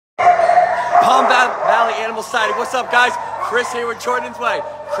Palm Valley Animal Society. What's up, guys? Kris here with Jordan's Way.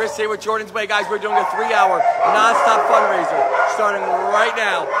 Kris here with Jordan's Way. Guys, we're doing a 3-hour non-stop fundraiser starting right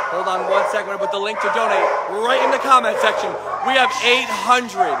now. Hold on one second. I'm going to put the link to donate right in the comment section. We have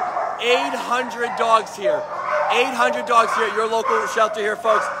 800 dogs here. 800 dogs here at your local shelter here,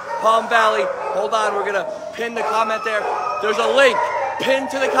 folks. Palm Valley. Hold on. We're going to pin the comment there. There's a link pinned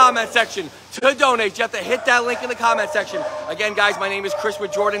to the comment section to donate. You have to hit that link in the comment section. Again, guys, my name is Kris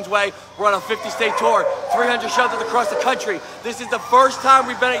with Jordan's Way. We're on a 50-state tour, 300 shelters across the country. This is the first time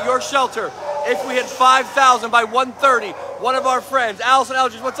we've been at your shelter. If we hit 5,000 by 1:30, one of our friends, Allison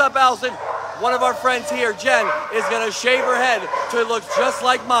Eldridge, what's up, Allison? One of our friends here, Jen, is going to shave her head till it looks just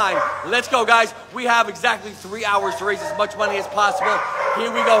like mine. Let's go, guys. We have exactly 3 hours to raise as much money as possible.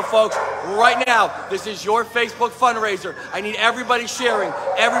 Here we go, folks. Right now, this is your Facebook fundraiser. I need everybody sharing,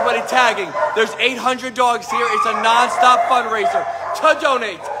 everybody tagging. There's 800 dogs here. It's a non-stop fundraiser. To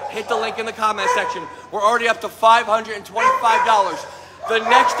donate, hit the link in the comment section. We're already up to $525. The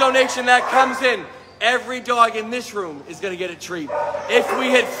next donation that comes in, every dog in this room is going to get a treat. If we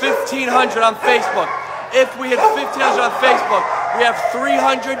hit 1,500 on Facebook, we have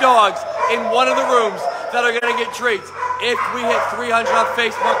 300 dogs in one of the rooms that are going to get treats. If we hit 300 on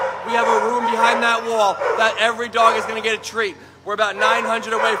Facebook, we have a room behind that wall that every dog is going to get a treat. We're about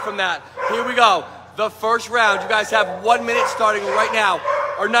 900 away from that. Here we go. The first round. You guys have 1 minute starting right now,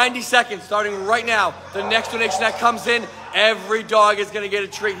 or 90 seconds starting right now. The next donation that comes in, every dog is going to get a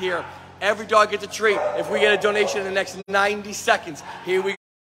treat here. Every dog gets a treat if we get a donation in the next 90 seconds. Here we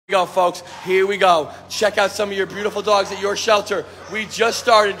go, folks. Here we go. Check out some of your beautiful dogs at your shelter. We just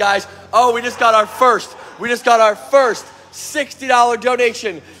started, guys. Oh, we just got our first $60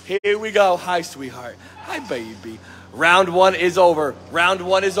 donation. Here we go. Hi, sweetheart. Hi, baby. Round one is over. Round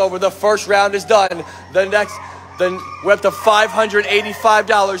one is over. The first round is done. Then we're up to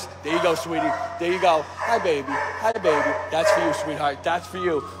 $585. There you go, sweetie. There you go. Hi, baby. Hi, baby. That's for you, sweetheart. That's for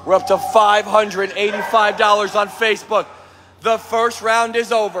you. We're up to $585 on Facebook. The first round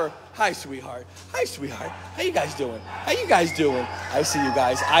is over. Hi, sweetheart. Hi, sweetheart. How you guys doing? How you guys doing? I see you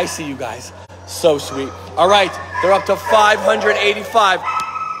guys. I see you guys. So sweet. All right. They're up to $585.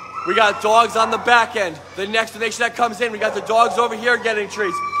 We got dogs on the back end. The next donation that comes in, we got the dogs over here getting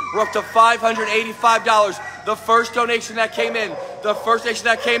treats. We're up to $585. The first donation that came in,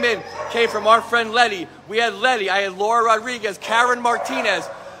 came from our friend Letty. We had Letty, I had Laura Rodriguez, Karen Martinez.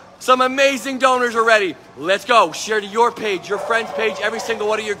 Some amazing donors already. Let's go. Share to your page, your friend's page, every single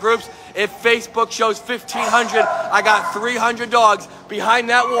one of your groups. If Facebook shows 1,500, I got 300 dogs behind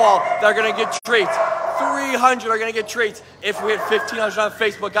that wall that are going to get treats. 300 are going to get treats if we hit 1,500 on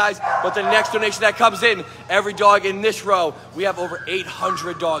Facebook, guys. But the next donation that comes in, every dog in this row, we have over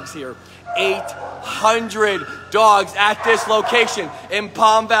 800 dogs here. 800 dogs at this location in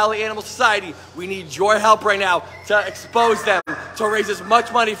Palm Valley Animal Society. We need your help right now to expose them, to raise as much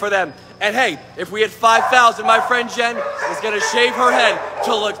money for them. And hey, if we hit 5,000, my friend Jen is going to shave her head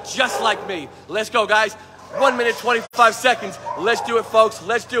to look just like me. Let's go, guys. 1 minute, 25 seconds. Let's do it, folks.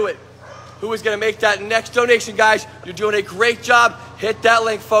 Let's do it. Who is going to make that next donation, guys? You're doing a great job. Hit that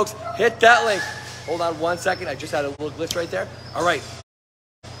link, folks. Hit that link. Hold on 1 second. I just had a little glitch right there. All right.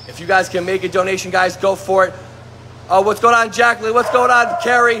 If you guys can make a donation, guys, go for it. Oh, what's going on, Jacqueline? What's going on,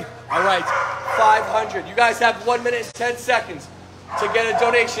 Carrie? All right. 500. You guys have 1 minute, 10 seconds to get a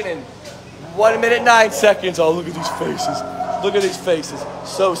donation in. 1 minute, 9 seconds. Oh, look at these faces. Look at these faces.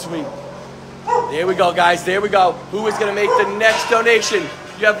 So sweet. There we go, guys. There we go. Who is going to make the next donation?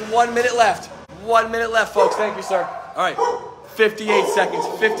 You have 1 minute left. 1 minute left, folks. Thank you, sir. All right. 58 seconds.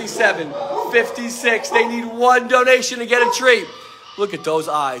 57. 56. They need one donation to get a treat. Look at those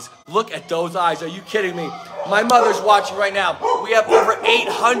eyes. Look at those eyes. Are you kidding me? My mother's watching right now. We have over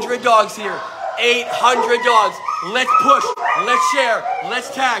 800 dogs here. 800 dogs. Let's push. Let's share. Let's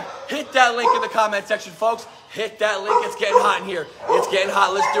tag. Hit that link in the comment section, folks. Hit that link. It's getting hot in here. It's getting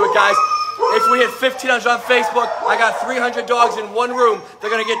hot. Let's do it, guys. If we hit 1,500 on Facebook, I got 300 dogs in one room. They're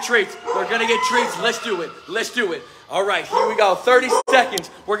going to get treats. They're going to get treats. Let's do it. Let's do it. All right, here we go. 30 seconds.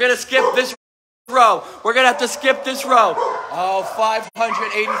 We're going to skip this row. We're going to have to skip this row. Oh,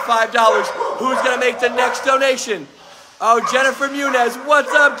 $585. Who's going to make the next donation? Oh, Jennifer Munez.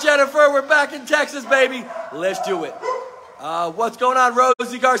 What's up, Jennifer? We're back in Texas, baby. Let's do it. What's going on,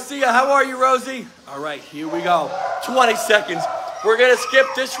 Rosie Garcia? How are you, Rosie? All right, here we go. 20 seconds. We're going to skip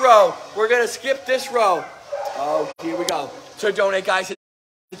this row. We're going to skip this row. Oh, here we go. To donate, guys, hit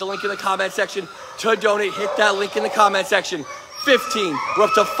the link in the comment section. To donate, hit that link in the comment section. 15. We're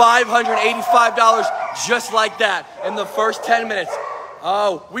up to $585 just like that in the first 10 minutes.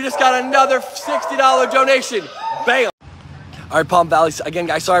 Oh, we just got another $60 donation. Bam. All right, Palm Valley. Again,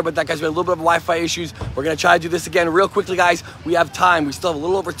 guys, sorry about that, guys. We had a little bit of Wi-Fi issues. We're going to try to do this again real quickly, guys. We have time. We still have a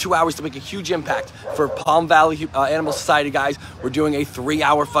little over 2 hours to make a huge impact for Palm Valley Animal Society, guys. We're doing a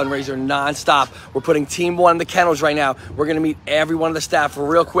 3-hour fundraiser nonstop. We're putting Team 1 in the kennels right now. We're going to meet every one of the staff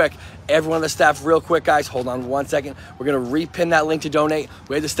real quick. Everyone on the staff real quick, guys. Hold on 1 second. We're going to repin that link to donate.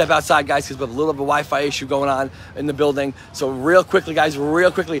 We had to step outside, guys, because we have a little bit of a Wi-Fi issue going on in the building. So real quickly, guys,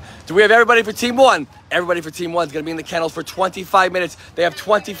 real quickly. Do we have everybody for Team 1? Everybody for Team 1 is going to be in the kennels for 25 minutes. They have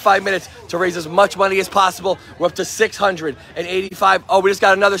 25 minutes to raise as much money as possible. We're up to 685. Oh, we just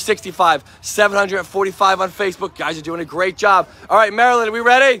got another 65. 745 on Facebook. Guys are doing a great job. All right, Maryland, are we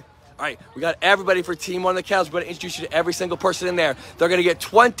ready? All right, we got everybody for Team 1 in the kennels. We're going to introduce you to every single person in there. They're going to get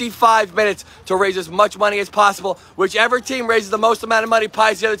 25 minutes to raise as much money as possible. Whichever team raises the most amount of money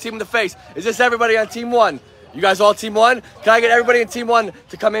pies the other team in the face. Is this everybody on Team 1? You guys all Team 1? Can I get everybody in Team 1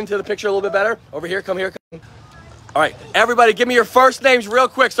 to come into the picture a little bit better? Over here, come here. Come. All right, everybody, give me your first names real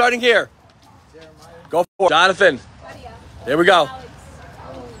quick, starting here. Go for it. Jonathan. There we go.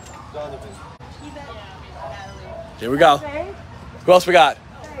 Here we go. Who else we got?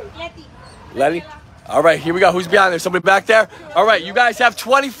 Letty. All right, here we go. Who's behind there? Somebody back there? All right, you guys have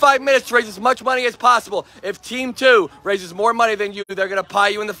 25 minutes to raise as much money as possible. If Team 2 raises more money than you, they're going to pie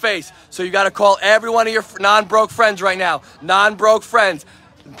you in the face. So you got to call every one of your non-broke friends right now. Non-broke friends,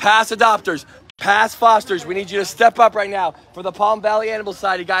 past adopters, past fosters. We need you to step up right now for the Palm Valley Animal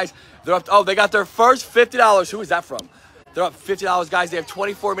Society, guys. They're up. Oh, they got their first $50. Who is that from? They're up $50, guys. They have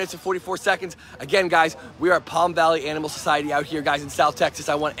 24 minutes and 44 seconds. Again, guys, we are at Palm Valley Animal Society out here, guys, in South Texas.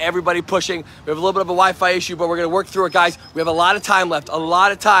 I want everybody pushing. We have a little bit of a Wi-Fi issue, but we're going to work through it, guys. We have a lot of time left, a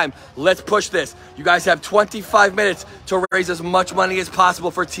lot of time. Let's push this. You guys have 25 minutes to raise as much money as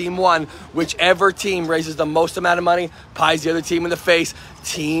possible for Team 1. Whichever team raises the most amount of money pies the other team in the face.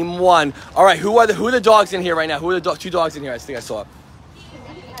 Team 1. All right, who are the dogs in here right now? Who are the two dogs in here? I think I saw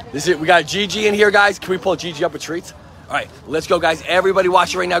it. We got Gigi in here, guys. Can we pull Gigi up with treats? All right, let's go, guys. Everybody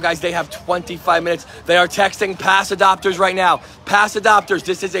watching right now, guys, they have 25 minutes. They are texting past adopters right now. Past adopters,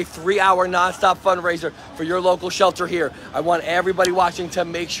 this is a 3-hour nonstop fundraiser for your local shelter here. I want everybody watching to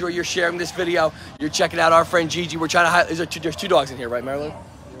make sure you're sharing this video. You're checking out our friend Gigi. We're trying to highlight. There's two dogs in here, right, Marilyn?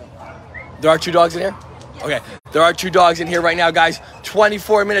 There are 2 dogs in here? Okay, there are 2 dogs in here right now, guys.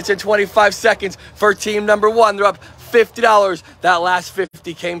 24 minutes and 25 seconds for team number 1. They're up $50. That last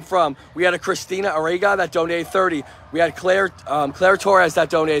 50 came from, we had a Christina Arega that donated 30. We had Claire Torres that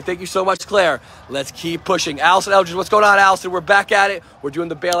donated. Thank you so much, Claire. Let's keep pushing. Allison Eldridge, what's going on, Allison? We're back at it. We're doing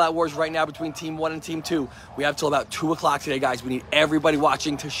the bailout wars right now between Team 1 and Team 2. We have till about 2 o'clock today, guys. We need everybody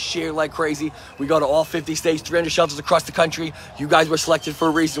watching to share like crazy. We go to all 50 states, 300 shelters across the country. You guys were selected for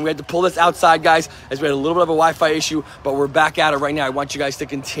a reason. We had to pull this outside, guys, as we had a little bit of a Wi-Fi issue, but we're back at it right now. I want you guys to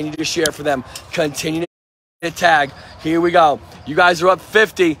continue to share for them. Continue to tag. Here we go. You guys are up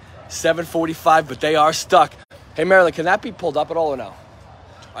 50, 745, but they are stuck. Hey, Marilyn, can that be pulled up at all or no? All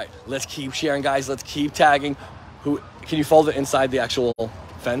right, let's keep sharing, guys. Let's keep tagging. Can you fold it inside the actual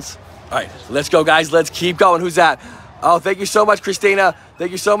fence? All right, let's go, guys. Let's keep going. Who's that? Oh, thank you so much, Christina.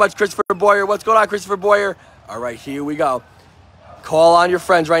 Thank you so much, Christopher Boyer. What's going on, Christopher Boyer? All right, here we go. Call on your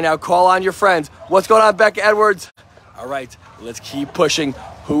friends right now. Call on your friends. What's going on, Becca Edwards? All right, let's keep pushing.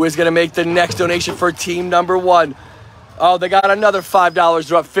 Who is going to make the next donation for team number 1? Oh, they got another $5.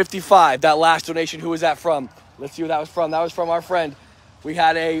 They're up 55. That last donation, who was that from? Let's see who that was from. That was from our friend. We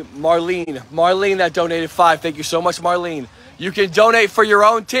had a Marlene. Marlene that donated 5. Thank you so much, Marlene. You can donate for your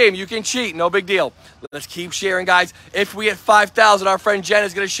own team. You can cheat. No big deal. Let's keep sharing, guys. If we hit 5,000, our friend Jen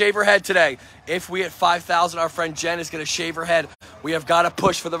is going to shave her head today. If we hit 5,000, our friend Jen is going to shave her head. We have got to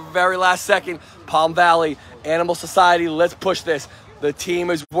push for the very last second. Palm Valley Animal Society, let's push this. The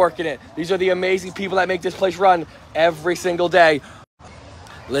team is working it. These are the amazing people that make this place run every single day.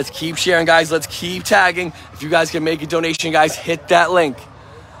 Let's keep sharing, guys. Let's keep tagging. If you guys can make a donation, guys, hit that link.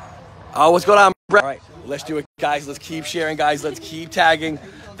 Oh, what's going on, Brett? All right, let's do it, guys. Let's keep sharing, guys. Let's keep tagging.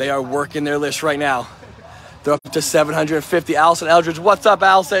 They are working their list right now. They're up to 750. Allison Eldridge, what's up,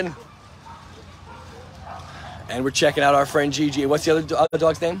 Allison? And we're checking out our friend Gigi. What's the other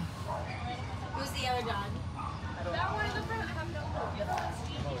dog's name? Who's the other dog?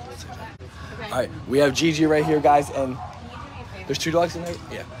 All right, we have Gigi right here, guys, and there's 2 dogs in there?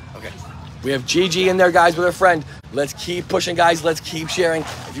 Yeah, okay. We have Gigi in there, guys, with her friend. Let's keep pushing, guys. Let's keep sharing.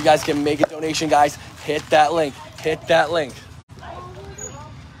 If you guys can make a donation, guys, hit that link. Hit that link.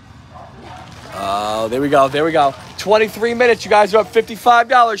 Oh, there we go. There we go. 23 minutes. You guys are up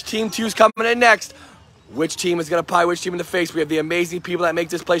 $55. Team 2's coming in next. Which team is going to pie which team in the face? We have the amazing people that make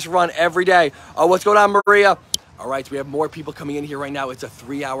this place run every day. Oh, what's going on, Maria? All right, we have more people coming in here right now. It's a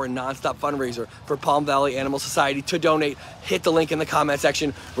 3-hour nonstop fundraiser for Palm Valley Animal Society. To donate, hit the link in the comment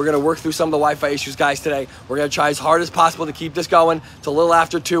section. We're gonna work through some of the Wi-Fi issues, guys, today. We're gonna try as hard as possible to keep this going. It's a little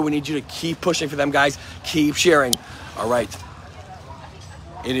after 2. We need you to keep pushing for them, guys. Keep sharing. All right.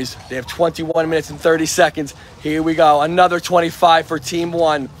 They have 21 minutes and 30 seconds. Here we go. Another 25 for Team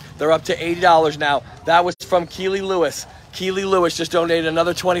 1. They're up to $80 now. That was from Keely Lewis. Keely Lewis just donated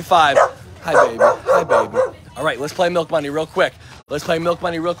another 25. Hi, baby. Hi, baby. All right, let's play Milk Money real quick. Let's play Milk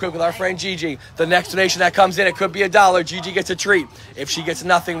Money real quick with our friend Gigi. The next donation that comes in, it could be $1. Gigi gets a treat. If she gets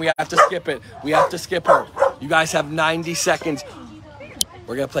nothing, we have to skip it. We have to skip her. You guys have 90 seconds.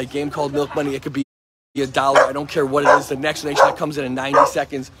 We're going to play a game called Milk Money. It could be $1. I don't care what it is. The next donation that comes in 90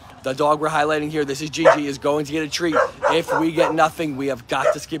 seconds. The dog we're highlighting here, this is Gigi, is going to get a treat. If we get nothing, we have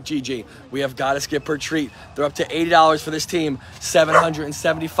got to skip Gigi. We have got to skip her treat. They're up to $80 for this team,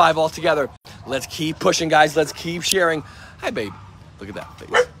 $775 altogether. Let's keep pushing, guys. Let's keep sharing. Hi, babe. Look at that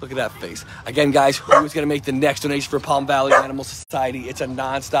face. Look at that face. Again, guys, who's going to make the next donation for Palm Valley Animal Society? It's a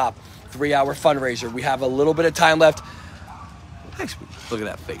nonstop 3-hour fundraiser. We have a little bit of time left. Hi, sweetie. Look at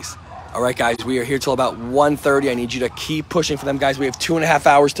that face. All right, guys, we are here till about 1:30. I need you to keep pushing for them, guys. We have 2.5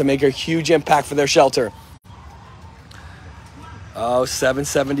 hours to make a huge impact for their shelter. Oh,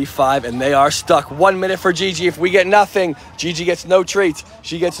 $775, and they are stuck. 1 minute for Gigi. If we get nothing, Gigi gets no treats.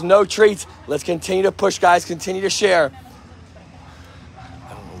 She gets no treats. Let's continue to push, guys. Continue to share. I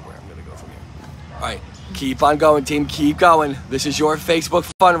don't know where I'm going to go from here. All right, keep on going, team. Keep going. This is your Facebook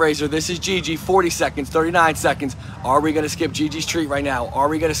fundraiser. This is Gigi. 40 seconds, 39 seconds. Are we going to skip Gigi's treat right now? Are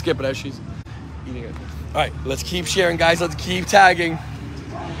we going to skip it as she's eating it? All right, let's keep sharing, guys. Let's keep tagging.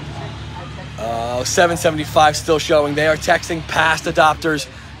 $775 still showing. They are texting past adopters,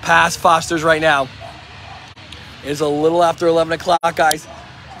 past fosters right now. It is a little after 11 o'clock, guys.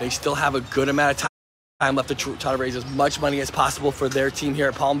 They still have a good amount of time left to try to raise as much money as possible for their team here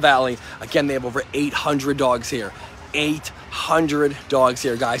at Palm Valley. Again, they have over 800 dogs here. 800 dogs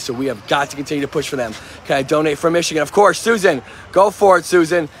here, guys, so we have got to continue to push for them. Can I donate from Michigan? Of course, Susan. Go for it,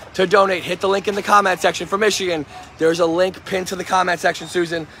 Susan. To donate, hit the link in the comment section for Michigan. There's a link pinned to the comment section,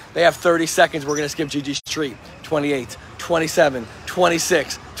 Susan. They have 30 seconds. We're going to skip Gigi's treat. 28, 27,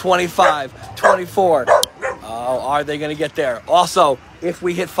 26, 25, 24. Oh, are they going to get there? Also, if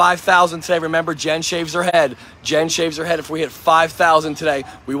we hit 5,000 today, remember, Jen shaves her head. Jen shaves her head. If we hit 5,000 today,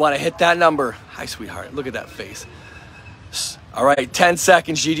 we want to hit that number. Hi, sweetheart. Look at that face. All right, 10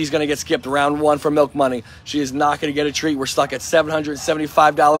 seconds. Gigi's going to get skipped. Round 1 for Milk Money. She is not going to get a treat. We're stuck at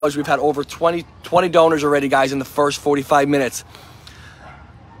 $775. We've had over 20 donors already, guys, in the first 45 minutes.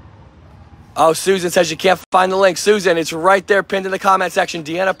 Oh, Susan says you can't find the link. Susan, it's right there pinned in the comment section.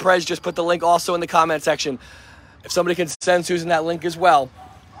 Deanna Perez just put the link also in the comment section. If somebody can send Susan that link as well.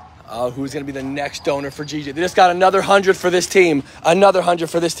 Who's going to be the next donor for Gigi? They just got another 100 for this team. Another 100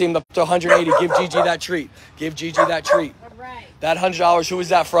 for this team, up to 180. Give Gigi that treat. Give Gigi that treat. Right. That $100, who was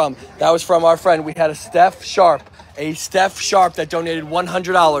that from? That was from our friend. We had a Steph Sharp that donated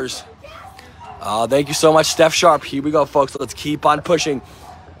 $100. Thank you so much, Steph Sharp. Here we go, folks. Let's keep on pushing.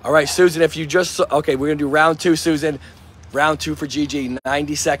 All right, Susan, if you just... Okay, we're going to do round 2, Susan. Round 2 for Gigi.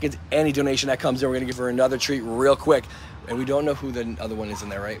 90 seconds. Any donation that comes in, we're going to give her another treat real quick. And we don't know who the other one is in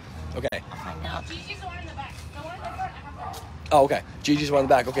there, right? Okay. Gigi's the one in the back. The one in the front, I have that. Oh, okay. Gigi's the one in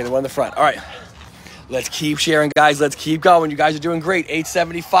the back. Okay, the one in the front. All right. Let's keep sharing, guys. Let's keep going. You guys are doing great.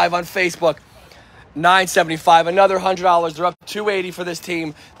 $875 on Facebook. $975. Another $100. They're up $280 for this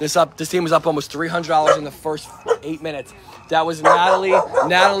team. This team was up almost $300 in the first 8 minutes. That was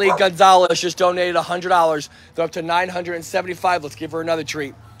Natalie Gonzalez just donated $100. They're up to $975. Let's give her another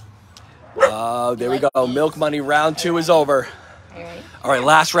treat. There we go. Milk Money round 2 is over. Ready? All right,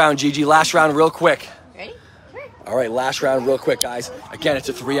 last round, Gigi. Last round real quick. Ready? All right, last round real quick, guys. Again, it's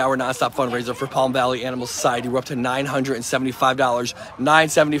a 3-hour nonstop fundraiser for Palm Valley Animal Society. We're up to $975.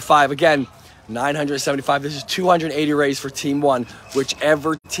 $975. Again, $975. This is $280 raised for Team 1.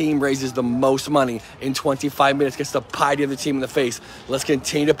 Whichever team raises the most money in 25 minutes gets to pie the other team in the face. Let's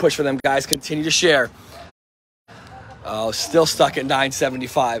continue to push for them, guys. Continue to share. Still stuck at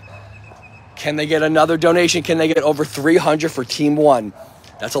 $975. Can they get another donation? Can they get over $300 for Team 1?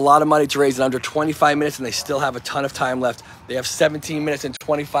 That's a lot of money to raise in under 25 minutes, and they still have a ton of time left. They have 17 minutes and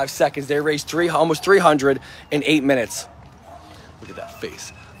 25 seconds. They raised almost $300 in 8 minutes. Look at that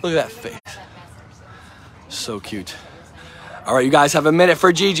face. Look at that face. So cute. All right, you guys have a minute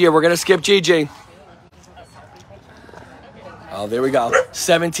for Gigi. We're going to skip Gigi. Oh, there we go.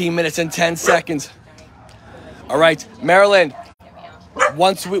 17 minutes and 10 seconds. All right, Maryland.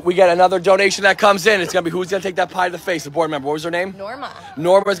 Once we get another donation that comes in, it's going to be who's going to take that pie to the face? The board member. What was her name? Norma.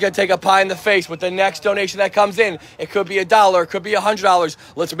 Norma's going to take a pie in the face with the next donation that comes in. It could be $1, it could be $100.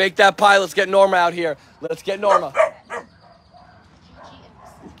 Let's make that pie. Let's get Norma out here. Let's get Norma.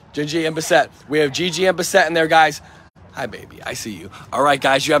 Gigi and Bissette. We have Gigi and Bissette in there, guys. Hi, baby. I see you. All right,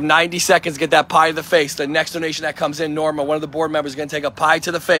 guys. You have 90 seconds to get that pie to the face. The next donation that comes in, Norma, one of the board members, is going to take a pie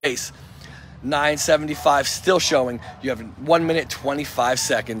to the face. 9.75 still showing. You have 1 minute 25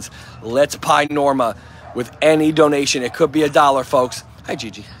 seconds. Let's pie Norma with any donation. It could be $1, folks. Hi,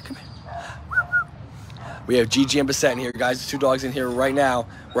 Gigi. Come here. We have Gigi and Bissette in here, guys. The two dogs in here right now.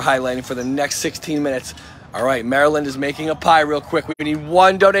 We're highlighting for the next 16 minutes. All right, Maryland is making a pie real quick. We need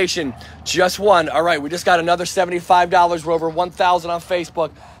one donation, just one. All right, we just got another $75. We're over 1,000 on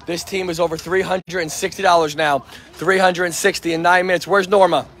Facebook. This team is over $360 now. $360 in 9 minutes. Where's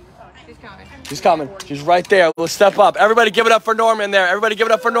Norma? She's coming. She's coming. She's right there. Let's step up. Everybody give it up for Norma in there. Everybody give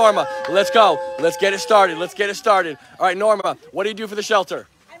it up for Norma. Let's go. Let's get it started. Let's get it started. All right, Norma, what do you do for the shelter?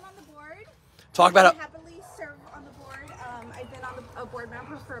 I'm on the board. Talk about I it. happily serve on the board. I've been on a board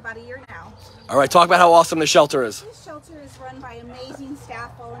member for about a year now. All right, talk about how awesome the shelter is. This shelter is run by amazing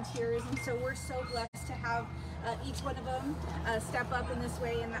staff, volunteers, and so we're so blessed to have each one of them step up in this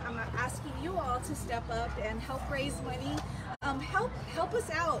way. And I'm asking you all to step up and help raise money. Help us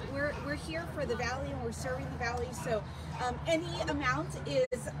out. We're here for the Valley and we're serving the Valley. So any amount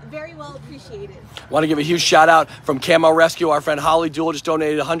is very well appreciated. Want to give a huge shout out from Camo Rescue. Our friend Holly Jewell just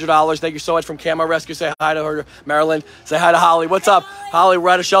donated $100. Thank you so much from Camo Rescue. Say hi to her, Maryland. Say hi to Holly. What's up? Holly, we're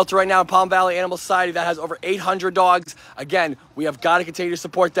at a shelter right now in Palm Valley Animal Society that has over 800 dogs. Again, we have got to continue to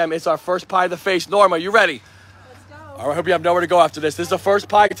support them. It's our first pie to the face. Norma, you ready? Let's go. All right, I hope you have nowhere to go after this. This is the first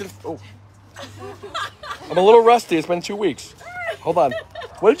pie to the... Oh. I'm a little rusty. It's been 2 weeks. Hold on.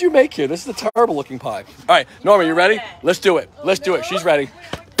 What did you make here? This is a terrible looking pie. All right, Norma, you ready? Let's do it. Let's do it. She's ready.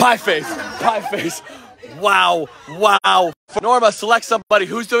 Pie face. Pie face. Wow. Wow. Norma, select somebody.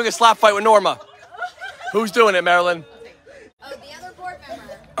 Who's doing a slap fight with Norma? Who's doing it, Marilyn? Oh, the other board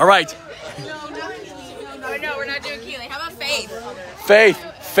member. All right. No, we're not doing Keely. How about Faith?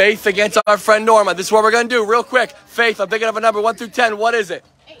 Faith against our friend Norma. This is what we're going to do real quick. Faith, I'm thinking of a number 1 through 10. What is it?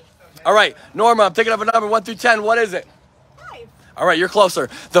 8. All right. Norma, I'm thinking of a number 1 through 10. What is it? 5. All right, you're closer.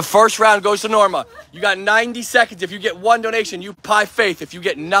 The first round goes to Norma. You got 90 seconds. If you get one donation, you pie Faith. If you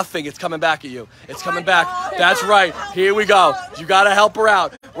get nothing, it's coming back at you. It's coming back. That's right. Here we go. You got to help her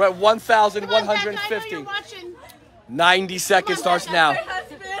out. We're at 1,150. 90 seconds starts now.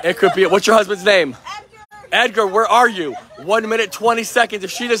 It could be. What's your husband's name? Edgar, where are you? 1 minute, 20 seconds.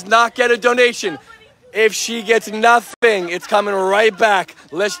 If she does not get a donation, if she gets nothing, it's coming right back.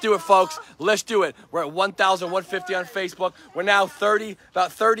 Let's do it, folks. Let's do it. We're at 1,150 on Facebook. We're now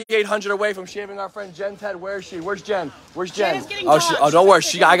about 3,800 away from shaving our friend Jen's head. Where is she? Where's Jen? Where's Jen? Oh, don't worry.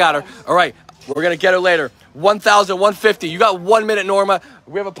 I got her. All right. We're going to get her later. 1,150. You got 1 minute, Norma.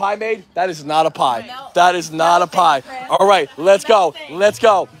 We have a pie made? That is not a pie. That is not a pie. All right. Let's go. Let's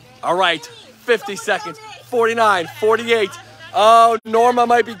go. All right. 50 seconds. 49, 48. Oh, Norma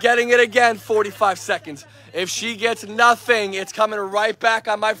might be getting it again. 45 seconds. If she gets nothing, it's coming right back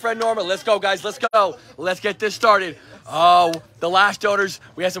on my friend Norma. Let's go, guys. Let's go. Let's get this started. Oh, the last donors.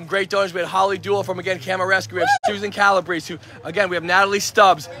 We had some great donors. We had Holly Jewell from, again, Camo Rescue. We have Susan Calabrese. Again, we have Natalie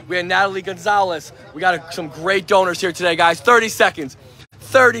Stubbs. We had Natalie Gonzalez. We got some great donors here today, guys. 30 seconds.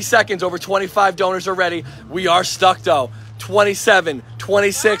 30 seconds. Over 25 donors already. We are stuck, though. 27,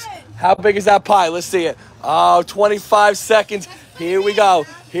 26. How big is that pie? Let's see it. Oh, 25 seconds. Here we go.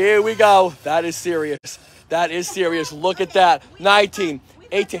 Here we go. That is serious. That is serious. Look at that. 19,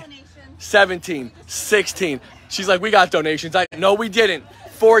 18, 17, 16. She's like, we got donations. No, we didn't.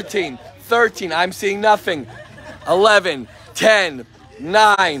 14, 13. I'm seeing nothing. 11, 10,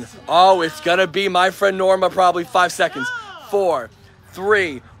 9. Oh, it's going to be my friend Norma, probably 5 seconds. 4,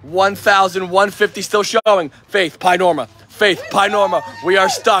 3, 1,150 still showing. Faith, pie Norma. Faith, pie Norma. We are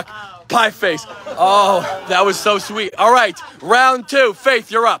stuck. Pie face. Oh, that was so sweet. All right, round 2. Faith,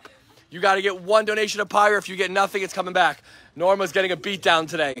 you're up. You got to get one donation of pie, or if you get nothing, it's coming back. Norma's getting a beat down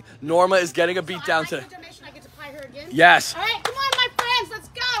today. Norma is getting a beat down today. Donation, I get to pie her again? Yes. All right, come on, my friends. Let's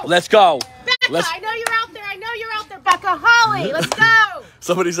go. Let's go. Becca, I know you're out there. I know you're out there. Becca, Holly, let's go.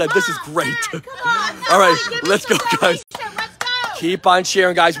 Somebody said, this is great. Come on. All right, Give me let's some go, guys. donation. Let's go. Keep on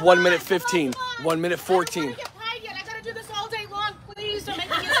sharing, guys. 1 minute 15. 1 minute 14. I don't gotta do this all day long. Please don't make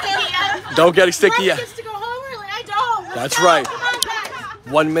me get sticky yet. Don't get sticky yet. To go home early. I don't. That's right. Come on,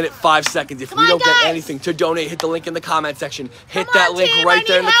 guys. 1 minute, 5 seconds. If we don't get anything to donate, hit the link in the comment section. Hit that link right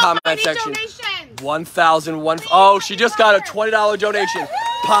there in the comment section. 1,001. Oh, she just got a $20 donation.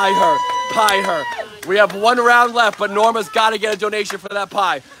 Pie her. Pie her. We have one round left, but Norma's got to get a donation for that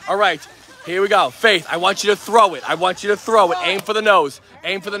pie. All right, here we go. Faith, I want you to throw it. I want you to throw it. Aim for the nose.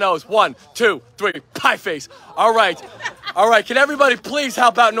 Aim for the nose. 1, 2, 3. Pie face. All right. All right. Can everybody please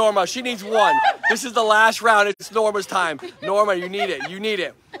help out Norma? She needs one. This is the last round. It's Norma's time. Norma, you need it. You need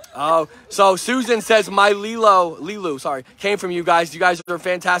it. So Susan says my Lilu, sorry, came from you guys. You guys are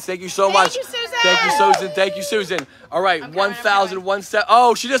fantastic. Thank you so much. Thank you, Susan. Thank you, Susan. Thank you, Susan. All right, 1,001 set.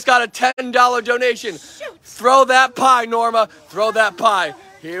 Oh, she just got a $10 donation. Shoot. Throw that pie, Norma. Throw that pie.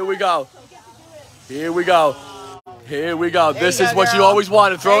 Here we go. Here we go. Here we go. This is what you always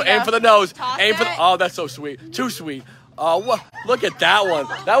wanted. Throw, aim for the nose. Aim for the. Oh, that's so sweet. Too sweet. Oh, look at that one.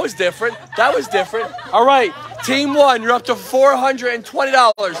 That was different. That was different. All right, Team 1, you're up to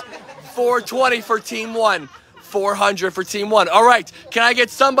 $420. $420 for Team 1. $400 for Team 1. All right, can I get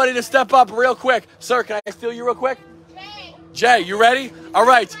somebody to step up real quick? Sir, can I steal you real quick? Jay, you ready? All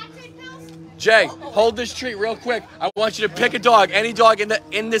right. Jay, hold this treat real quick. I want you to pick a dog, any dog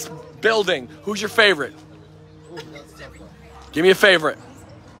in this building. Who's your favorite? Give me a favorite.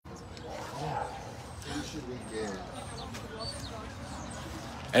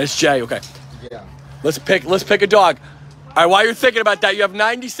 And it's Jay, okay. Yeah. Let's pick a dog. All right, while you're thinking about that, you have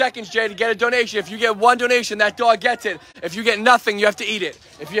 90 seconds, Jay, to get a donation. If you get one donation, that dog gets it. If you get nothing, you have to eat it.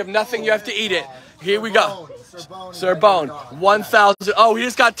 If you have nothing, you have to eat it. Here we go. Sir Bone, 1,000. Oh, he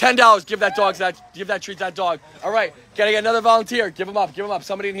just got $10. Give that treat to that dog. All right, can I get another volunteer? Give him up. Give him up.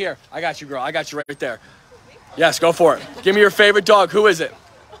 Somebody in here. I got you, girl. I got you right there. Yes, go for it. Give me your favorite dog. Who is it?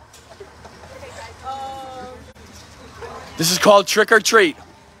 This is called Trick or Treat.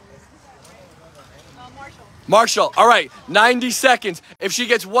 Marshall. All right, 90 seconds. If she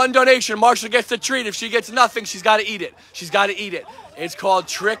gets one donation, Marshall gets the treat. If she gets nothing, she's got to eat it. She's got to eat it. It's called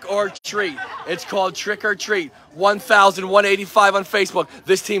Trick or Treat. It's called Trick or Treat. 1,185 on Facebook.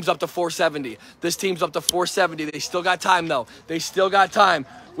 This team's up to 470. This team's up to 470. They still got time, though. They still got time.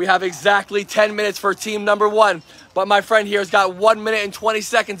 We have exactly 10 minutes for team number 1. But my friend here has got 1 minute and 20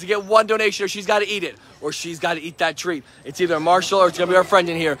 seconds to get one donation, or she's got to eat it, or she's got to eat that treat. It's either Marshall or it's going to be our friend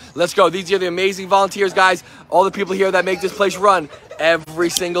in here. Let's go. These are the amazing volunteers, guys. All the people here that make this place run every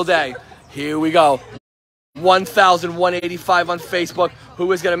single day. Here we go. 1,185 on Facebook. Who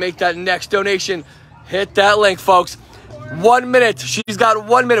is going to make that next donation? Hit that link, folks. 1 minute. She's got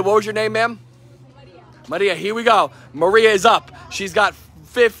 1 minute. What was your name, ma'am? Maria. Here we go. Maria is up. She's got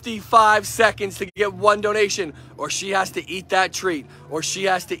 55 seconds to get one donation, or she has to eat that treat, or she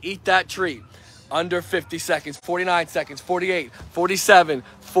has to eat that treat. Under 50 seconds, 49 seconds, 48, 47,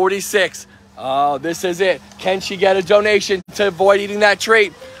 46. Oh, this is it. Can she get a donation to avoid eating that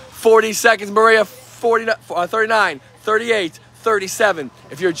treat? 40 seconds, Maria. 39, 38, 37.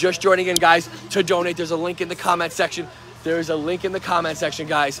 If you're just joining in, guys, to donate, there's a link in the comment section. There's a link in the comment section,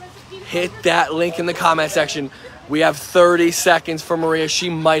 guys. Hit that link in the comment section. We have 30 seconds for Maria.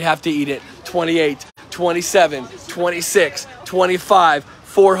 She might have to eat it. 28, 27, 26, 25,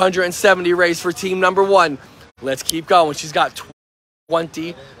 470 raised for team number 1. Let's keep going. She's got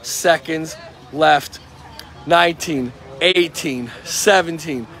 20 seconds left. 19, 18,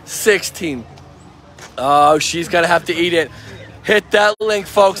 17, 16. Oh, she's going to have to eat it. Hit that link,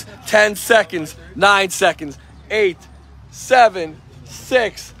 folks. 10 seconds, 9 seconds, 8, 7,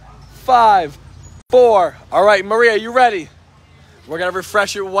 6, 5, 4. All right, Maria, you ready? We're going to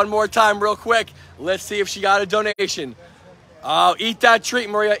refresh it one more time real quick. Let's see if she got a donation. Oh, eat that treat,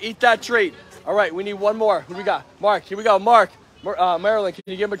 Maria. Eat that treat. All right, we need one more. Who do we got? Mark, here we go. Mark. Marilyn, can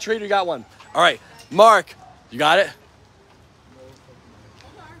you give him a treat? We got one. All right, Mark, you got it?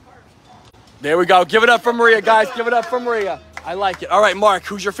 There we go. Give it up for Maria, guys. Give it up for Maria. I like it. All right, Mark,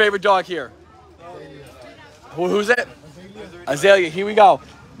 who's your favorite dog here? Who's it? Azalea. Here we go.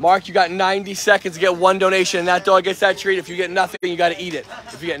 Mark, you got 90 seconds to get one donation, and that dog gets that treat. If you get nothing, you got to eat it.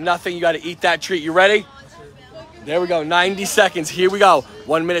 If you get nothing, you got to eat that treat. You ready? There we go. 90 seconds. Here we go.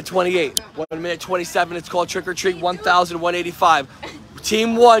 1 minute 28. 1 minute 27. It's called Trick or Treat. 1,185.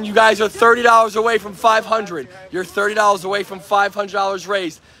 Team 1, you guys are $30 away from $500. You're $30 away from $500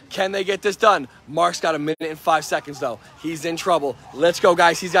 raised. Can they get this done? Mark's got 1 minute and 5 seconds, though. He's in trouble. Let's go,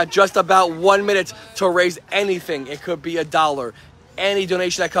 guys. He's got just about 1 minute to raise anything. It could be $1. Any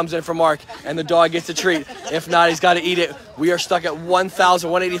donation that comes in for Mark, and the dog gets a treat. If not, he's got to eat it. We are stuck at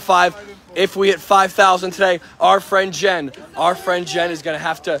 1,185. If we hit 5,000 today, our friend Jen is going to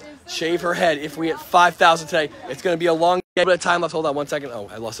have to shave her head. If we hit 5,000 today, it's going to be a long bit of time left. Hold on 1 second. Oh,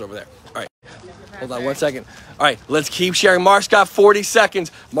 I lost it over there. All right. Hold on 1 second. All right, let's keep sharing. Mark's got 40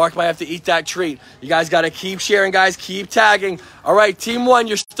 seconds. Mark might have to eat that treat. You guys got to keep sharing, guys. Keep tagging. All right, Team 1,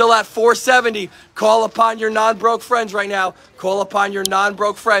 you're still at 470. Call upon your non-broke friends right now. Call upon your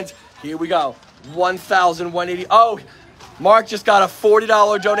non-broke friends. Here we go. 1,180. Oh, Mark just got a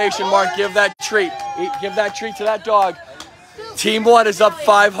 $40 donation. Mark, give that treat. Give that treat to that dog. Team 1 is up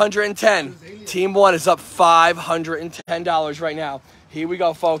 510. Team 1 is up $510 right now. Here we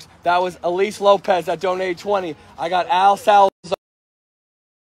go, folks. That was Elise Lopez that donated 20. I got Al Salazar.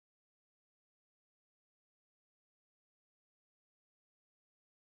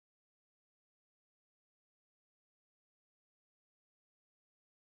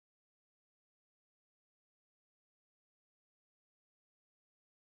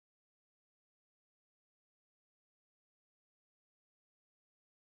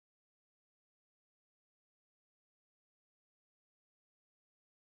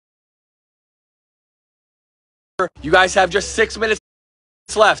 You guys have just 6 minutes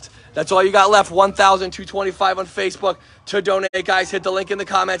left. That's all you got left. 1,225 on Facebook to donate. Guys, hit the link in the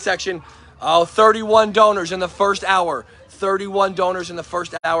comment section. Oh, 31 donors in the first hour. 31 donors in the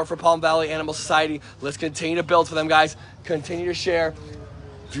first hour for Palm Valley Animal Society. Let's continue to build for them, guys. Continue to share.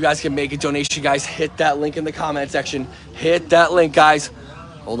 If you guys can make a donation, guys, hit that link in the comment section. Hit that link, guys.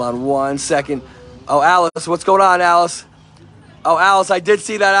 Hold on 1 second. Oh, Alice, what's going on, Alice? Oh, Alice, I did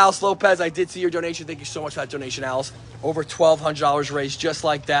see that, Alice Lopez. I did see your donation. Thank you so much for that donation, Alice. Over $1,200 raised just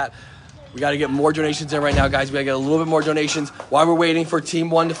like that. We got to get more donations in right now, guys. We got to get a little bit more donations. While we're waiting for Team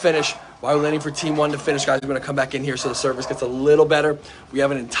 1 to finish, guys, we're going to come back in here so the service gets a little better. We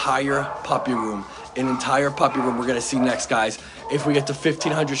have an entire puppy room. We're going to see next, guys, if we get to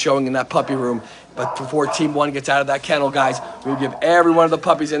 1,500 showing in that puppy room. But before Team 1 gets out of that kennel, guys, we'll give every one of the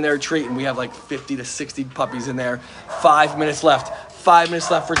puppies in there a treat, and we have like 50 to 60 puppies in there. 5 minutes left. 5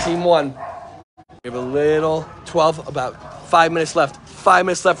 minutes left for Team 1. We have a little 12, about 5 minutes left. 5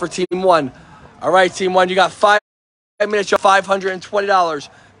 minutes left for Team 1. All right, Team 1, you got 5 minutes, $520.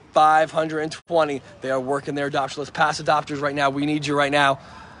 520. They are working their adoption list. Past adopters right now. We need you right now.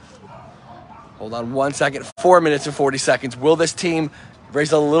 Hold on 1 second. 4 minutes and 40 seconds. Will this team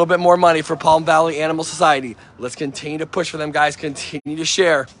raise a little bit more money for Palm Valley Animal Society? Let's continue to push for them, guys. Continue to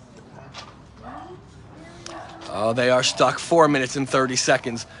share. Oh, they are stuck. 4 minutes and 30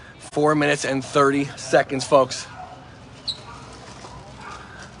 seconds. 4 minutes and 30 seconds, folks.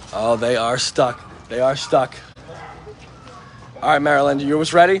 Oh, they are stuck. They are stuck. All right, Marilyn, you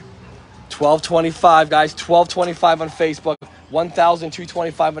almost ready? 12:25, guys. 12:25 on Facebook.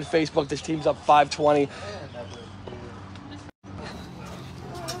 1,225 on Facebook. This team's up 520.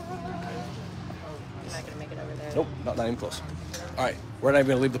 Nope, not even close. All right, we're not even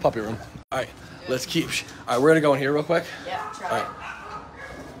gonna leave the puppy room. All right, let's keep. All right, we're gonna go in here real quick. Yeah, try. All right.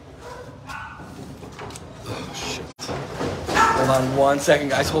 Oh shit. Hold on 1 second,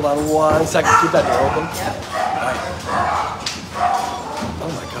 guys. Hold on 1 second. Keep that door open. Yep. All right. Oh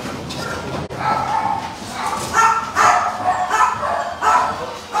my God, what just happened?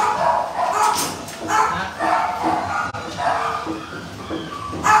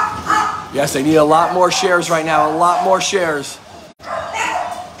 Yes, they need a lot more shares right now. A lot more shares.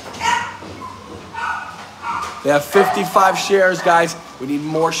 They have 55 shares, guys. We need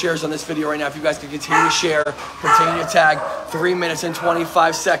more shares on this video right now. If you guys can continue to share, continue to tag. 3 minutes and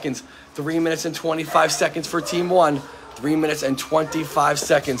 25 seconds. 3 minutes and 25 seconds for Team 1. 3 minutes and 25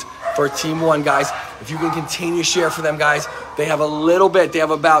 seconds for Team 1, guys. If you can continue to share for them, guys, they have a little bit. They have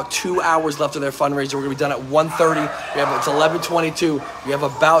about 2 hours left of their fundraiser. We're going to be done at 1:30. It's 11:22. We have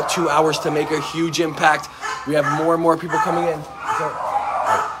about 2 hours to make a huge impact. We have more and more people coming in.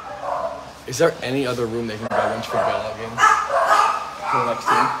 Is there any other room they can go into for a bailout game for the next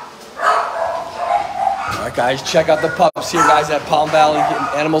team? All right, guys, check out the pups here, guys, at Palm Valley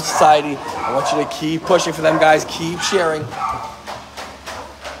Animal Society. I want you to keep pushing for them, guys. Keep sharing.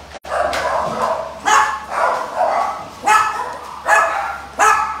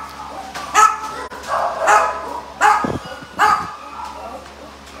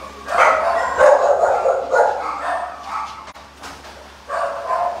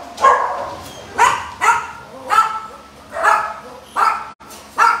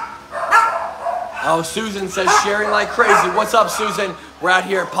 Oh, Susan says sharing like crazy. What's up, Susan? We're out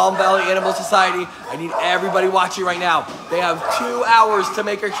here at Palm Valley Animal Society. I need everybody watching right now. They have 2 hours to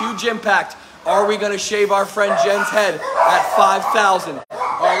make a huge impact. Are we going to shave our friend Jen's head at $5,000?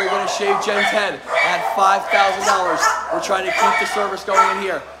 Are we going to shave Jen's head at $5,000? We're trying to keep the service going in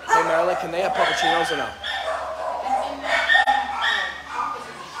here. Hey, Marilyn, can they have puppuccinos or no?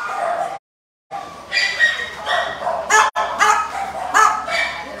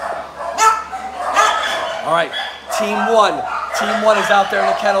 All right, Team 1. Team 1 is out there in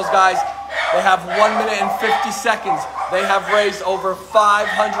the kennels, guys. They have 1 minute and 50 seconds. They have raised over $500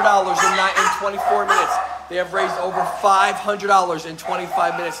 in 24 minutes. They have raised over $500 in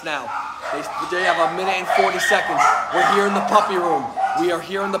 25 minutes now. They have a minute and 40 seconds. We're here in the puppy room. We are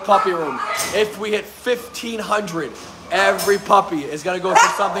here in the puppy room. If we hit 1,500, every puppy is going to go through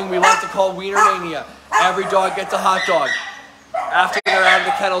something we like to call Wiener Mania. Every dog gets a hot dog. After they're out of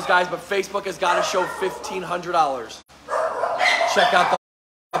the kennels, guys, but Facebook has got to show $1,500. Check out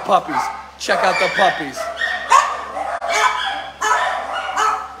the puppies. Check out the puppies.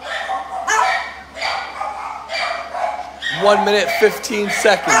 One minute, 15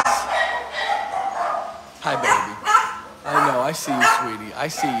 seconds. Hi, baby. I know, I see you, sweetie. I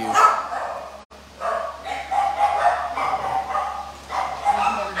see you.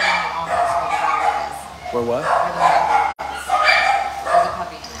 Where what? There's a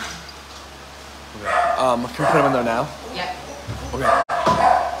puppy in there. Okay. Can we put him in there now? Yep. Okay.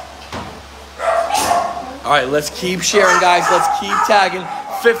 All right, let's keep sharing, guys. Let's keep tagging.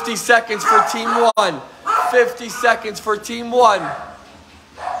 50 seconds for team 1. 50 seconds for team 1.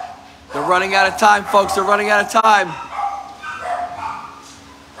 They're running out of time, folks. They're running out of time.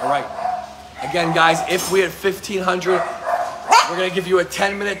 All right. Again, guys, if we hit 1,500, we're going to give you a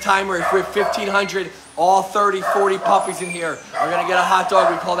 10-minute timer. If we're at 1,500, all 30, 40 puppies in here are going to get a hot dog.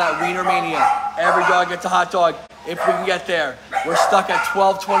 We call that Wiener Mania. Every dog gets a hot dog if we can get there. We're stuck at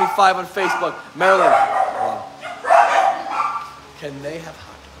 12:25 on Facebook. Marilyn, hold on. Can they have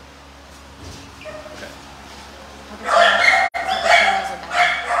hot dogs? Okay.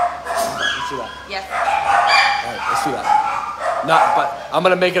 Let's do that. Yes. All right, let's do that. But I'm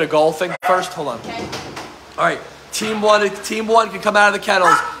going to make it a goal thing first. Hold on. Okay. All right. Team one can come out of the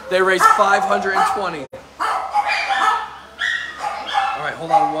kennels. They raise 520. All right, hold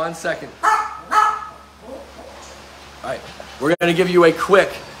on 1 second. All right, we're gonna give you a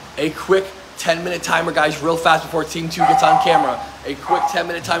quick 10-minute timer, guys, real fast before team 2 gets on camera. A quick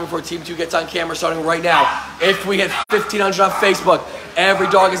 10-minute timer before team 2 gets on camera, starting right now. If we hit 1,500 on Facebook, every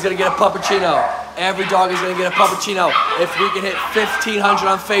dog is gonna get a puppuccino. Every dog is going to get a puppuccino. If we can hit 1,500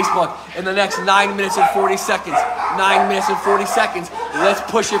 on Facebook in the next 9 minutes and 40 seconds, 9 minutes and 40 seconds, let's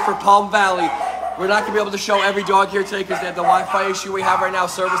push it for Palm Valley. We're not going to be able to show every dog here today because they have the Wi-Fi issue we have right now,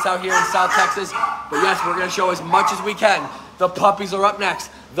 service out here in South Texas. But yes, we're going to show as much as we can. The puppies are up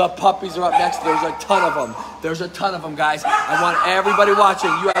next. The puppies are up next. There's a ton of them. There's a ton of them, guys. I want everybody watching.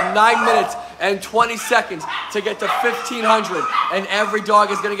 You have 9 minutes and 20 seconds to get to 1,500, and every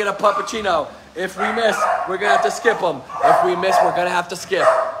dog is going to get a puppuccino. If we miss, we're going to have to skip them. If we miss, we're going to have to skip.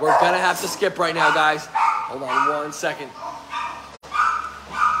 We're going to have to skip right now, guys. Hold on 1 second.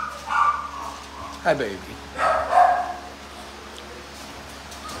 Hi, baby.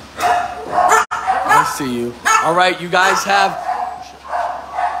 I see you. All right, you guys have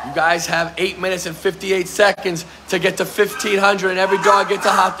 8 minutes and 58 seconds to get to 1,500, and every dog gets a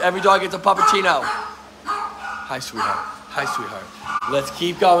puppuccino. Hi, sweetheart. Hi, sweetheart. Let's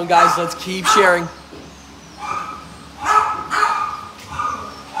keep going, guys. Let's keep sharing.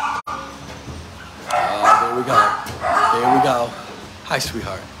 There we go. There we go. Hi,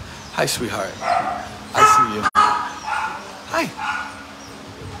 sweetheart. Hi, sweetheart. I see you. Hi.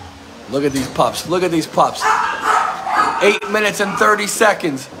 Look at these pups. Look at these pups. 8 minutes and 30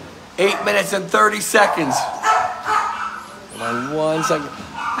 seconds. 8 minutes and 30 seconds. Hold on 1 second.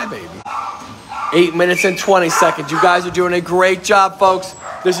 Hi, baby. 8 minutes and 20 seconds. You guys are doing a great job, folks.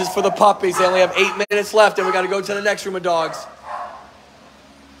 This is for the puppies. They only have 8 minutes left, and we got to go to the next room of dogs.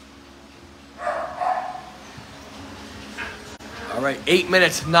 All right, 8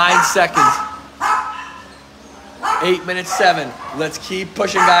 minutes, 9 seconds. 8 minutes, 7. Let's keep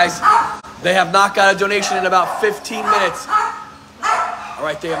pushing, guys. They have not got a donation in about 15 minutes. All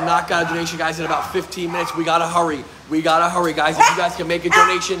right, they have not got a donation, guys, in about 15 minutes. We got to hurry. We got to hurry, guys. If you guys can make a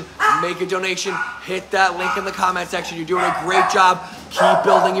donation, make a donation. Hit that link in the comment section. You're doing a great job. Keep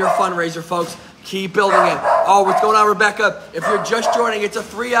building your fundraiser, folks. Keep building it. Oh, what's going on, Rebecca? If you're just joining, it's a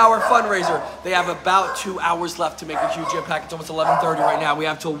 3-hour fundraiser. They have about 2 hours left to make a huge impact. It's almost 11:30 right now. We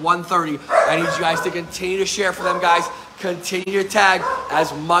have till 1:30. I need you guys to continue to share for them, guys. Continue to tag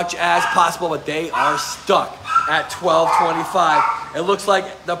as much as possible, but they are stuck at 12:25. It looks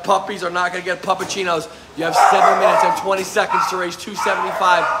like the puppies are not going to get puppuccinos. You have 7 minutes and 20 seconds to raise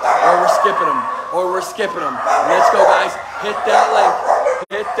 $275, or we're skipping them. Or we're skipping them. Let's go, guys. Hit that link.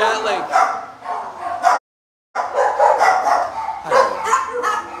 Hit that link.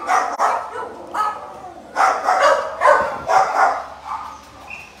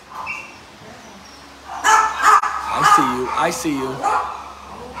 I see you.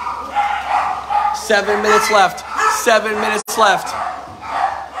 7 minutes left. 7 minutes left.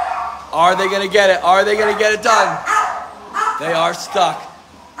 Are they going to get it? Are they going to get it done? They are stuck.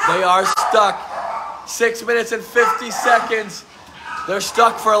 They are stuck. 6 minutes and 50 seconds. They're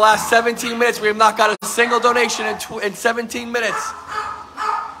stuck for the last 17 minutes. We have not got a single donation in 17 minutes.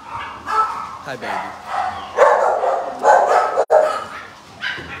 Hi, baby.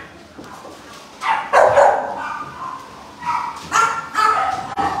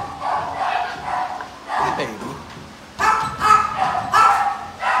 Hi, baby.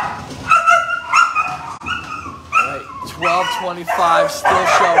 All right, 12:25, still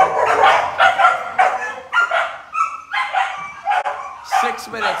showing. 6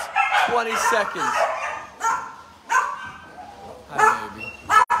 minutes, 20 seconds. Hi, baby.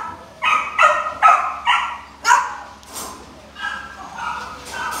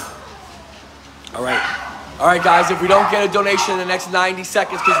 All right, guys, if we don't get a donation in the next 90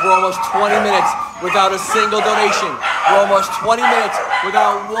 seconds, because we're almost 20 minutes without a single donation. We're almost 20 minutes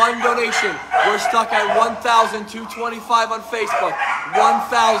without one donation. We're stuck at 1,225 on Facebook.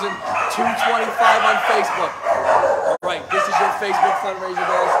 1,225 on Facebook. All right, this is your Facebook fundraiser,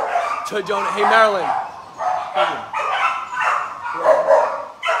 guys, to donate. Hey, Marilyn.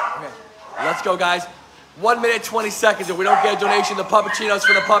 Okay, let's go, guys. 1 minute, 20 seconds. If we don't get a donation, the puppuccinos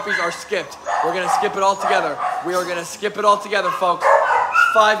for the puppies are skipped. We're going to skip it all together. We are going to skip it all together, folks.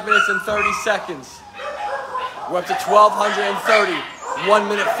 5 minutes and 30 seconds. We're up to 1,230. 1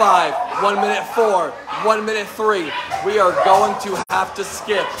 minute 5. 1 minute 4. 1 minute 3. We are going to have to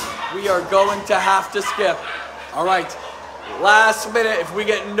skip. We are going to have to skip. All right. Last minute. If we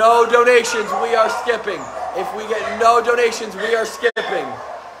get no donations, we are skipping. If we get no donations, we are skipping.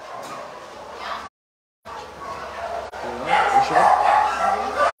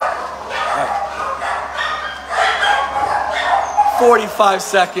 45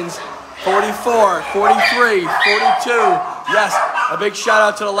 seconds, 44, 43, 42. Yes, a big shout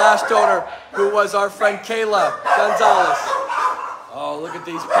out to the last donor, who was our friend Kayla Gonzalez. Oh, look at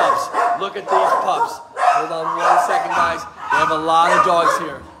these pups. Look at these pups. Hold on 1 second, guys. We have a lot of dogs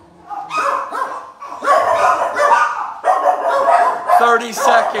here. 30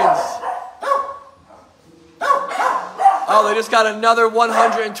 seconds. Oh, they just got another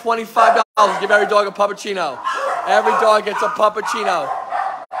 $125. Give every dog a puppuccino. Every dog gets a puppuccino.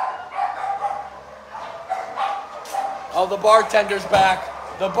 Oh, the bartender's back.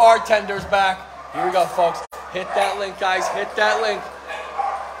 The bartender's back. Here we go, folks. Hit that link, guys. Hit that link.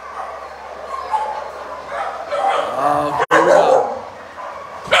 Oh, here we go.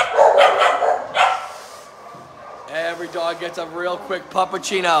 Every dog gets a real quick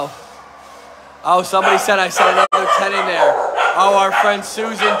puppuccino. Oh, somebody said I said another 10 in there. Oh, our friend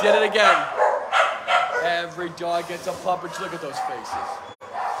Susan did it again. Every dog gets a puppuccino. Look at those faces.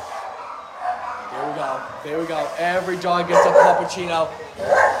 There we go. There we go. Every dog gets a puppuccino.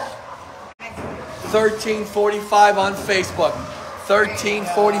 13:45 on Facebook.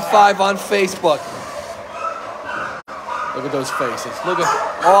 13:45 on Facebook. Look at those faces. Look at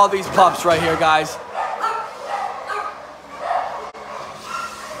all these pups right here, guys.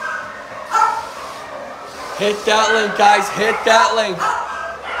 Hit that link, guys. Hit that link.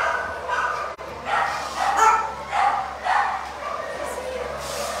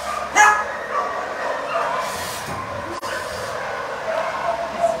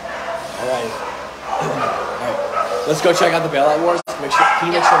 Let's go check out the bailout wars. Can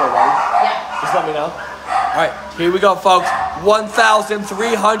you make sure we're ready? Yeah. Just let me know. All right, here we go, folks.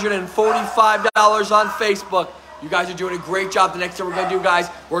 $1,345 on Facebook. You guys are doing a great job. The next thing we're going to do, guys,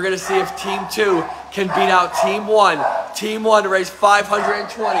 we're going to see if Team 2 can beat out Team 1. Team 1 to raise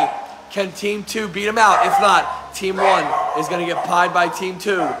 $520. Can Team 2 beat them out? If not, Team 1 is going to get pied by Team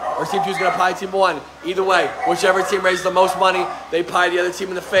 2. Or Team 2 is going to pie Team 1. Either way, whichever team raises the most money, they pie the other team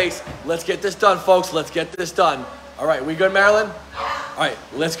in the face. Let's get this done, folks. Let's get this done. All right, we good, Marilyn? All right,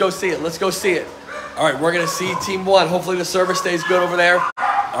 let's go see it. Let's go see it. All right, we're going to see Team 1. Hopefully the service stays good over there.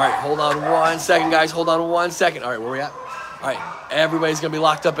 All right, hold on 1 second, guys. Hold on 1 second. All right, where we at? All right, everybody's going to be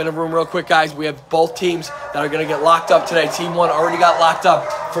locked up in a room real quick, guys. We have both teams that are going to get locked up today. Team 1 already got locked up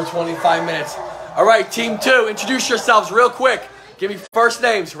for 25 minutes. All right, Team 2, introduce yourselves real quick. Give me first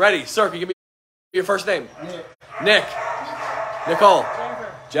names. Ready? Sir, can you give me your first name? Nick. Nicole.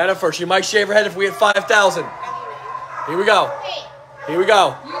 Jennifer. She might shave her head if we hit 5,000. Here we go. Here we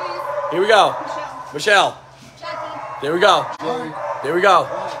go. Here we go. Michelle. There we go. There we go.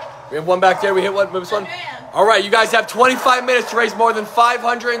 We have one back there. We hit one. This one. All right, you guys have 25 minutes to raise more than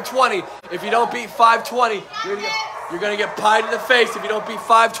 520. If you don't beat 520, you're going to get pied in the face if you don't beat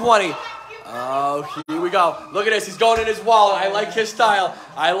 520. Oh, here we go. Look at this. He's going in his wallet. I like his style.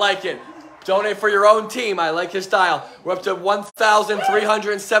 I like it. Donate for your own team. I like his style. We're up to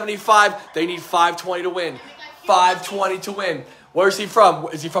 1,375. They need 520 to win. 520 to win. Where is he from?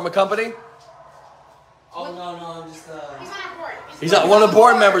 Is he from a company? Oh, no, I'm just... He's on our board. He's He's one of the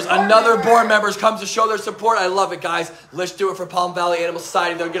board members. Another board members comes to show their support. I love it, guys. Let's do it for Palm Valley Animal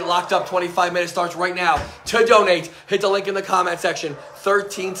Society. They'll get locked up. 25 minutes starts right now. To donate, hit the link in the comment section.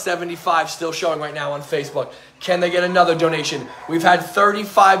 $13.75 still showing right now on Facebook. Can they get another donation? We've had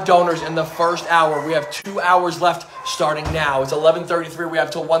 35 donors in the first hour. We have 2 hours left starting now. It's 11:33. We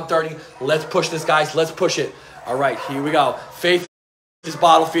have till 1:30. Let's push this, guys. Let's push it. All right, here we go. Faith is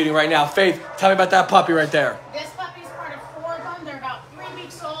bottle feeding right now. Faith, tell me about that puppy right there. This puppy's part of 4 of them. They're about 3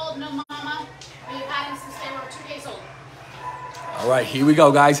 weeks old, no mama. We've had him since they were 2 days old. All right, here we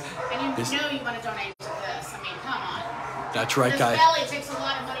go, guys. And you know you want to donate to this. I mean, come on. That's right, guys. This belly takes a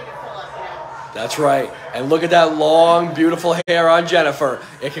lot of money to fill up, you know. That's right. And look at that long, beautiful hair on Jennifer.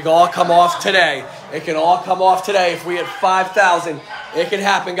 It can all come off today. It can all come off today. If we hit 5,000, it can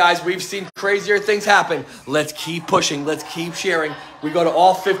happen, guys. We've seen crazier things happen. Let's keep pushing. Let's keep sharing. We go to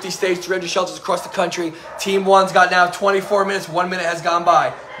all 50 states, 300 shelters across the country. Team 1's got now 24 minutes. 1 minute has gone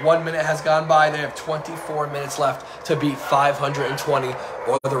by. 1 minute has gone by. They have 24 minutes left to beat 520,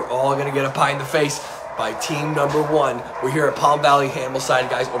 or they're all going to get a pie in the face by team number 1. We're here at Palm Valley Animal Society,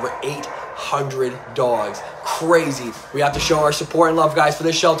 guys. Over 800 dogs. Crazy. We have to show our support and love, guys, for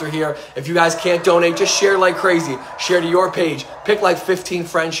this shelter here. If you guys can't donate, just share like crazy. Share to your page. Pick like 15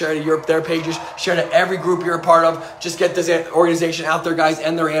 friends, share to their pages. Share to every group you're a part of. Just get this organization out there, guys,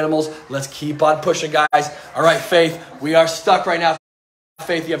 and their animals. Let's keep on pushing, guys. All right, Faith, we are stuck right now.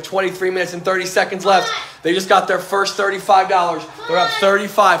 Faith, you have 23 minutes and 30 seconds left. They just got their first $35. They're up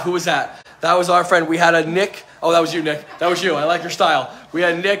 35. Who was that? That was our friend. We had a Nick. Oh, that was you, Nick. That was you. I like your style. We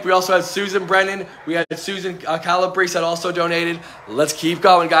had Nick. We also had Susan Brennan. We had Susan Calabrese that also donated. Let's keep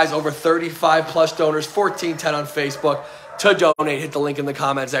going, guys. Over 35 plus donors. 1410 on Facebook. To donate, hit the link in the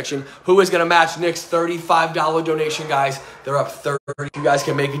comment section. Who is going to match Nick's $35 donation, guys? They're up 30. You guys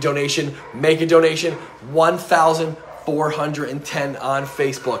can make a donation. Make a donation. 1,410 on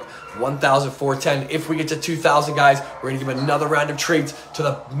Facebook. 1,410. If we get to 2,000, guys, we're going to give another round of treats to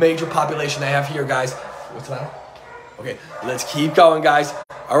the major population they have here, guys. What's that? Okay, let's keep going, guys.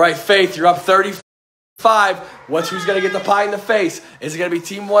 All right, Faith, you're up 35. Who's going to get the pie in the face? Is it going to be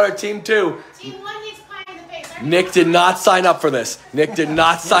Team 1 or Team 2? Team 1 gets pie in the face. Nick did not sign up for this. Nick did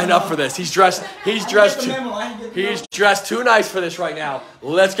not sign up for this. He's dressed too nice for this right now.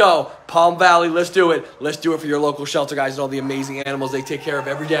 Let's go. Palm Valley, let's do it. Let's do it for your local shelter, guys, and all the amazing animals they take care of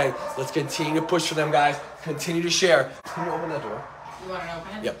every day. Let's continue to push for them, guys. Continue to share. Can you open that door? You want to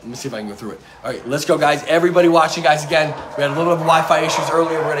open it? Yep, let me see if I can go through it. All right, let's go, guys. Everybody watching, guys, again, we had a little bit of Wi-Fi issues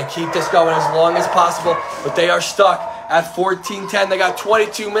earlier. We're going to keep this going as long as possible, but they are stuck at 14:10. They got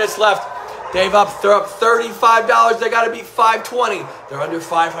 22 minutes left. They're up $35. They got to beat 520. They're under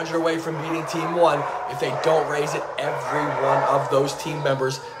 500 away from beating Team 1. If they don't raise it, every one of those team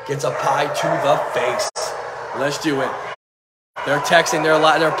members gets a pie to the face. Let's do it. They're texting. They're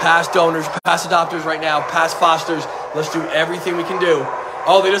past donors, past adopters right now, past fosters. Let's do everything we can do.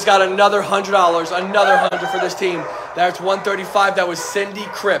 Oh, they just got another $100. Another 100 for this team. That's 135. That was Cindy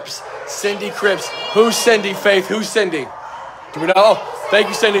Cripps. Cindy Cripps. Who's Cindy, Faith? Who's Cindy? Do we know? Oh, thank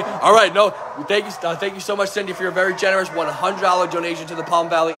you, Cindy. All right, no, thank you so much, Cindy, for your very generous $100 donation to the Palm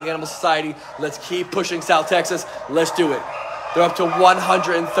Valley Animal Society. Let's keep pushing South Texas. Let's do it. They're up to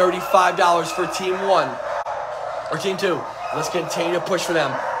 $135 for Team 1 or Team 2. Let's continue to push for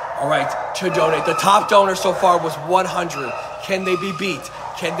them. All right, to donate. The top donor so far was 100. Can they be beat?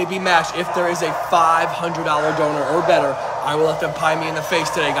 Can they be matched? If there is a $500 donor or better, I will let them pie me in the face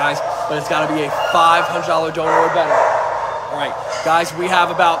today, guys. But it's got to be a $500 donor or better. All right, guys, we have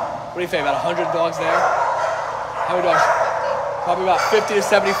about, what do you think, about 100 dogs there? How many dogs? Probably about 50 to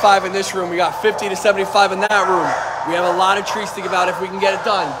 75 in this room. We got 50 to 75 in that room. We have a lot of treats to give out if we can get it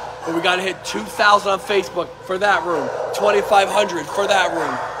done. But we got to hit 2,000 on Facebook for that room, 2,500 for that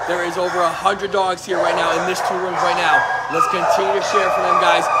room. There is over 100 dogs here right now in this 2 rooms right now. Let's continue to share for them,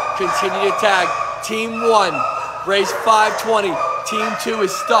 guys. Continue to tag. Team 1 raised $520. Team 2 is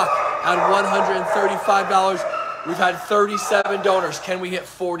stuck at $135. We've had 37 donors. Can we hit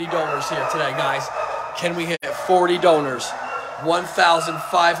 40 donors here today, guys? Can we hit 40 donors?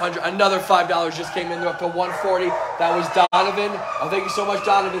 1,500. Another $5 just came in. They're up to 140. That was Donovan. Oh, thank you so much,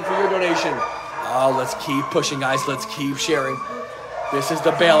 Donovan, for your donation. Oh, let's keep pushing, guys. Let's keep sharing. This is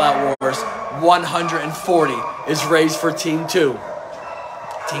the bailout wars. 140 is raised for Team 2.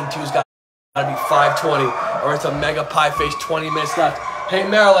 Team 2's got to be 520, or it's a mega pie face. 20 minutes left. Hey,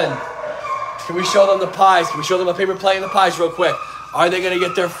 Marilyn, can we show them the pies? Can we show them a paper plate and the pies real quick? Are they going to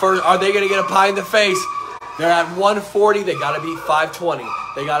get their first? Are they going to get a pie in the face? They're at 140. They got to beat 520.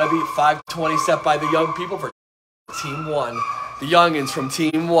 They got to beat 520 set by the young people for Team 1. The youngins from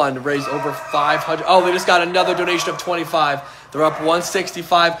Team 1 raised over 500. Oh, they just got another donation of 25. They're up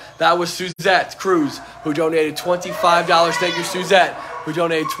 165. That was Suzette Cruz, who donated $25. Thank you, Suzette, who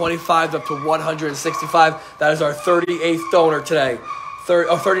donated 25 up to 165. That is our 38th donor today.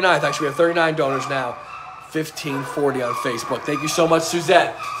 39th, actually. We have 39 donors now. 1540 on Facebook. Thank you so much,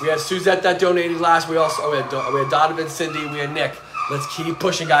 Suzette. We had Suzette that donated last. We had Donovan, Cindy, we had Nick. Let's keep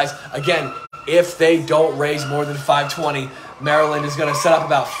pushing, guys. Again, if they don't raise more than 520, Maryland is going to set up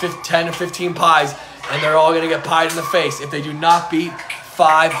about 10 to 15 pies, and they're all going to get pied in the face. If they do not beat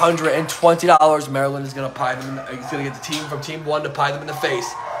 $520, Maryland is going to pie them. It's going to get the team from Team 1 to pie them in the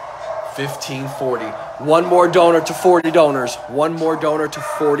face. 1540. One more donor to 40 donors. One more donor to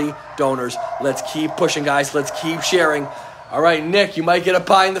 40 donors. Let's keep pushing, guys. Let's keep sharing. All right, Nick, you might get a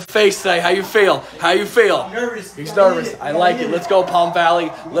pie in the face today. How you feel? How you feel? I'm nervous. He's nervous. I like it. Let's go, Palm Valley.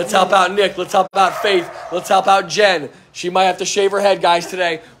 Let's help out Nick. Let's help out Faith. Let's help out Jen. She might have to shave her head, guys,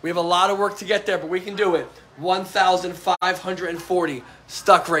 today. We have a lot of work to get there, but we can do it. 1,540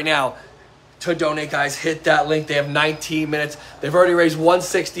 stuck right now to donate, guys. Hit that link. They have 19 minutes. They've already raised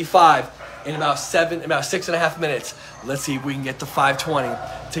 165 in about 6.5 minutes. Let's see if we can get to 520.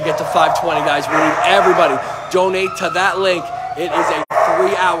 To get to 520, guys, we need everybody. Donate to that link. It is a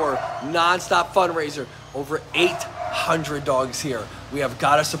 3-hour non-stop fundraiser. Over 800 dogs here. We have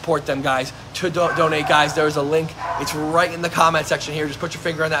got to support them, guys. To donate, guys, there's a link. It's right in the comment section here. Just put your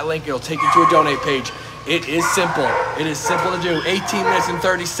finger on that link. It'll take you to a donate page. It is simple. It is simple to do. 18 minutes and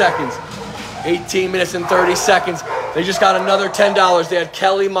 30 seconds. 18 minutes and 30 seconds. They just got another $10. They had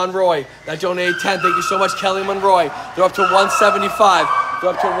Kelly Monroy that donated 10. Thank you so much, Kelly Monroy. They're up to 175.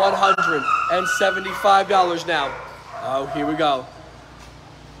 They're up to $175 now. Oh, here we go.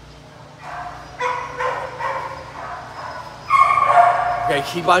 Okay,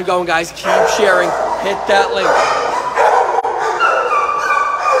 keep on going, guys. Keep sharing. Hit that link.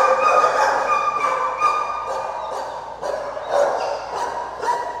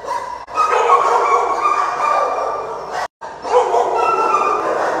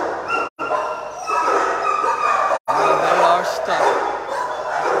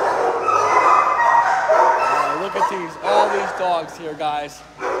 Here, guys.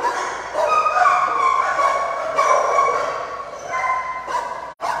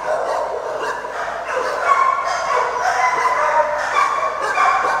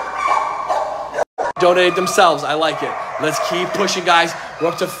 Donated themselves. I like it. Let's keep pushing, guys. We're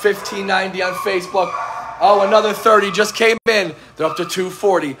up to 1590 on Facebook. Oh, another 30 just came in. They're up to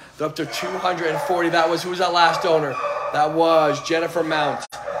 240. They're up to 240. That was, who was that last donor? That was Jennifer Mount.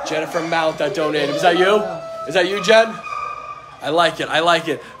 Jennifer Mount that donated. Is that you? Is that you, Jen? I like it. I like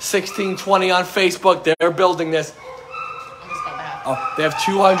it. 1620 on Facebook. They're building this. Oh, they have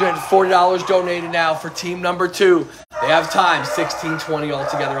 $240 donated now for team number 2. They have time. 1620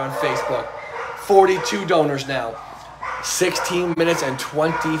 altogether on Facebook. 42 donors now. 16 minutes and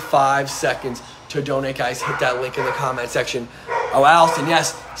 25 seconds to donate, guys. Hit that link in the comment section. Oh, Allison,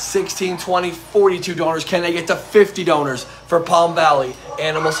 yes. 16, 20, 42 donors. Can they get to 50 donors for Palm Valley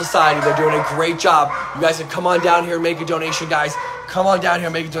Animal Society? They're doing a great job. You guys can come on down here and make a donation, guys. Come on down here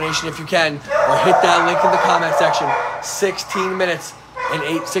and make a donation if you can. Or hit that link in the comment section. 16 minutes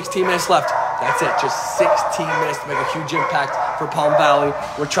and 16 minutes left. That's it. Just 16 minutes to make a huge impact for Palm Valley.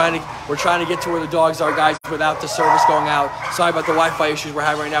 We're trying to get to where the dogs are, guys, without the service going out. Sorry about the Wi-Fi issues we're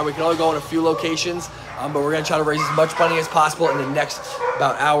having right now. We can only go in a few locations, but we're going to try to raise as much money as possible in the next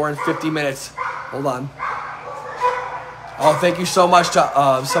about hour and 50 minutes. Hold on. Oh, thank you so much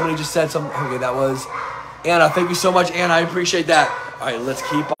to somebody just said something. Okay, that was Anna. Thank you so much, Anna. I appreciate that. All right, let's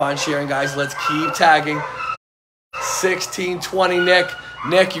keep on sharing, guys. Let's keep tagging. 1620, Nick.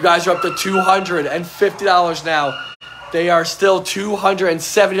 Nick, you guys are up to $250 now. They are still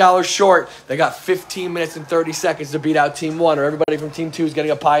 $270 short. They got 15 minutes and 30 seconds to beat out Team 1, or everybody from Team 2 is getting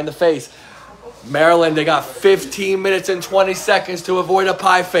a pie in the face. Maryland, they got 15 minutes and 20 seconds to avoid a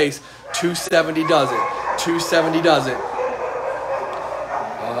pie face. 270 does it. 270 does it.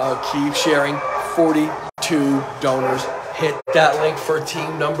 Keep sharing. 42 donors. Hit that link for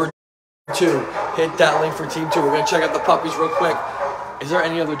team number 2. Hit that link for team 2. We're going to check out the puppies real quick. Is there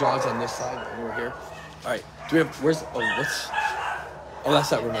any other dogs on this side over here? All right. Do we have, that's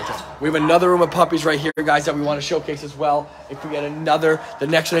that room right there. We have another room of puppies right here, guys, that we want to showcase as well. If we get the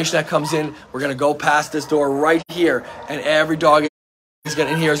next donation that comes in, we're going to go past this door right here, and every dog in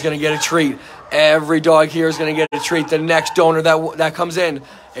here is going to get a treat. Every dog here is going to get a treat. The next donor that comes in,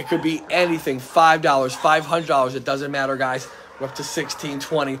 it could be anything, $5, $500. It doesn't matter, guys. We're up to 16,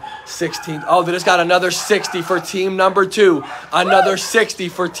 20, 16. Oh, they just got another 60 for team number 2. Another 60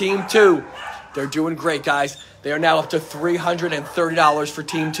 for team 2. They're doing great, guys. They are now up to $330 for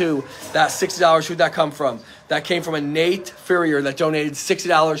Team 2. That $60, who'd that come from? That came from a Nate Furrier that donated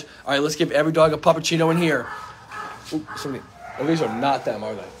 $60. All right, let's give every dog a puppuccino in here. Ooh, somebody. Oh, these are not them,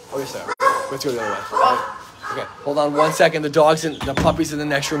 are they? Oh, yes, they are. Let's go the other way. Right. Okay, hold on 1 second. The dogs and the puppies in the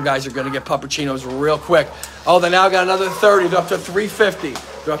next room, guys, are going to get puppuccinos real quick. Oh, they now got another 30. They're up to 350.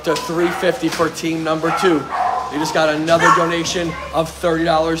 They're up to 350 for team number 2. They just got another donation of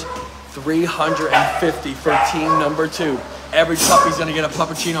 $30. 350 for team number 2. Every puppy's going to get a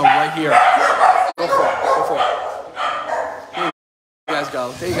puppuccino right here. Go for it. Go for it. Here you guys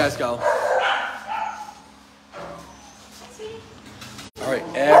go. There you guys go. All right,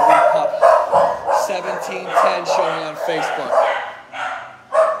 every pup. 1710 showing on Facebook.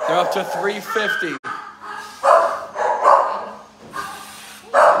 They're up to 350.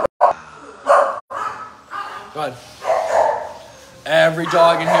 Go ahead. Every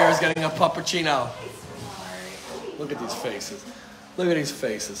dog in here is getting a puppuccino. Look at these faces. Look at these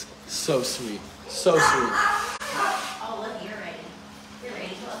faces. So sweet. So sweet. Oh, look, you're ready. You're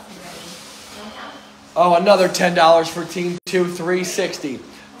ready. Who else is ready? Oh, another $10 for Team 2, 360.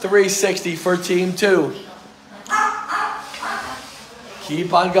 360 for Team 2.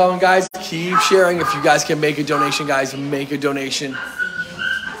 Keep on going, guys. Keep sharing. If you guys can make a donation, guys, make a donation.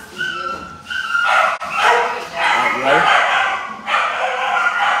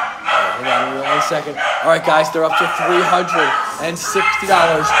 Second. All right, guys, they're up to $360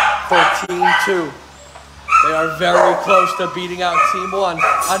 for Team 2. They are very close to beating out Team 1.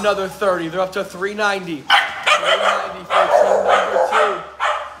 Another 30. They're up to 390. 390 for Team number 2.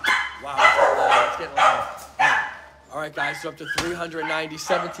 Wow, it's getting loud. All right, guys, they're up to 390,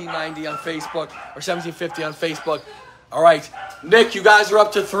 1790 on Facebook, or 1750 on Facebook. All right, Nick, you guys are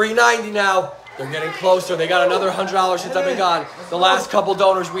up to 390 now. They're getting closer. They got another $100 since I've been gone. The last couple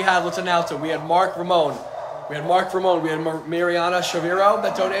donors we had, let's announce it. We had Mark Ramon. We had Mariana Shaviro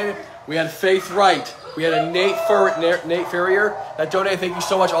that donated. We had Faith Wright. We had a Nate Furrier that donated. Thank you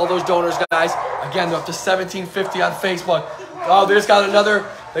so much, all those donors, guys. Again, they're up to 1750 on Facebook. Oh, they got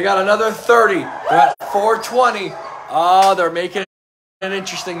another 30. They're at 420. Oh, they're making it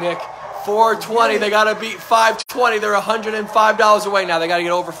interesting, Nick. 420. They got to beat 520. They're $105 away now. They got to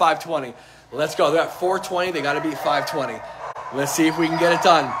get over 520. Let's go. They're at 420. They got to beat 520. Let's see if we can get it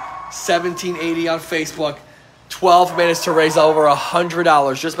done. 1780 on Facebook. 12 minutes to raise over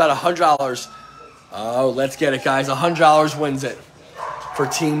 $100. Just about $100. Oh, let's get it, guys. $100 wins it for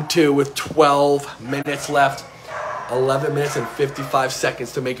Team 2 with 12 minutes left. 11 minutes and 55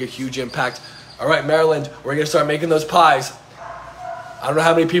 seconds to make a huge impact. All right, Maryland, we're going to start making those pies. I don't know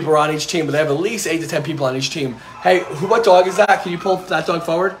how many people are on each team, but they have at least 8 to 10 people on each team. Hey, what dog is that? Can you pull that dog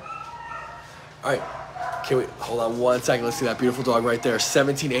forward? All right, can we hold on 1 second? Let's see that beautiful dog right there.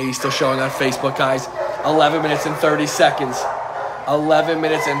 1780 still showing on Facebook, guys. 11 minutes and 30 seconds. 11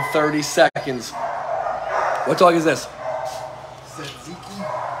 minutes and 30 seconds. What dog is this? Look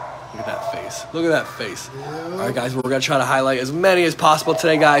at that face. Look at that face. Yeah. All right, guys, we're going to try to highlight as many as possible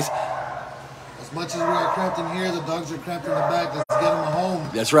today, guys. As much as we are cramped in here, the dogs are cramped in the back. Let's get them home.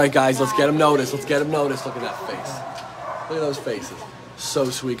 That's right, guys. Let's get them noticed. Let's get them noticed. Look at that face. Look at those faces. So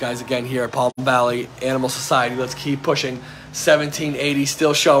sweet, guys. Again, here at Palm Valley Animal Society. Let's keep pushing. 1780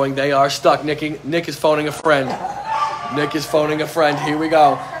 still showing. They are stuck. Nick is phoning a friend. Nick is phoning a friend. Here we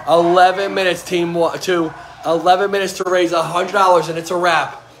go. 11 minutes, Team 2. 11 minutes to raise $100, and it's a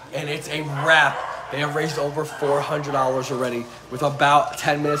wrap. And it's a wrap. They have raised over $400 already with about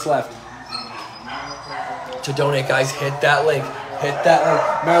 10 minutes left. To donate, guys, hit that link. Hit that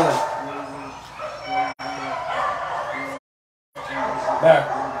link. Maryland. There.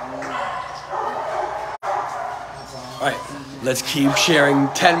 All right, let's keep sharing.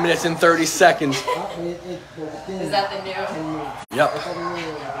 10 minutes and 30 seconds. Is that the new? Yep.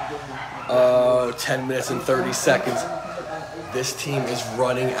 10 minutes and 30 seconds. This team is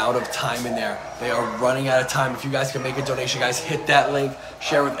running out of time in there. They are running out of time. If you guys can make a donation, guys, hit that link.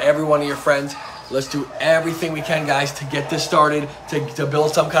 Share with every one of your friends. Let's do everything we can, guys, to get this started, to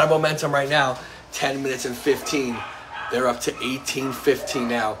build some kind of momentum right now. 10 minutes and 15. They're up to 18:15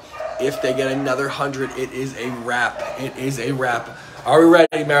 now. If they get another 100, it is a wrap. It is a wrap. Are we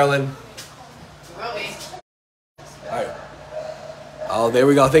ready, Maryland? Will be. All right. Oh, there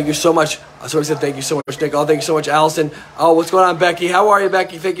we go. Thank you so much. Somebody said thank you so much, Nick. Oh, thank you so much, Allison. Oh, what's going on, Becky? How are you,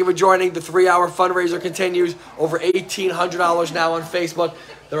 Becky? Thank you for joining. The 3-hour fundraiser continues. Over $1,800 now on Facebook.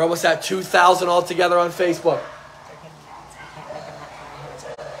 They're almost at 2,000 altogether on Facebook.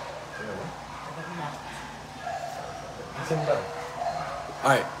 All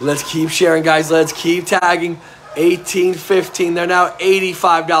right, let's keep sharing, guys. Let's keep tagging. 18:15. They're now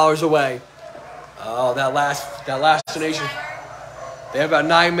 $85 away. Oh, that last donation. They have about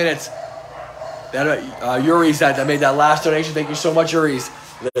 9 minutes. Yuri's that made that last donation. Thank you so much, Yuri's.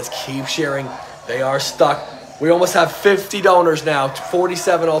 Let's keep sharing. They are stuck. We almost have 50 donors now,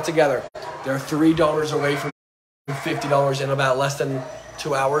 47 altogether. There are 3 donors away from $50 in about less than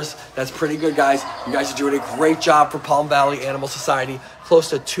 2 hours. That's pretty good, guys. You guys are doing a great job for Palm Valley Animal Society. Close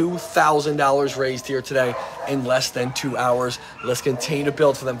to $2,000 raised here today in less than 2 hours. Let's continue to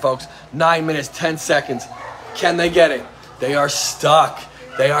build for them, folks. 9 minutes, 10 seconds. Can they get it? They are stuck.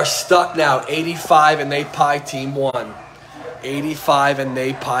 They are stuck now. 85 and they pie team 1. 85 and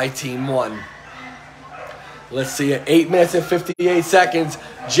they pie team 1. Let's see it. 8 minutes and 58 seconds.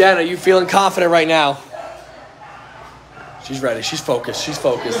 Jen, are you feeling confident right now? She's ready. She's focused. She's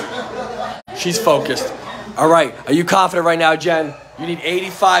focused. She's focused. All right. Are you confident right now, Jen? You need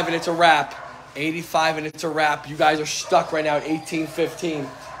 85 and it's a wrap. 85 and it's a wrap. You guys are stuck right now at 18:15.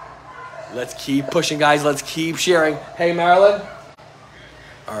 Let's keep pushing, guys. Let's keep sharing. Hey, Marilyn.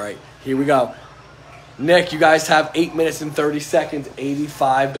 All right. Here we go. Nick, you guys have 8 minutes and 30 seconds.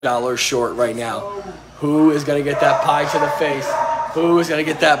 $85 short right now. Who is going to get that pie to the face? Who is going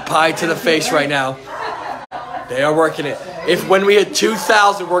to get that pie to the face right now? They are working it. If when we hit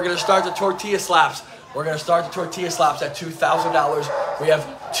 2,000, we're going to start the tortilla slaps. We're going to start the tortilla slaps at $2,000. We have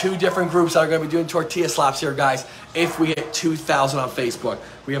 2 different groups that are going to be doing tortilla slaps here, guys. If we hit 2,000 on Facebook,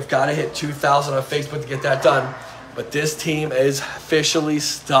 we have got to hit 2,000 on Facebook to get that done. But this team is officially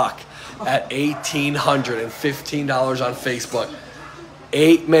stuck at $1,815 on Facebook.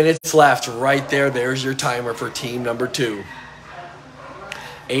 8 minutes left right there. There's your timer for team number 2.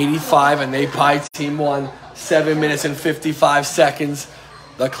 85 and they pie team 1. 7 minutes and 55 seconds.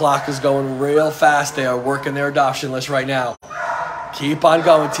 The clock is going real fast. They are working their adoption list right now. Keep on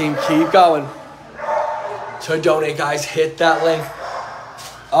going, team. Keep going. To donate, guys, hit that link.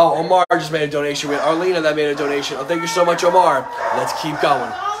 Oh, Omar just made a donation. We had Arlina that made a donation. Oh, thank you so much, Omar. Let's keep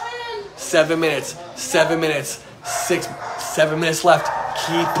going. 7 minutes. 7 minutes. 7 minutes left.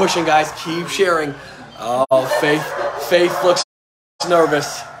 Keep pushing, guys. Keep sharing. Oh, Faith looks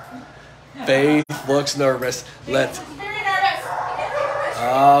nervous. Faith looks nervous. Let's.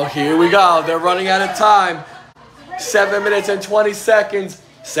 Oh, here we go. They're running out of time. 7 minutes and 20 seconds.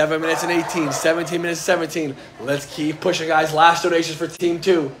 7 minutes and 18. 17 minutes and 17. Let's keep pushing, guys. Last donations for team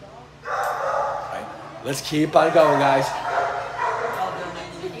 2. Right. Let's keep on going, guys.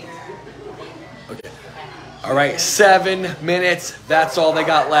 Okay. All right. 7 minutes. That's all they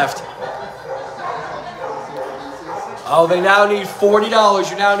got left. Oh, they now need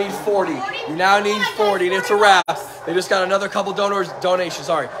 $40. You now need 40. You now need 40, and it's a wrap. They just got another couple donations.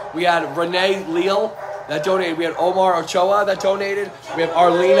 Sorry. We had Renee Leal that donated. We had Omar Ochoa that donated. We have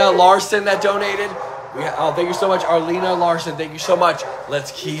Arlina Larson that donated. Oh, thank you so much, Arlina Larson. Thank you so much.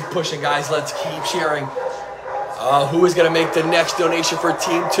 Let's keep pushing, guys. Let's keep sharing. Who is going to make the next donation for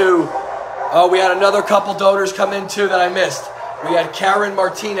Team 2? Oh, we had another couple donors come in, too, that I missed. We had Karen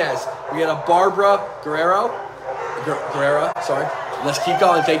Martinez. We had a Barbara Guerrera, sorry. Let's keep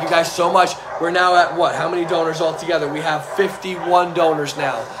going. Thank you guys so much. We're now at what? How many donors altogether? We have 51 donors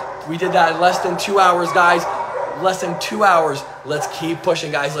now. We did that in less than 2 hours, guys. Less than 2 hours. Let's keep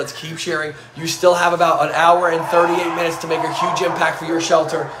pushing, guys. Let's keep sharing. You still have about an hour and 38 minutes to make a huge impact for your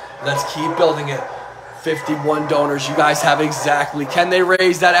shelter. Let's keep building it. 51 donors. You guys have exactly. Can they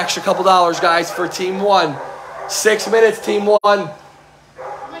raise that extra couple dollars, guys, for Team 1? 6 minutes, Team 1.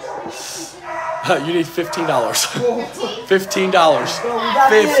 You need $15. $15. 15.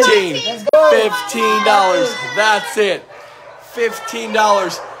 $15. That's it.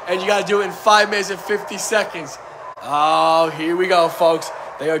 $15. And you got to do it in 5 minutes and 50 seconds. Oh, here we go, folks.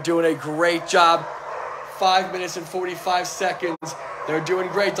 They are doing a great job. 5 minutes and 45 seconds. They're doing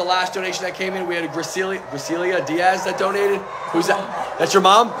great. The last donation that came in, we had a Gracilia Diaz that donated. Who's that? That's your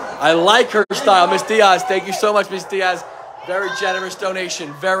mom? I like her style, Miss Diaz. Thank you so much, Miss Diaz. Very generous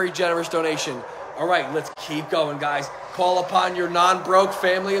donation. Very generous donation. All right, let's keep going, guys. Call upon your non-broke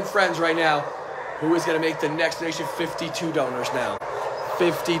family and friends right now. Who is going to make the next donation? 52 donors now.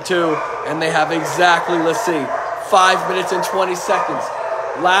 52. And they have exactly, let's see, 5 minutes and 20 seconds.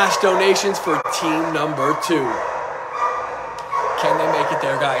 Last donations for team number 2. Can they make it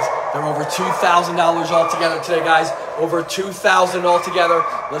there, guys? They're over $2,000 altogether today, guys. Over $2,000 altogether.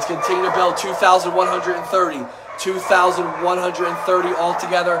 Let's continue to build. 2,130. 2,130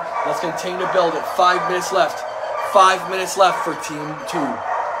 altogether. Let's continue to build it. 5 minutes left. 5 minutes left for team 2.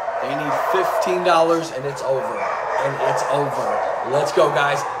 They need $15 and it's over. And it's over. Let's go,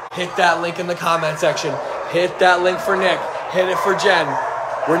 guys. Hit that link in the comment section. Hit that link for Nick. Hit it for Jen.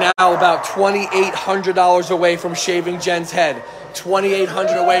 We're now about $2,800 away from shaving Jen's head.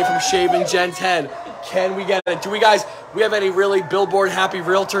 $2,800 away from shaving Jen's head. Can we get it? Do we have any really billboard happy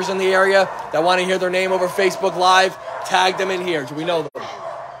realtors in the area that want to hear their name over Facebook Live? Tag them in here. Do we know them?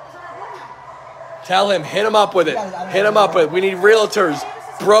 Tell him, hit him up with it. Hit him up with it. We need realtors,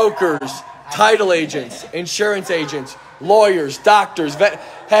 brokers, title agents, insurance agents, lawyers, doctors.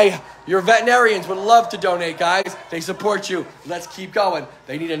 Hey, your veterinarians would love to donate, guys. They support you. Let's keep going.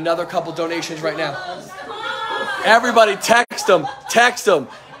 They need another couple donations right now. Everybody text them. Text them.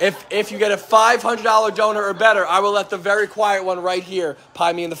 If you get a $500 donor or better, I will let the very quiet one right here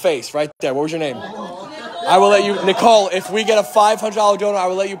pie me in the face. Right there. What was your name? I will let you, Nicole, if we get a $500 donor, I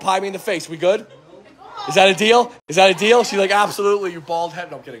will let you pie me in the face. We good? Is that a deal? Is that a deal? She's like, absolutely, you bald head.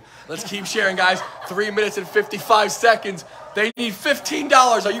 No, I'm kidding. Let's keep sharing, guys. 3 minutes and 55 seconds. They need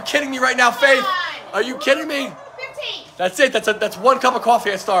 $15. Are you kidding me right now, Faith? Are you kidding me? 15. That's it. That's 1 cup of coffee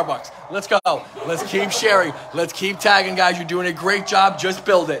at Starbucks. Let's go. Let's keep sharing. Let's keep tagging, guys. You're doing a great job. Just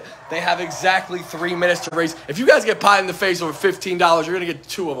build it. They have exactly 3 minutes to raise. If you guys get pie in the face over $15, you're going to get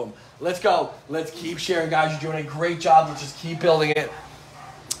 2 of them. Let's go. Let's keep sharing, guys. You're doing a great job. Let's just keep building it.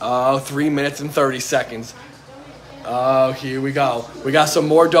 Oh, 3 minutes and 30 seconds. Oh, here we go. We got some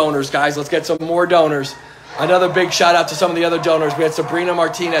more donors, guys. Let's get some more donors. Another big shout out to some of the other donors. We had Sabrina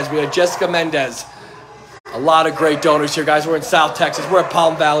Martinez. We had Jessica Mendez. A lot of great donors here, guys. We're in South Texas. We're at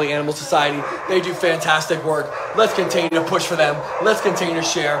Palm Valley Animal Society. They do fantastic work. Let's continue to push for them. Let's continue to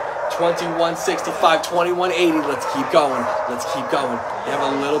share. 2165, 2180. Let's keep going. Let's keep going. We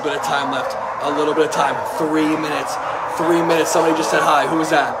have a little bit of time left. A little bit of time. 3 minutes. 3 minutes. Somebody just said hi. Who was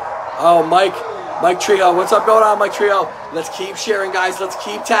that? Oh, Mike. Mike Trio. What's up going on, Mike Trio? Let's keep sharing, guys. Let's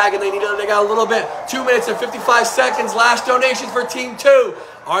keep tagging. They got a little bit. 2 minutes and 55 seconds. Last donations for Team 2.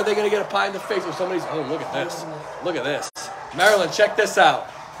 Are they going to get a pie in the face with somebody's? Oh, look at this. Look at this. Marilyn, check this out.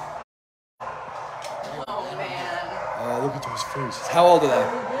 Oh, man. Oh, look at those faces. How old are they?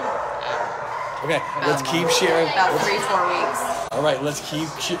 Okay, let's keep sharing. About 3-4 weeks. All right, let's keep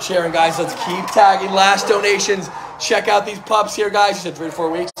sharing, guys. Let's keep tagging. Last donations. Check out these pups here, guys. You said 3 to 4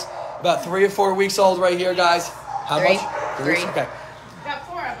 weeks. About 3 or 4 weeks old right here, guys. How Three. much? 3. Okay. Got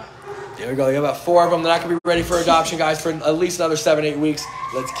 4 of them. There we go. You got about 4 of them. They're not going to be ready for adoption, guys, for at least another 7-8 weeks.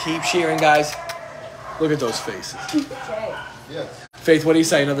 Let's keep sharing, guys. Look at those faces. Yeah. Faith, what do you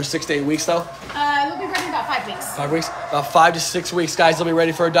say? Another 6 to 8 weeks, though? We'll be ready in about 5 weeks. 5 weeks? About 5 to 6 weeks, guys. They'll be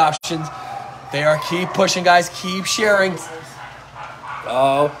ready for adoptions. They are keep pushing, guys. Keep sharing.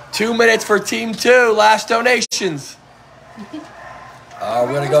 Oh, 2 minutes for Team 2. Last donations. We're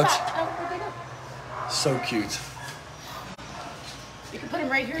going to go. So cute. You can put them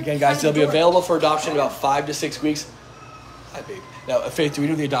right here. Again, guys, they'll be available for adoption in about 5 to 6 weeks. Hi, babe. Now, Faith, do we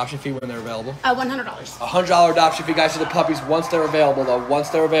do the adoption fee when they're available? $100. $100 adoption fee, guys, for the puppies once they're available, though. Once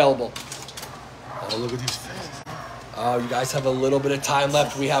they're available. Oh, look at these faces. Oh, you guys have a little bit of time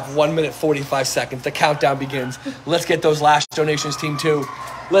left. We have 1 minute, 45 seconds. The countdown begins. Let's get those last donations, Team 2.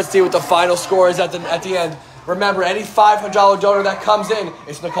 Let's see what the final score is at the end. Remember, any $500 donor that comes in,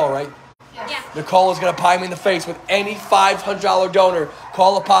 it's Nicole, right? Yeah. Nicole is going to pie me in the face with any $500 donor.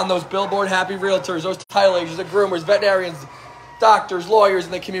 Call upon those billboard happy realtors, those title agents, the groomers, veterinarians, doctors, lawyers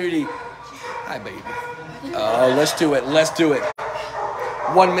in the community. Hi, baby. Oh, let's do it. Let's do it.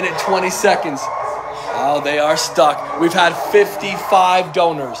 1 minute, 20 seconds. Oh, they are stuck. We've had 55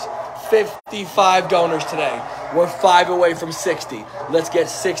 donors. 55 donors today. We're 5 away from 60. Let's get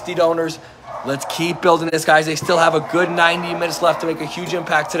 60 donors. Let's keep building this, guys. They still have a good 90 minutes left to make a huge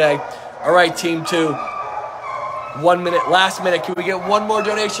impact today. All right, Team 2. 1 minute, last minute. Can we get one more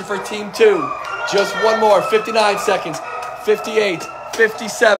donation for Team 2? Just one more. 59 seconds. 58,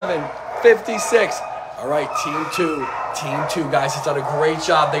 57, 56. All right, Team 2. Team 2, guys, it's done a great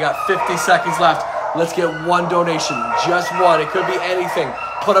job. They got 50 seconds left. Let's get one donation. Just one. It could be anything.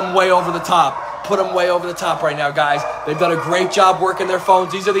 Put them way over the top. Put them way over the top right now, guys. They've done a great job working their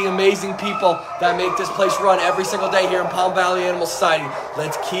phones. These are the amazing people that make this place run every single day here in Palm Valley Animal Society.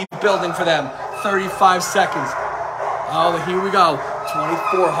 Let's keep building for them. 35 seconds. Oh, here we go.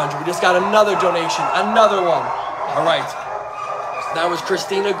 2,400. We just got another donation. Another one. All right. That was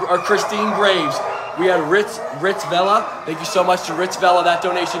Christine Graves. We had Ritz Vela. Thank you so much to Ritz Vela. That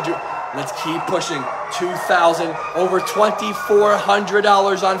donation. Let's keep pushing. 2,000. Over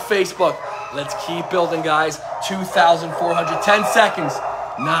 $2,400 on Facebook. Let's keep building, guys. 2,400. 10 seconds.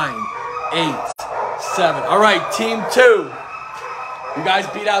 9, 8, 7. All right, Team 2. You guys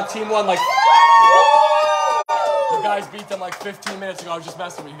beat out Team 1 like... You guys beat them like 15 minutes ago. I was just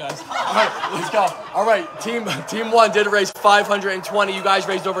messing with you guys. All right, let's go. All right, Team 1 did raise $520. You guys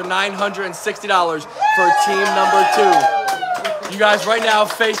raised over $960 for Team number 2. You guys, right now,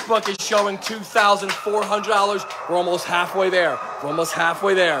 Facebook is showing $2,400. We're almost halfway there. We're almost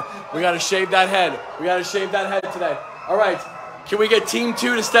halfway there. We got to shave that head. We got to shave that head today. All right. Can we get team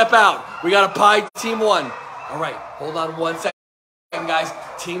 2 to step out? We got to pie team 1. All right. Hold on 1 second, guys.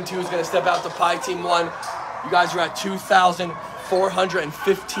 Team 2 is going to step out to pie team 1. You guys are at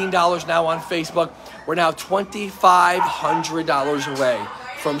 $2,415 now on Facebook. We're now $2,500 away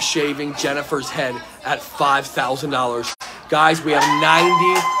from shaving Jennifer's head at $5,000. Guys, we have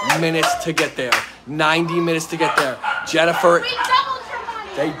 90 minutes to get there. 90 minutes to get there. Jennifer,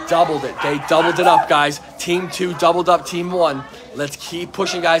 they doubled it. They doubled it up, guys. Team 2 doubled up team 1. Let's keep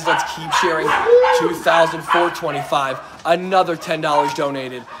pushing, guys. Let's keep sharing. $2,425. Another $10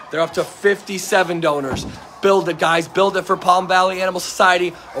 donated. They're up to 57 donors. Build it, guys. Build it for Palm Valley Animal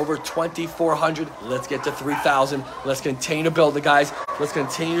Society. Over 2,400. Let's get to 3,000. Let's continue to build it, guys. Let's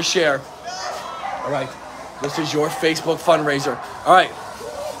continue to share. All right. This is your Facebook fundraiser. All right.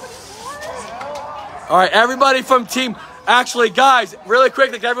 All right. Everybody from team. Actually, guys, really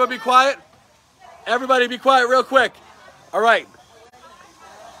quick. Can everyone be quiet? Everybody be quiet real quick. All right.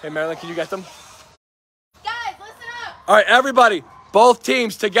 Hey, Marilyn, can you get them? Guys, listen up. All right, everybody. Both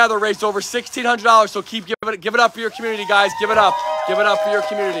teams together raised over $1,600, so keep give it up for your community, guys. Give it up for your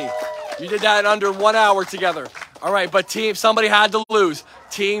community. You did that in under 1 hour together. All right, but somebody had to lose.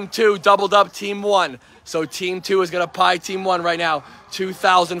 Team 2 doubled up team 1, so team 2 is gonna pie team 1 right now.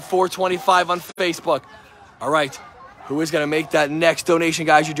 $2,425 on Facebook. All right, who is gonna make that next donation,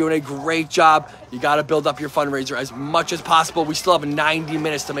 guys? You're doing a great job. You gotta build up your fundraiser as much as possible. We still have 90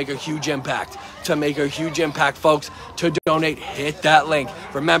 minutes to make a huge impact. To make a huge impact, folks, to donate, hit that link.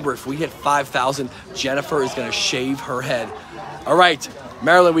 Remember, if we hit 5,000, Jennifer is gonna shave her head. All right,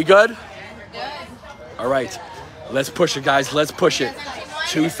 Marilyn, we good? Good. All right, let's push it, guys. Let's push it.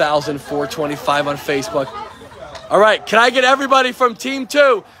 $2,425 on Facebook. All right, can I get everybody from team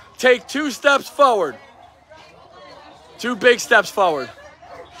 2 take 2 steps forward? 2 big steps forward.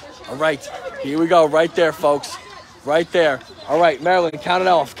 All right, here we go. Right there, folks. Right there. All right, Marilyn, count it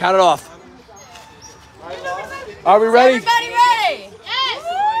off. Count it off. Are we ready? Everybody ready? Yes.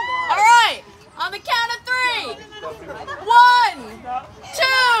 All right. On the count of 3. 1,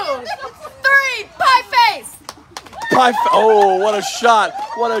 2, 3. Pie face. Oh, what a shot.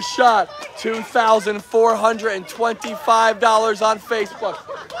 What a shot. $2,425 on Facebook.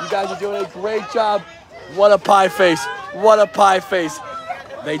 You guys are doing a great job. What a pie face. What a pie face.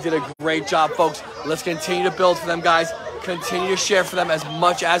 They did a great job, folks. Let's continue to build for them, guys. Continue to share for them as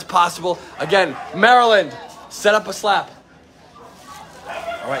much as possible. Again, Maryland, set up a slap.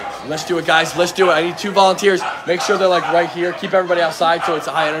 All right, let's do it, guys. Let's do it. I need 2 volunteers. Make sure they're like right here. Keep everybody outside so it's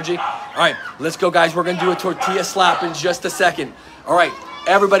a high energy. All right, let's go, guys. We're going to do a tortilla slap in just a second. All right,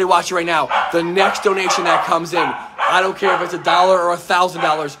 everybody watching right now. The next donation that comes in, I don't care if it's $1 or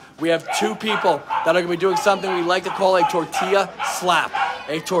 $1,000. We have 2 people that are going to be doing something we like to call a tortilla slap.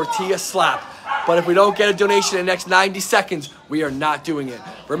 A tortilla slap. But if we don't get a donation in the next 90 seconds, we are not doing it.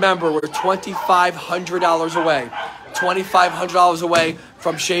 Remember, we're $2,500 away. $2,500 away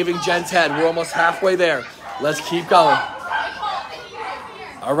from shaving Jen's head. We're almost halfway there. Let's keep going.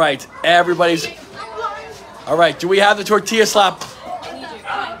 All right, everybody's... All right, do we have the tortilla slap?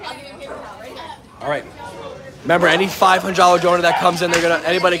 All right. Remember, any $500 donor that comes in,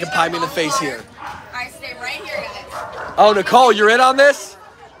 anybody can pie me in the face here. All right, stay right here, guys. Oh, Nicole, you're in on this?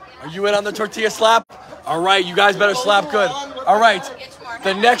 Are you in on the tortilla slap? All right, you guys better slap good. All right,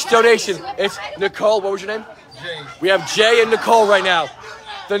 the next donation, it's Nicole. What was your name? Jay. We have Jay and Nicole right now.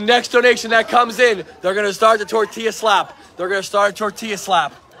 The next donation that comes in, they're going to start the tortilla slap. They're going to start a tortilla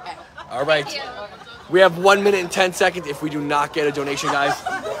slap. All right. We have 1 minute and 10 seconds if we do not get a donation, guys.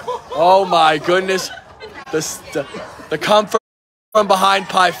 Oh, my goodness. The come from behind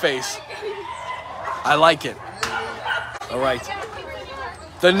pie face. I like it. All right.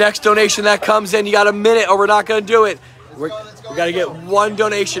 The next donation that comes in, you got a minute or we're not going to do it. We got to get 1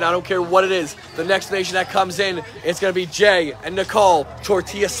 donation. I don't care what it is. The next donation that comes in, it's going to be Jay and Nicole.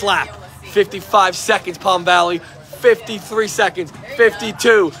 Tortilla slap. 55 seconds, Palm Valley. 53 seconds.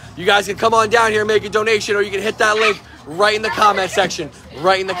 52. You guys can come on down here and make a donation, or you can hit that link right in the comment section.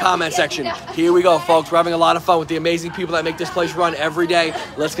 Right in the comment section. Here we go, folks. We're having a lot of fun with the amazing people that make this place run every day.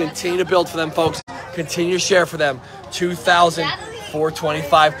 Let's continue to build for them, folks. Continue to share for them.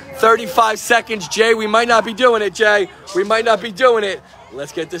 2,425. 35 seconds, Jay. We might not be doing it, Jay. We might not be doing it.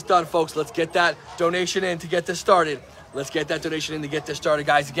 Let's get this done, folks. Let's get that donation in to get this started. Let's get that donation in to get this started,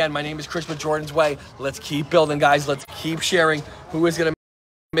 guys. Again, my name is Kris with Jordan's Way. Let's keep building, guys. Let's keep sharing. Who is going to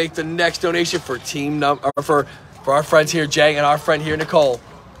make the next donation for for our friends here, Jay, and our friend here, Nicole?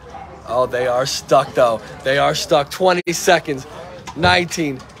 Oh, they are stuck, though. They are stuck. 20 seconds.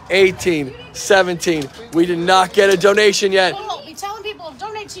 19, 18, 17. We did not get a donation yet. Oh, be telling people to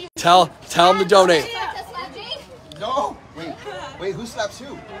donate to you. Tell them to donate. No. Wait, who slaps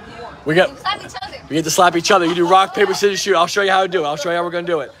who? We get Slap each other. to slap each other. You do rock, paper, scissors, shoot. I'll show you how to do it. I'll show you how we're going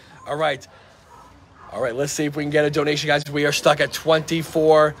to do it. All right, let's see if we can get a donation, guys. We are stuck at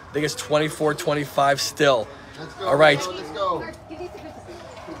 24. I think it's 24.25 still. Let's go. All right. Let's go.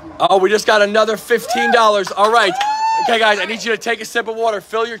 Oh, we just got another $15. All right. Okay, guys, I need you to take a sip of water.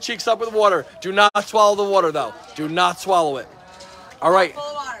 Fill your cheeks up with water. Do not swallow the water, though. Do not swallow it. All right. Full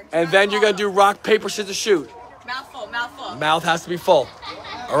of water. And then you're going to do rock, paper, scissors, shoot. Mouthful, mouthful. Mouth has to be full.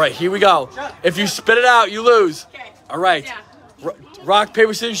 All right, here we go. If you spit it out, you lose. Okay. All right. Yeah. Rock,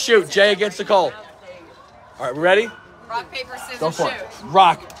 paper, scissors, shoot. Jay against Nicole. All right, we ready? Rock, paper, scissors, Go for shoot. it.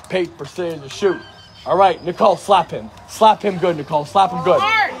 Rock, paper, scissors, shoot. All right, Nicole, slap him. Slap him good, Nicole. Slap him good.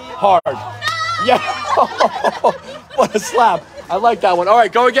 Hard. Yeah. What a slap. I like that one. All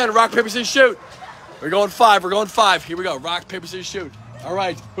right, go again. Rock, paper, scissors, shoot. We're going 5. We're going 5. Here we go. Rock, paper, scissors, shoot. All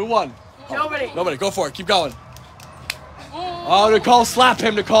right, who won? Nobody. Nobody. Go for it. Keep going. Oh, Nicole, slap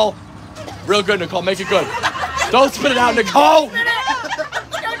him, Nicole. Real good, Nicole. Make it good. Don't spit it out, Nicole. Don't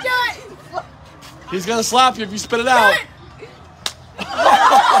do it. He's going to slap you if you spit it out.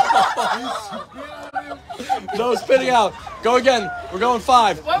 No spitting out. Go again. We're going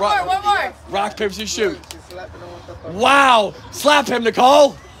 5. One more. Rock, paper, scissors, shoot. Wow. Slap him,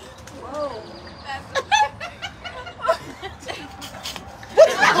 Nicole.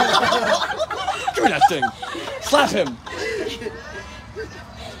 Give me that thing. Slap him.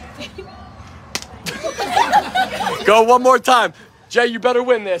 Go one more time. Jay, you better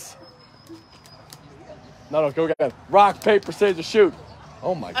win this. No, go again. Rock, paper, scissors, shoot.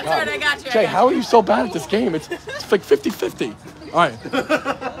 Oh my God. That's right, I got you. Jay, how are you so bad at this game? It's like 50-50. All right.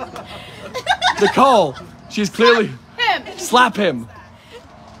 Nicole, she's clearly... Him. Slap him.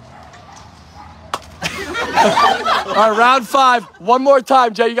 All right, round 5. One more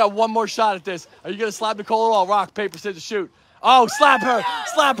time, Jay. You got one more shot at this. Are you going to slap Nicole at all? Rock, paper, scissors, shoot. Oh, slap her.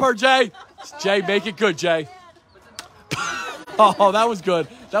 Slap her, Jay. Jay, make it good, Jay. Oh, that was good.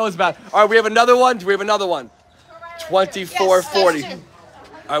 That was bad. All right, we have another one. Do we have another one? 24.40.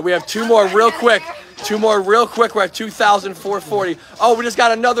 All right, we have 2 more real quick. 2 more real quick. We're at 2,440. Oh, we just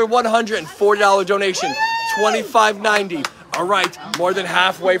got another $140 donation. $25.90. All right, more than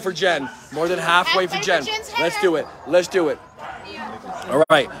halfway for Jen. More than halfway for Jen. Let's do it. Let's do it. All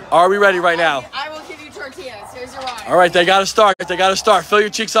right, are we ready right now? I will give you tortillas. Here's your water. All right, they got to start. They got to start. Fill your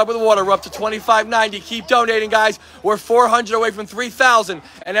cheeks up with water. We're up to $25.90. Keep donating, guys. We're 400 away from 3,000,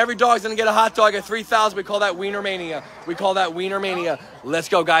 and every dog's gonna get a hot dog at 3,000. We call that Wiener Mania. We call that Wiener Mania. Let's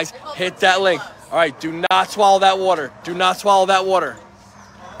go, guys. Hit that link. All right, do not swallow that water. Do not swallow that water.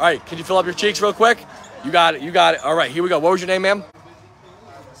 All right, can you fill up your cheeks real quick? You got it. You got it. All right, here we go. What was your name, ma'am?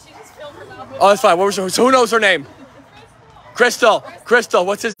 She just filled her mouth with Oh, that's fine. What was her, who knows her name? Crystal. Crystal.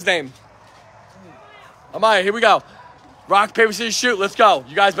 What's his name? Amaya. Here we go. Rock, paper, scissors, shoot. Let's go.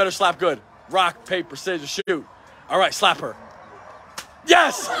 You guys better slap good. Rock, paper, scissors, shoot. All right, slap her.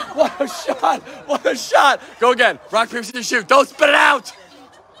 Yes! What a shot! What a shot! Go again. Rock, paper, scissors, shoot. Don't spit it out!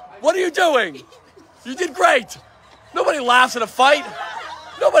 What are you doing? You did great. Nobody laughs at a fight.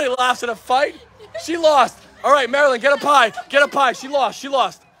 Nobody laughs at a fight. She lost. All right, Marilyn, get a pie. Get a pie. She lost. She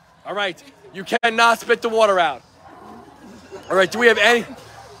lost. All right. You cannot spit the water out. All right, do we have any?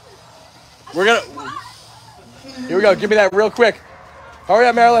 We're going to... Here we go. Give me that real quick. Hurry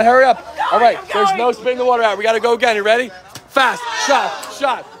up, Marilyn. Hurry up. All right. There's no spitting the water out. We got to go again. You ready? Fast.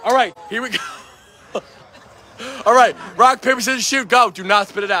 Shot. All right. Here we go. All right. Rock, paper, scissors, shoot. Go. Do not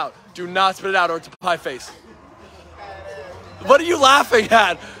spit it out. Do not spit it out or it's a pie face. What are you laughing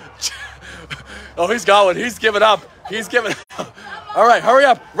at? Oh, he's going. He's giving up. He's giving up. All right. Hurry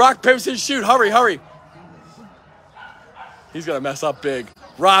up. Rock, paper, scissors, shoot. Hurry. He's going to mess up big.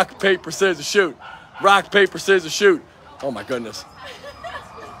 Rock, paper, scissors, shoot. Rock, paper, scissors, shoot. Oh, my goodness.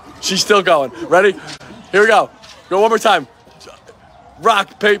 She's still going. Ready? Here we go. Go one more time.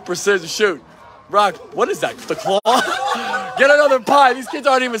 Rock, paper, scissors, shoot. Rock. What is that? The claw? Get another pie. These kids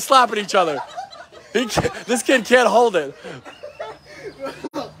aren't even slapping each other. This kid can't hold it.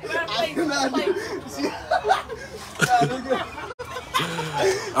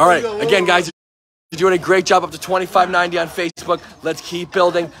 All right. Again, guys. You're doing a great job, up to $25.90 on Facebook. Let's keep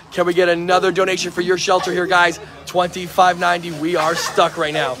building. Can we get another donation for your shelter here, guys? $25.90. We are stuck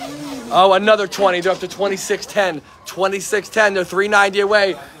right now. Oh, another 20. They're up to $26.10. $26.10. They're $3.90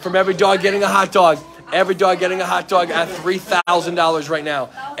 away from every dog getting a hot dog. Every dog getting a hot dog at $3,000 right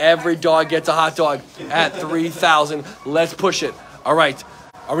now. Every dog gets a hot dog at $3,000. Let's push it. All right.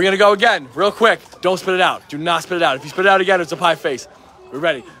 Are we gonna go again? Real quick. Don't spit it out. Do not spit it out. If you spit it out again, it's a pie face. We're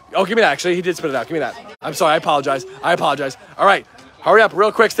ready. Oh, give me that. Actually, he did spit it out. Give me that. I'm sorry. I apologize. I apologize. All right. Hurry up.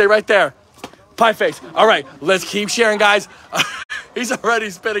 Real quick. Stay right there. Pie face. All right. Let's keep sharing, guys. He's already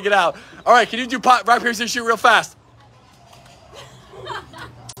spitting it out. All right. Can you do rock, paper, scissors, shoot real fast?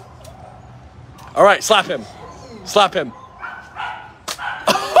 All right. Slap him. Slap him.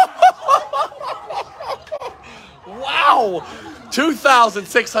 Wow.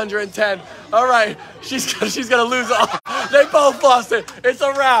 2,610. All right. She's gonna lose all. They both lost it. It's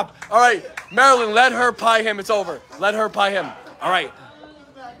a wrap. All right. Marilyn, let her pie him. It's over. Let her pie him. All right.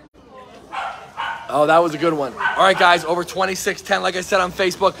 Oh, that was a good one. All right, guys, over 2,610. Like I said on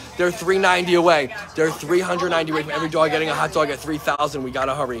Facebook, they're 390 away. They're 390 away from every dog getting a hot dog at 3,000. We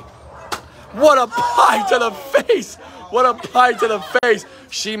gotta hurry. What a pie to the face. What a pie to the face.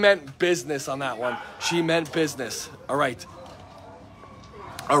 She meant business on that one. She meant business. All right.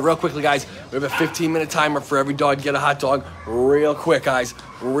 Real quickly, guys, we have a 15-minute timer for every dog to get a hot dog. Real quick, guys.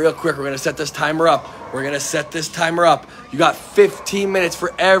 Real quick. We're going to set this timer up. We're going to set this timer up. You got 15 minutes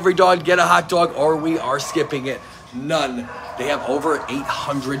for every dog to get a hot dog, or we are skipping it. None. They have over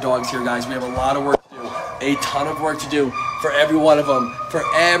 800 dogs here, guys. We have a lot of work to do. A ton of work to do for every one of them. For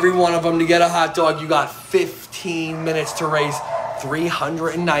every one of them to get a hot dog, you got 15 minutes to raise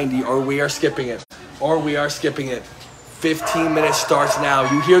 390, or we are skipping it. Or we are skipping it. 15 minutes starts now.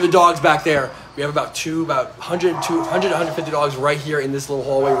 You hear the dogs back there. We have about 100 to 150 dogs right here in this little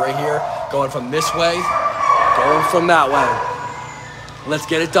hallway right here. Going from this way, going from that way. Let's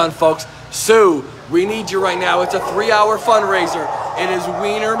get it done, folks. Sue, we need you right now. It's a 3-hour fundraiser. It is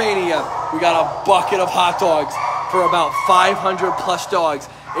Wiener Mania. We got a bucket of hot dogs for about 500 plus dogs.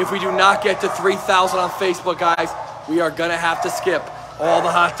 If we do not get to 3,000 on Facebook, guys, we are gonna have to skip all the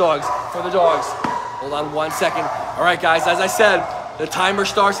hot dogs for the dogs. Hold on 1 second. All right, guys, as I said, the timer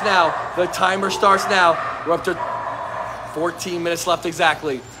starts now. The timer starts now. We're up to 14 minutes left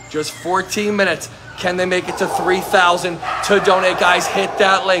exactly. Just 14 minutes. Can they make it to 3,000 to donate? Guys, hit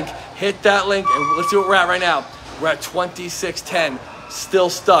that link. Hit that link, and let's see what we're at right now. We're at 2610. Still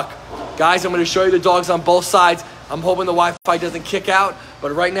stuck. Guys, I'm going to show you the dogs on both sides. I'm hoping the Wi-Fi doesn't kick out,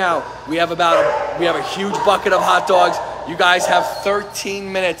 but right now we have a huge bucket of hot dogs. You guys have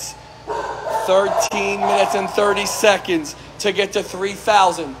 13 minutes. 13 minutes and 30 seconds to get to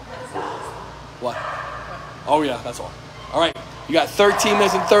 3,000. What? Oh yeah, that's all. All right, you got 13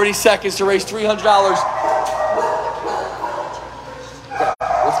 minutes and 30 seconds to raise $300. Okay,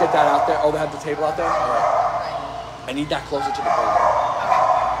 let's get that out there. Oh, they have the table out there? All right. I need that closer to the building.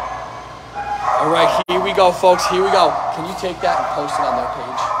 All right, here we go, folks. Here we go. Can you take that and post it on their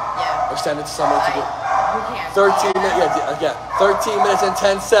page? Yeah. Or send it to somebody to do? Who can't? 13 minutes, yeah. 13 minutes and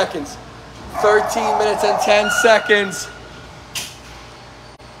 10 seconds. 13 minutes and 10 seconds.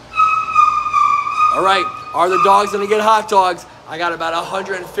 All right, are the dogs gonna get hot dogs? I got about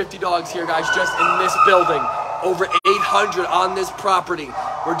 150 dogs here, guys, just in this building. Over 800 on this property.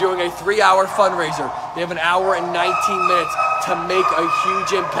 We're doing a 3-hour fundraiser. They have an hour and 19 minutes to make a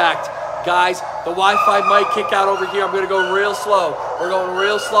huge impact. Guys, the Wi-Fi might kick out over here. I'm gonna go real slow. We're going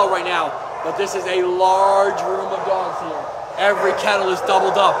real slow right now, but this is a large room of dogs here. Every kennel is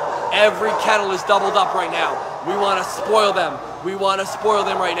doubled up. Every kennel is doubled up right now. We want to spoil them. We want to spoil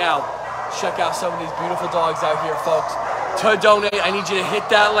them right now. Check out some of these beautiful dogs out here, folks. To donate, I need you to hit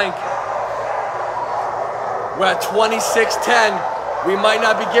that link. We're at 2610. We might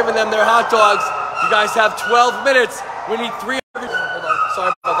not be giving them their hot dogs. You guys have 12 minutes. We need 300. Hold on.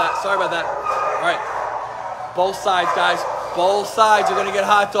 Sorry about that. Sorry about that. All right. Both sides, guys. Both sides are going to get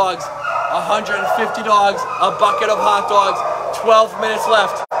hot dogs. 150 dogs. A bucket of hot dogs. 12 minutes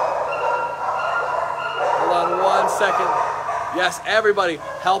left. Hold on 1 second. Yes, everybody,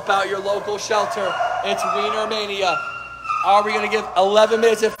 help out your local shelter. It's Wiener Mania. Are we going to give 11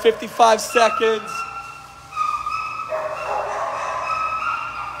 minutes and 55 seconds?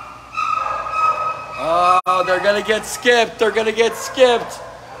 Oh, they're going to get skipped. They're going to get skipped.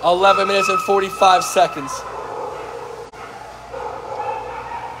 11 minutes and 45 seconds.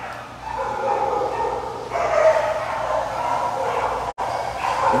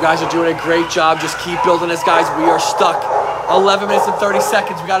 You guys are doing a great job. Just keep building this, guys. We are stuck. 11 minutes and 30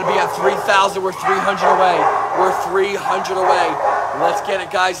 seconds. We got to be at 3,000. We're 300 away. We're 300 away. Let's get it,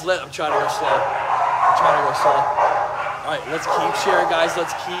 guys. I'm trying to go slow. I'm trying to go slow. All right, let's keep sharing, guys.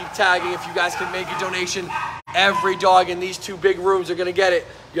 Let's keep tagging. If you guys can make a donation, every dog in these two big rooms are going to get it.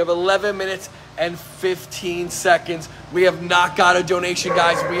 You have 11 minutes and 15 seconds. We have not got a donation,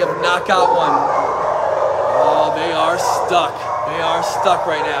 guys. We have not got one. Oh, they are stuck. They are stuck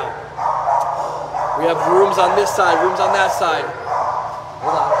right now. We have rooms on this side, rooms on that side.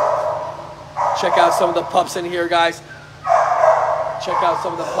 Hold Check out some of the pups in here, guys. Check out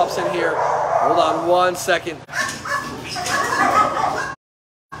some of the pups in here. Hold on 1 second.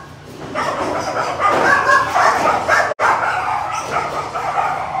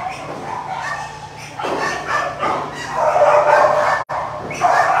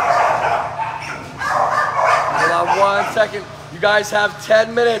 Hold on 1 second. You guys have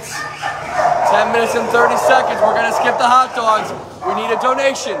 10 minutes. 10 minutes and 30 seconds. We're gonna skip the hot dogs. We need a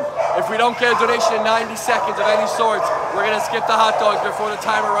donation. If we don't get a donation in 90 seconds of any sorts, we're gonna skip the hot dogs before the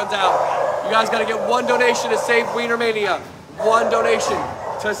timer runs out. You guys gotta get one donation to save Wiener Mania. One donation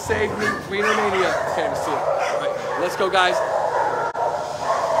to save me Wiener Mania. Can't even see it. All right, let's go, guys.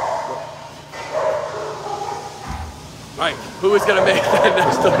 All right, who is gonna make that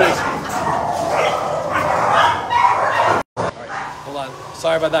next donation? All right, hold on.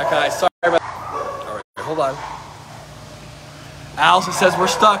 Sorry about that, guys. Sorry about. All right, hold on. Allison says we're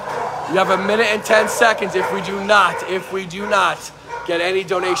stuck. You have 1 minute and 10 seconds if we do not get any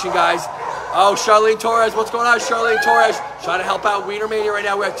donation, guys. Oh, Charlene Torres, what's going on, Charlene Torres? Trying to help out Wiener Mania right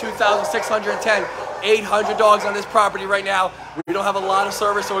now. We have 2,610, 800 dogs on this property right now. We don't have a lot of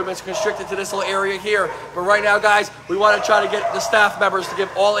service, so we've been constricted to this little area here. But right now, guys, we want to try to get the staff members to give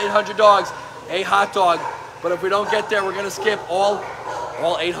all 800 dogs a hot dog. But if we don't get there, we're going to skip all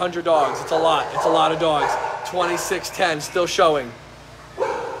 800 dogs. It's a lot. It's a lot of dogs. 2610 still showing.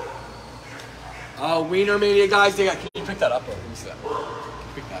 Wiener Mania, guys. Can you pick that up? Let me see that. Can you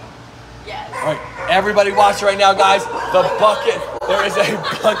pick that up? Yes. All right, everybody watch right now, guys. The bucket. There is a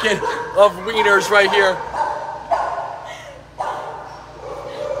bucket of wieners right here.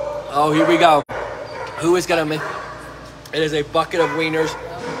 Oh, here we go. Who is gonna make? It is a bucket of wieners.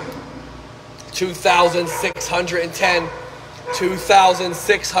 2,610.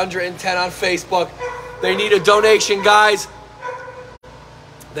 2,610 on Facebook. They need a donation, guys.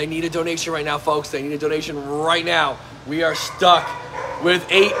 They need a donation right now, folks. They need a donation right now. We are stuck with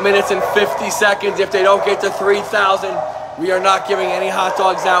 8 minutes and 50 seconds. If they don't get to 3,000, we are not giving any hot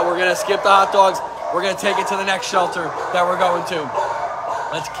dogs out. We're gonna skip the hot dogs. We're gonna take it to the next shelter that we're going to.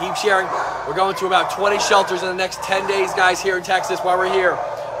 Let's keep sharing. We're going to about 20 shelters in the next 10 days, guys, here in Texas while we're here.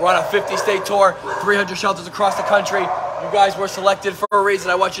 We're on a 50-state tour, 300 shelters across the country. You guys were selected for a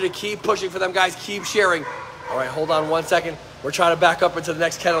reason. I want you to keep pushing for them, guys. Keep sharing. All right, hold on 1 second. We're trying to back up into the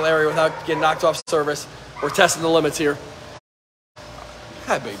next kennel area without getting knocked off service. We're testing the limits here.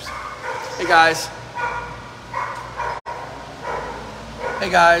 Hi, babes. Hey, guys. Hey,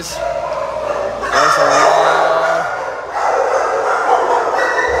 guys. There's a lot.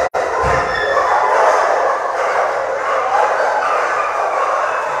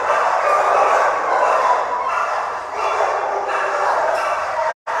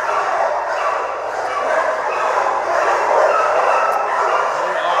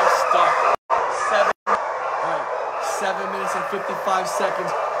 And 55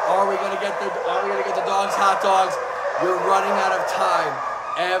 seconds. Are we gonna get the dogs hot dogs? You're running out of time.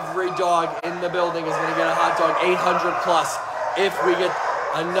 Every dog in the building is gonna get a hot dog, 800 plus. If we get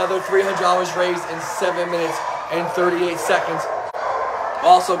another $300 raised in 7 minutes and 38 seconds.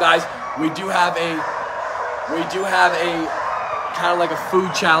 Also, guys, we do have a kind of like a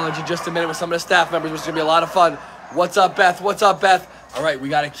food challenge in just a minute with some of the staff members, which is gonna be a lot of fun. What's up, Beth? What's up, Beth? All right, we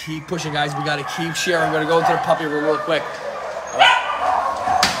gotta keep pushing, guys. We gotta keep sharing. We're gonna go into the puppy room real quick.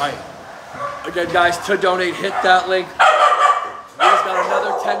 All right. Again, guys, to donate, hit that link. We just got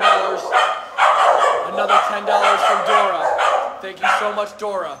another $10. Another $10 from Dora. Thank you so much,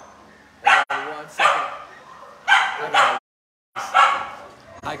 Dora. 1 second.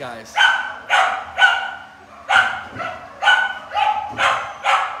 Hi, guys.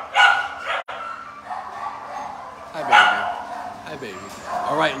 Hi, baby. Hi, baby.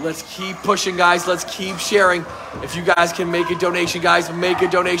 All right, let's keep pushing, guys. Let's keep sharing. If you guys can make a donation, guys, make a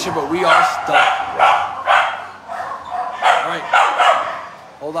donation, but we are stuck. All right.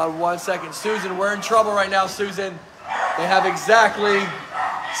 Hold on 1 second. Susan, we're in trouble right now, Susan. They have exactly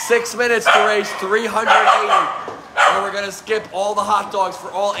 6 minutes to raise 380. And we're going to skip all the hot dogs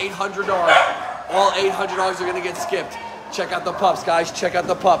for all 800 dogs. All 800 dogs are going to get skipped. Check out the pups, guys. Check out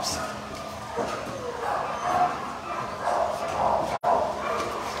the pups.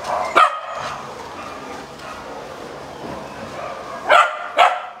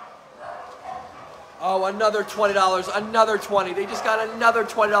 Oh, another $20, another 20. They just got another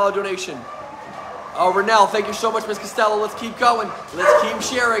 $20 donation. Oh, Renell, thank you so much, Miss Costello. Let's keep going. Let's keep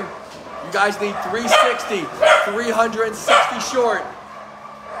sharing. You guys need 360, 360 short.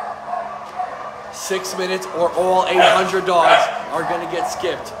 6 minutes or all 800 dogs are gonna get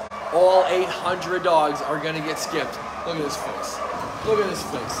skipped. All 800 dogs are gonna get skipped. Look at his face. Look at his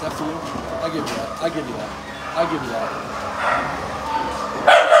face. After you, I give you that. I give you that. I give you that.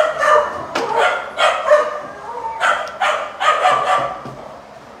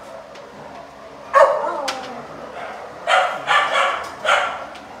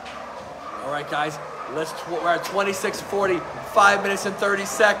 All right, guys. We're at 26:40. 5 minutes and 30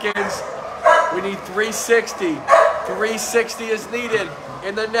 seconds. We need 360. 360 is needed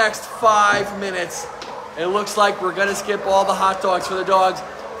in the next 5 minutes. It looks like we're gonna skip all the hot dogs for the dogs.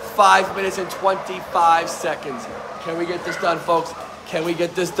 5 minutes and 25 seconds. Can we get this done, folks? Can we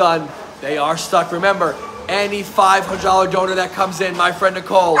get this done? They are stuck. Remember, any $500 donor that comes in, my friend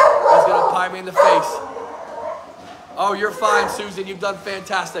Nicole, is gonna pie me in the face. Oh, you're fine, Susan. You've done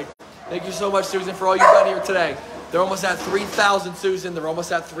fantastic. Thank you so much, Susan, for all you've done here today. They're almost at 3,000, Susan. They're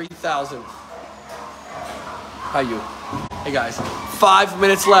almost at 3,000. How you? Hey, guys. 5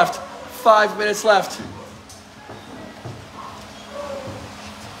 minutes left. 5 minutes left.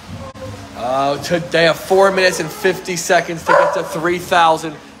 They have 4 minutes and 50 seconds to get to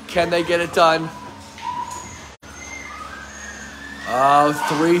 3,000. Can they get it done? Oh,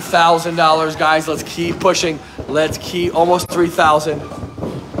 $3,000, guys. Let's keep pushing. Let's keep almost 3,000.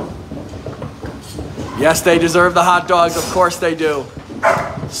 Yes, they deserve the hot dogs. Of course they do.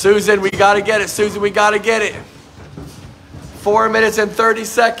 Susan, we got to get it. Susan, we got to get it. 4 minutes and 30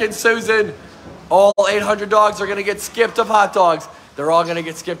 seconds, Susan. All 800 dogs are going to get skipped of hot dogs. They're all going to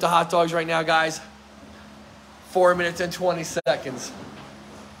get skipped of hot dogs right now, guys. 4 minutes and 20 seconds.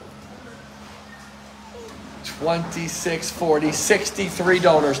 26:40. 63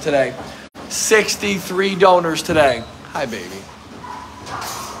 donors today. 63 donors today. Hi, baby.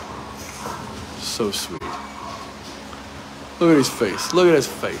 So sweet. Look at his face. Look at his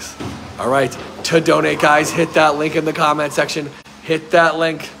face. All right. To donate, guys, hit that link in the comment section. Hit that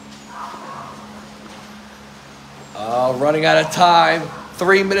link. Running out of time.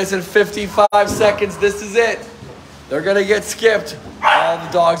 3 minutes and 55 seconds. This is it. They're going to get skipped. All the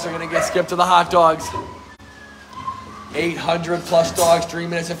dogs are going to get skipped to the hot dogs. 800 plus dogs. 3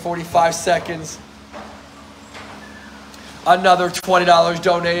 minutes and 45 seconds. Another $20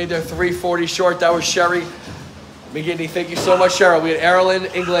 donated. They're 340 short. That was Sherry McGinney. Thank you so much, Cheryl. We had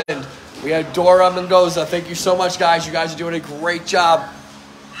Erilyn, England. We had Dora Mendoza. Thank you so much, guys. You guys are doing a great job.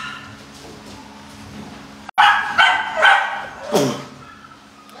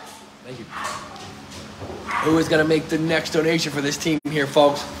 Thank you. Who is going to make the next donation for this team here,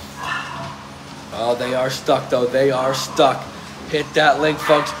 folks? Oh, they are stuck, though. They are stuck. Hit that link,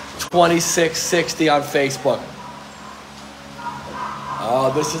 folks. 2660 on Facebook.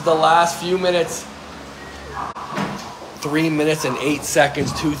 Oh, this is the last few minutes. 3 minutes and 8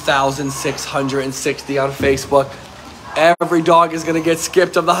 seconds, 2,660 on Facebook. Every dog is going to get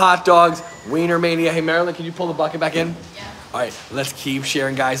skipped of the hot dogs. Wiener Mania. Hey, Marilyn, can you pull the bucket back in? Yeah. All right, let's keep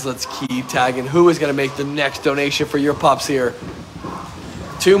sharing, guys. Let's keep tagging. Who is going to make the next donation for your pups here?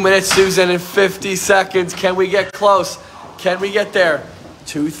 2 minutes, Susan, and 50 seconds. Can we get close? Can we get there?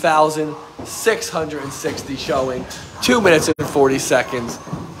 2,660 showing. 2 minutes and 40 seconds.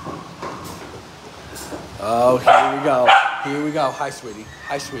 Oh, here we go. Here we go. Hi, sweetie.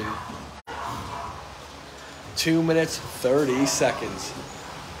 Hi, sweetie. 2 minutes, 30 seconds.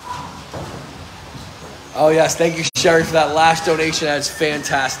 Oh, yes. Thank you, Sherry, for that last donation. That's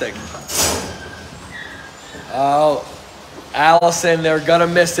fantastic. Oh, Allison, they're going to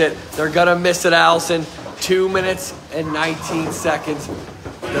miss it. They're going to miss it, Allison. 2 minutes and 19 seconds.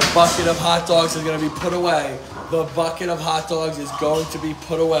 The bucket of hot dogs is going to be put away. The bucket of hot dogs is going to be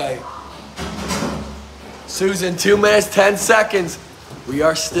put away. Susan, 2 minutes, 10 seconds. We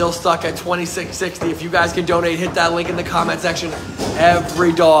are still stuck at 2660. If you guys can donate, hit that link in the comment section.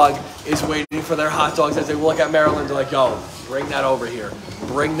 Every dog is waiting for their hot dogs as they look at Maryland. They're like, yo, bring that over here.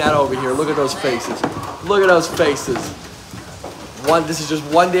 Bring that over here. Look at those faces. Look at those faces. This is just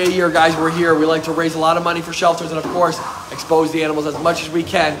 1 day a year, guys. We're here. We like to raise a lot of money for shelters and, of course, expose the animals as much as we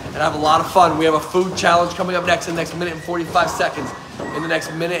can and have a lot of fun. We have a food challenge coming up next in the next minute and 45 seconds. In the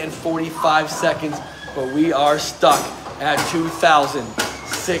next minute and 45 seconds. But we are stuck at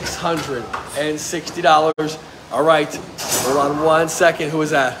 $2,660. All right. Hold on 1 second. Who is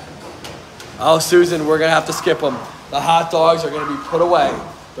that? Oh, Susan, we're going to have to skip them. The hot dogs are going to be put away.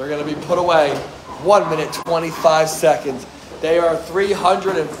 They're going to be put away. 1 minute, 25 seconds. They are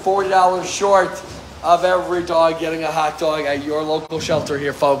 $340 short of every dog getting a hot dog at your local shelter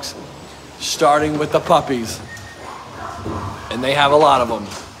here, folks. Starting with the puppies. And they have a lot of them.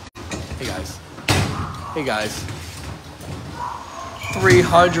 Hey, guys. Hey, guys.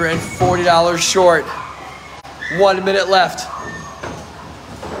 $340 short. 1 minute left.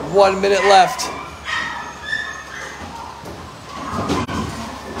 1 minute left.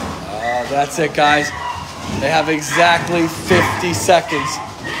 That's it, guys. They have exactly 50 seconds. 50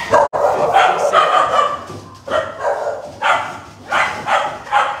 seconds.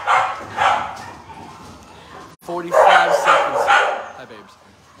 45 seconds. Hi, babes.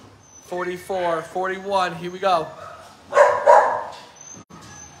 44, 41. Here we go.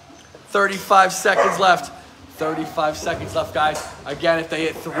 35 seconds left. 35 seconds left, guys. Again, if they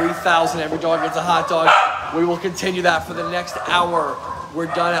hit 3,000, every dog gets a hot dog. We will continue that for the next hour. We're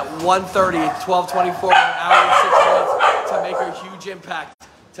done at 1:30, 12:24, an hour and 6 minutes to make a huge impact.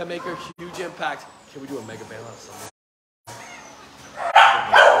 To make a huge impact. Can we do a mega bail on something?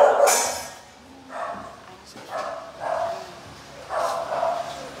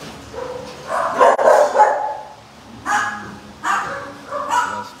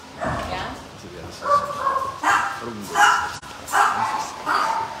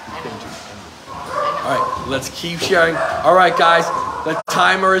 Let's keep sharing. All right, guys, the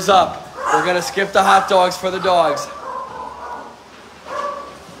timer is up. We're gonna skip the hot dogs for the dogs.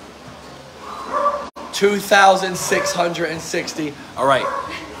 2,660. All right,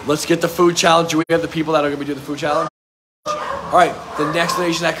 let's get the food challenge. Do we have the people that are gonna be doing the food challenge? All right, the next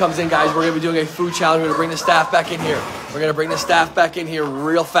donation that comes in, guys, we're gonna be doing a food challenge. We're gonna bring the staff back in here. We're gonna bring the staff back in here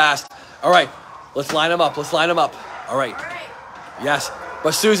real fast. All right, let's line them up. Let's line them up. All right. Yes.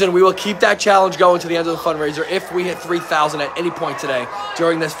 But Susan, we will keep that challenge going to the end of the fundraiser. If we hit 3,000 at any point today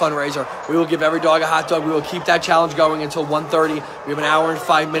during this fundraiser, we will give every dog a hot dog. We will keep that challenge going until 1:30. We have an hour and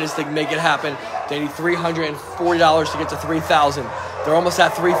 5 minutes to make it happen. They need $340 to get to 3,000. They're almost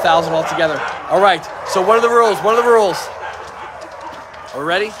at 3,000 altogether. All right, so what are the rules? What are the rules? Are we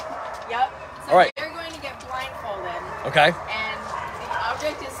ready? Yep. So all right. They're going to get blindfolded. Okay. And the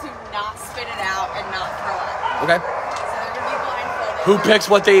object is to not spit it out and not throw up. Okay. Who picks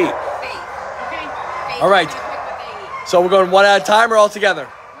what they eat? Faith. Okay. Faith All right. Pick what they eat. So we're going one at a time or all together?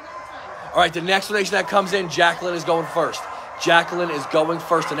 All right, the next donation that comes in, Jacqueline is going first. Jacqueline is going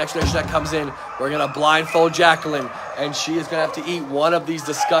first. The next donation that comes in, we're going to blindfold Jacqueline, and she is going to have to eat one of these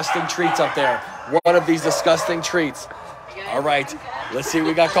disgusting treats up there. One of these disgusting treats. All right, let's see what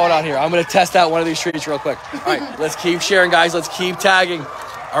we got going on here. I'm going to test out one of these treats real quick. All right, let's keep sharing, guys. Let's keep tagging.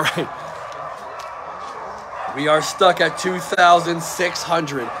 All right. We are stuck at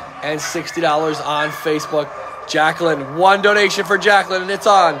 $2,660 on Facebook. Jacqueline, one donation for Jacqueline, and it's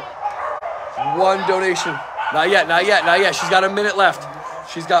on. One donation. Not yet, not yet, not yet. She's got a minute left.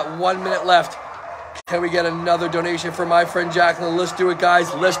 She's got 1 minute left. Can we get another donation for my friend Jacqueline? Let's do it, guys.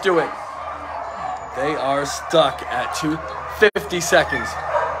 Let's do it. They are stuck at 50 seconds.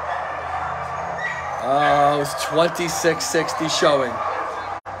 Oh, it's 2660 showing.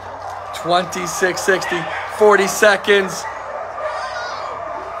 2660. 40 seconds.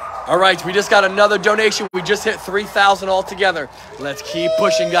 All right, we just got another donation. We just hit 3,000 altogether. Let's keep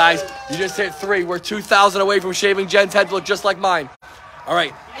pushing, guys. You just hit 3. We're 2,000 away from shaving Jen's head to look just like mine. All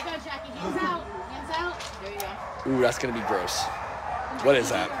right. I go, Jackie. Hands out. Hands out. There you go. Ooh, that's going to be gross. What is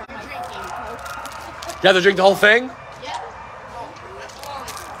that? You have to drink the whole thing? Yeah.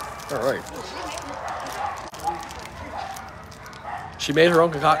 All right. She made her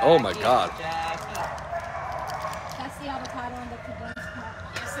own concoction. Oh, my God.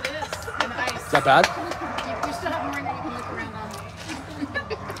 Is that bad? You still have more that you can look around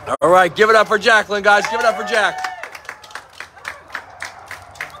on. All right, give it up for Jacqueline, guys. Give it up for Jack.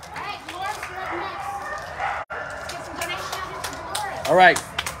 All right,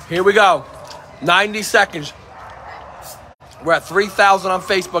 here we go. 90 seconds. We're at 3,000 on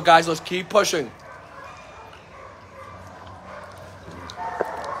Facebook, guys. Let's keep pushing.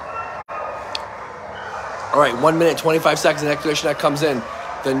 All right, 1 minute, 25 seconds. The next donation that comes in.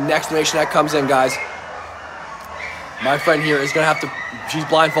 The next donation that comes in, guys. My friend here is going to have to, she's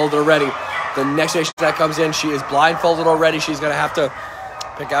blindfolded already. The next donation that comes in, she is blindfolded already. She's going to have to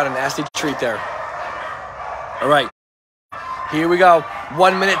pick out a nasty treat there. All right. Here we go.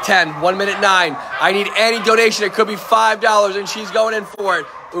 1 minute 10, 1 minute 9. I need any donation. It could be $5, and she's going in for it.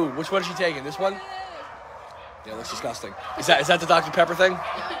 Ooh, which one is she taking? This one? Yeah, it looks disgusting. Is that the Dr. Pepper thing?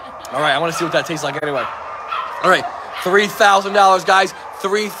 All right, I want to see what that tastes like anyway. All right, $3,000, guys.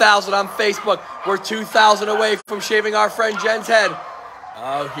 3,000 on Facebook. We're 2,000 away from shaving our friend Jen's head.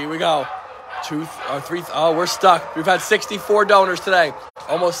 Oh, here we go. 3. Oh, we're stuck. We've had 64 donors today.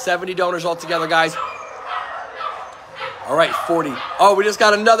 Almost 70 donors altogether, guys. All right, 40. Oh, we just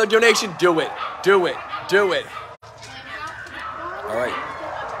got another donation. Do it. Do it. Do it. All right.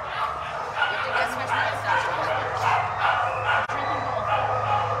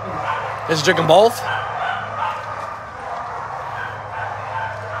 Is it drinking both?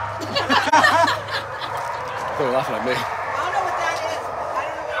 They're laughing at me. I don't know what that is. I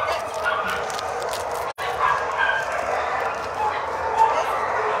don't know what that is.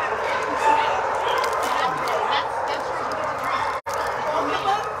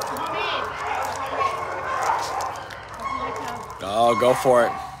 Oh, go for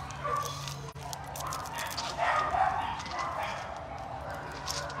it.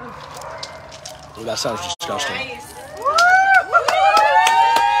 Ooh, that sounds disgusting. Nice.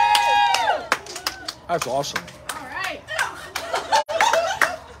 That's awesome. All right.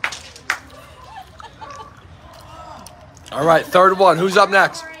 All right, third one. Who's up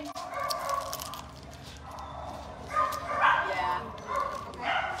next? Yeah.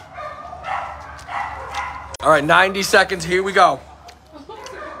 All right, 90 seconds. Here we go.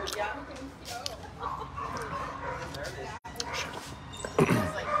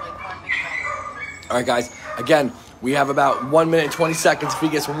 All right, guys. Again, we have about 1 minute and 20 seconds. If he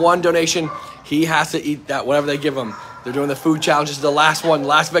gets one donation, he has to eat that, whatever they give him. They're doing the food challenge. This is the last one,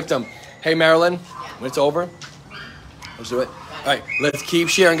 last victim. Hey, Marilyn, when it's over, let's do it. All right, let's keep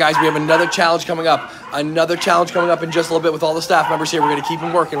sharing, guys. We have another challenge coming up. Another challenge coming up in just a little bit with all the staff members here. We're going to keep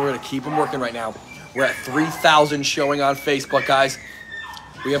them working. We're going to keep them working right now. We're at 3,000 showing on Facebook, guys.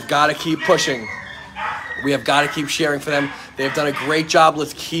 We have got to keep pushing. We have got to keep sharing for them. They have done a great job.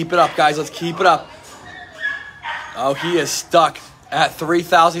 Let's keep it up, guys. Let's keep it up. Oh, he is stuck at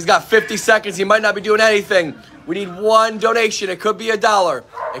 3,000. He's got 50 seconds. He might not be doing anything. We need one donation. It could be $1.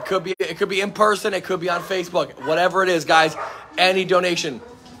 It could be in person. It could be on Facebook. Whatever it is, guys. Any donation.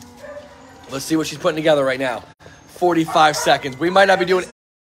 Let's see what she's putting together right now. 45 seconds. We might not be doing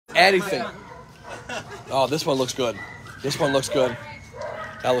anything. Oh, this one looks good. This one looks good.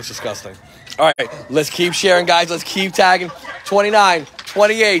 That looks disgusting. All right, let's keep sharing, guys. Let's keep tagging. 29,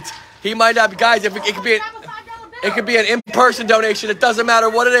 28. He might not be, guys. If it could be an in-person donation. It doesn't matter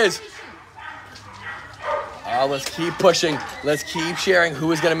what it is. Let's keep pushing. Let's keep sharing.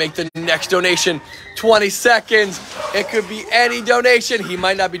 Who is going to make the next donation? 20 seconds. It could be any donation. He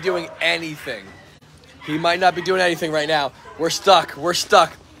might not be doing anything. He might not be doing anything right now. We're stuck. We're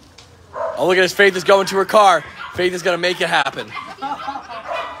stuck. Oh, look at his Faith is going to her car. Faith is going to make it happen.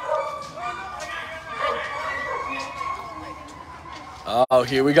 Oh,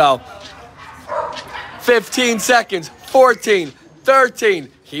 here we go. 15 seconds. 14, 13.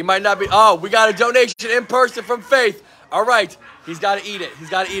 He might not be. Oh, we got a donation in person from Faith. All right. He's got to eat it. He's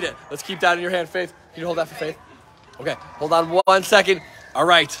got to eat it. Let's keep that in your hand, Faith. Can you hold that for Faith? Okay. Hold on 1 second. All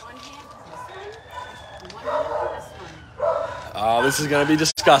right. Oh, this is going to be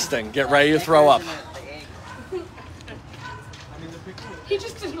disgusting. Get ready to throw up. He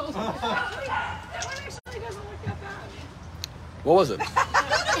just didn't know. That one actually doesn't look that bad. What was it? It's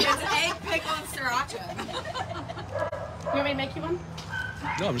egg, pickle, and sriracha. You want me to make you one?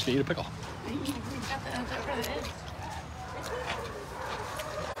 No, I'm just going to eat a pickle.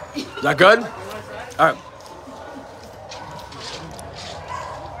 Is that good? All right.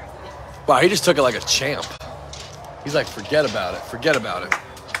 Wow, he just took it like a champ. He's like, forget about it. Forget about it.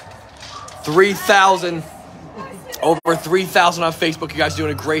 3,000. Over 3,000 on Facebook. You guys are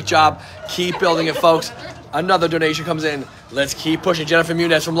doing a great job. Keep building it, folks. Another donation comes in. Let's keep pushing. Jennifer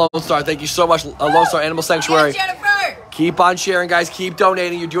Muniz from Lone Star. Thank you so much, Lone Star Animal Sanctuary. Yes, Jennifer. Keep on sharing, guys. Keep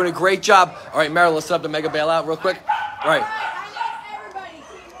donating. You're doing a great job. All right, Marilyn, let's set up the mega bailout real quick. All right.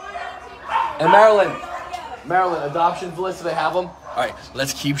 And Marilyn, adoptions list, do they have them? All right,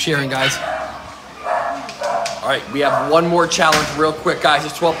 let's keep sharing, guys. All right, we have one more challenge real quick, guys.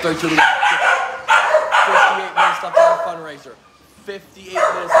 It's 12:32. We got 58 minutes left to their fundraiser. 58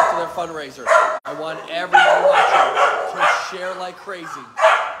 minutes left to their fundraiser. I want everybody watching to share like crazy.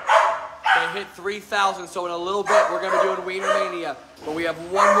 They hit 3,000, so in a little bit, we're going to be doing Wiener Mania. But we have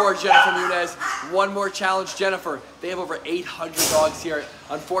one more Jennifer Muniz, one more challenge, Jennifer. They have over 800 dogs here.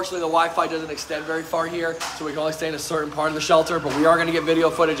 Unfortunately, the Wi-Fi doesn't extend very far here, so we can only stay in a certain part of the shelter. But we are going to get video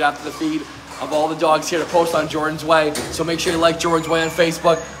footage after the feed of all the dogs here to post on Jordan's Way. So make sure you like Jordan's Way on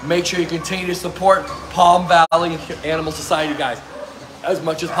Facebook. Make sure you continue to support Palm Valley Animal Society, guys, as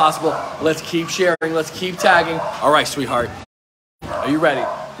much as possible. Let's keep sharing. Let's keep tagging. All right, sweetheart. Are you ready?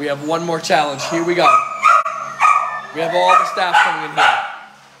 We have one more challenge. Here we go. We have all the staff coming in here.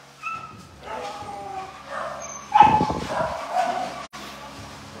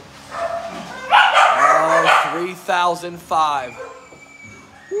 Oh, 3,005.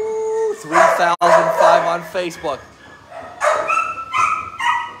 Woo, 3,005 on Facebook.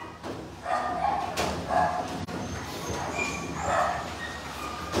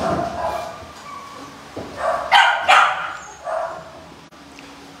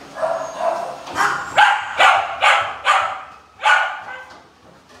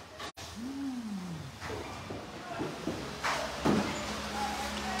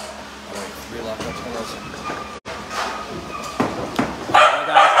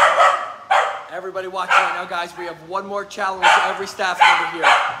 Everybody watching right now, guys, we have one more challenge to every staff member here.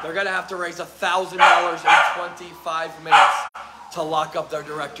 They're going to have to raise $1,000 in 25 minutes. to lock up their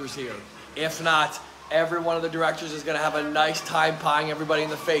directors here. If not, every one of the directors is going to have a nice time pieing everybody in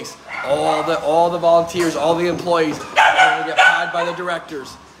the face. All the volunteers, all the employees are going to get pied by the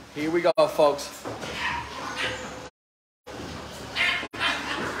directors. Here we go, folks.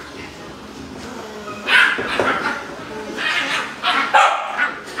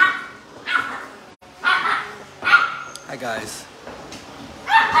 Hi, guys.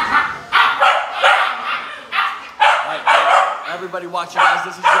 Everybody watching, guys,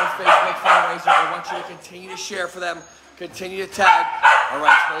 this is your Facebook fundraiser. I want you to continue to share for them, continue to tag. All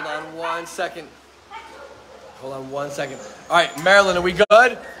right, hold on 1 second. Hold on 1 second. All right, Marilyn, are we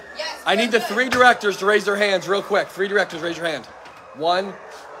good? Yes. I need the 3 directors to raise their hands real quick. 3 directors, raise your hand. 1,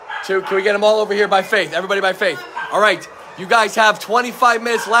 2, can we get them all over here by faith? Everybody by faith. All right, you guys have 25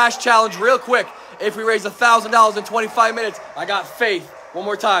 minutes, last challenge, real quick. If we raise $1,000 in 25 minutes, I got faith. One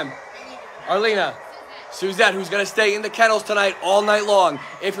more time. Arlina. Suzette, who's going to stay in the kennels tonight all night long.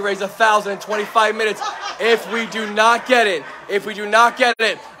 If we raise $1,000 in 25 minutes, if we do not get it,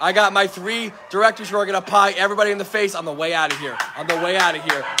 I got my 3 directors who are going to pie everybody in the face on the way out of here.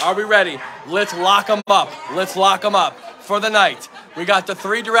 Are we ready? Let's lock them up. For the night. We got the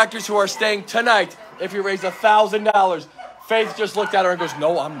 3 directors who are staying tonight if we raise $1,000. Faith just looked at her and goes,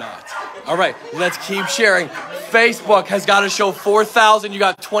 no, I'm not. All right, let's keep sharing. Facebook has got to show 4,000. You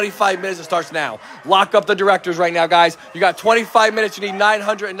got 25 minutes. It starts now. Lock up the directors right now, guys. You got 25 minutes. You need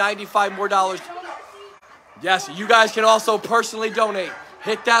 $995 more dollars. Yes, you guys can also personally donate.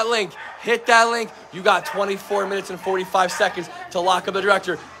 Hit that link. You got 24 minutes and 45 seconds to lock up the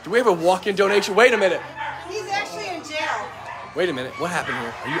director. Do we have a walk-in donation? Wait a minute. He's actually in jail. Wait a minute. What happened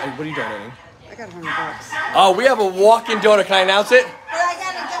here? What are you donating? I got $100. Oh, we have a walk-in donor. Can I announce it? But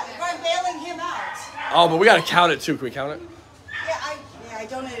I'm bailing him out. Oh, but we got to count it, too. Can we count it? Yeah, I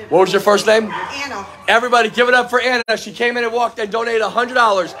donated. What was your first name? Anna. Everybody give it up for Anna. She came in and walked and donated $100.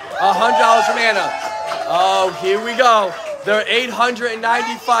 $100 from Anna. Oh, here we go. They're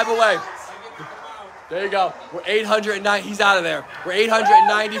 895 away. There you go. We're 809. He's out of there. We're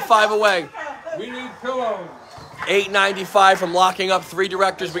 895 away. We need pillows. 895 from locking up 3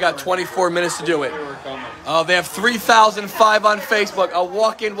 directors. We got 24 minutes to do it. They have 3,005 on Facebook. A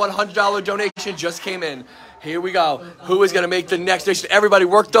walk-in $100 donation just came in. Here we go. Who is going to make the next donation? Everybody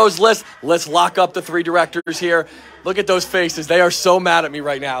work those lists. Let's lock up the 3 directors here. Look at those faces. They are so mad at me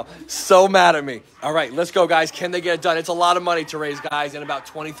right now. So mad at me. All right, let's go, guys. Can they get it done? It's a lot of money to raise, guys, in about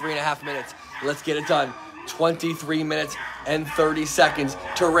 23 and a half minutes. Let's get it done. 23 minutes and 30 seconds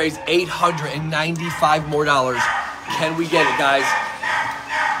to raise $895 more dollars. Can we get it, guys?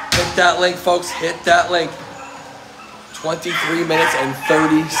 Hit that link, folks. Hit that link. 23 minutes and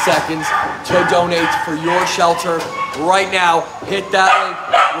 30 seconds to donate for your shelter right now. Hit that link.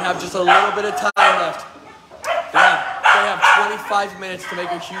 We have just a little bit of time left. They have 25 minutes to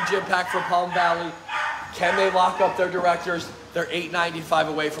make a huge impact for Palm Valley. Can they lock up their directors? They're 895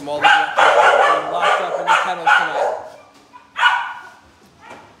 away from all the directors. They're locked up in the kennels tonight.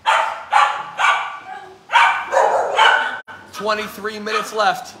 $23 minutes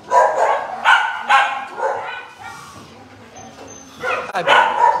left. Hi, baby.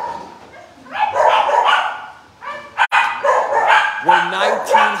 We're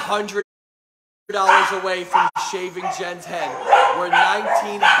 $1,900 away from shaving Jen's head. We're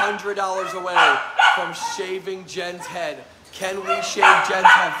 $1,900 away from shaving Jen's head. Can we shave Jen's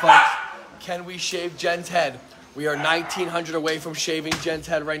head, folks? Can we shave Jen's head? We are $1,900 away from shaving Jen's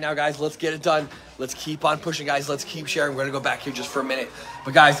head right now, guys. Let's get it done. Let's keep on pushing, guys. Let's keep sharing. We're going to go back here just for a minute.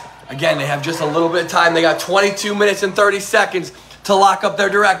 But, guys, again, they have just a little bit of time. They got 22 minutes and 30 seconds to lock up their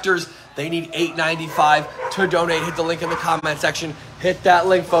directors. They need $895 to donate. Hit the link in the comment section. Hit that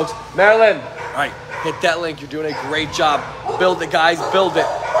link, folks. Marilyn. All right, hit that link. You're doing a great job. Build it, guys. Build it.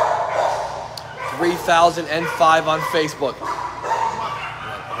 3,005 on Facebook.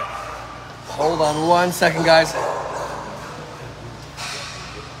 Hold on 1 second, guys.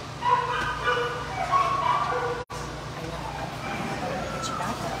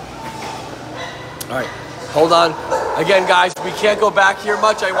 All right, hold on. Again, guys, we can't go back here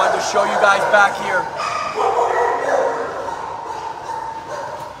much. I wanted to show you guys back here.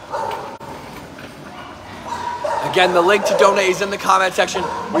 Again, the link to donate is in the comment section.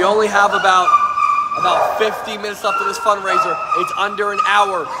 We only have about 50 minutes left of this fundraiser. It's under an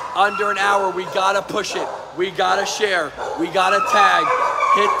hour. Under an hour. We gotta push it. We gotta share. We gotta tag.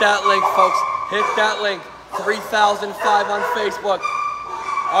 Hit that link, folks. Hit that link. 3,005 on Facebook.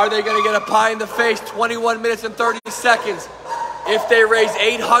 Are they gonna get a pie in the face? 21 minutes and 30 seconds. If they raise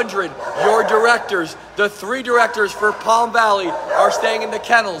 800, your directors, the 3 directors for Palm Valley, are staying in the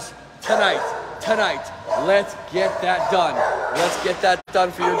kennels tonight. tonight. Let's get that done. Let's get that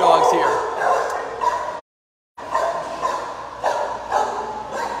done for your dogs here.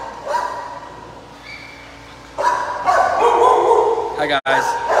 Hi guys.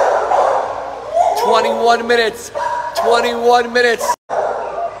 21 minutes. 21 minutes.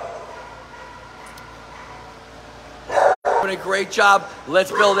 Doing a great job.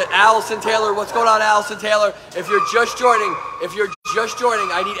 Let's build it. Allison Taylor, what's going on, Allison Taylor? If you're just joining,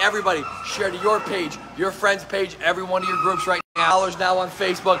 I need everybody. Share to your page, your friend's page, every one of your groups right now. Now on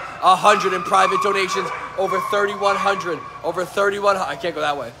Facebook, 100 in private donations, over 3,100. Over 3,100. I can't go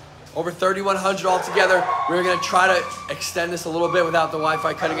that way. Over 3,100 altogether. We're gonna try to extend this a little bit without the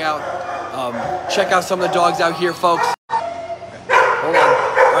Wi-Fi cutting out. Check out some of the dogs out here, folks. Hold on.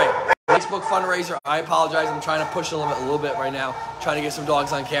 All right. Facebook fundraiser. I apologize. I'm trying to push a little bit right now. Trying to get some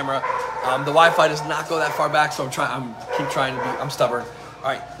dogs on camera. The Wi-Fi does not go that far back, so I'm stubborn. All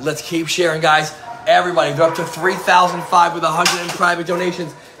right, let's keep sharing, guys. Everybody, they're up to 3,005 with 100 in private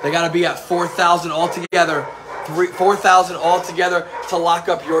donations. They got to be at 4,000 altogether. 4,000 altogether to lock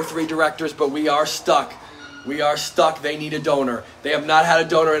up your 3 directors, but we are stuck. We are stuck. They need a donor. They have not had a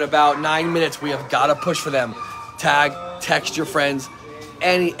donor in about 9 minutes. We have got to push for them. Tag, text your friends.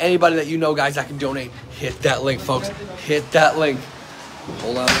 Anybody that you know, guys, that can donate, hit that link, folks. Hit that link.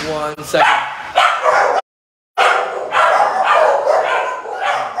 Hold on 1 second.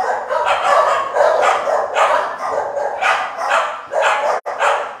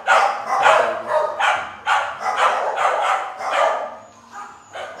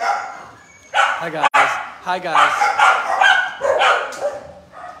 Hi, guys. Hi, guys.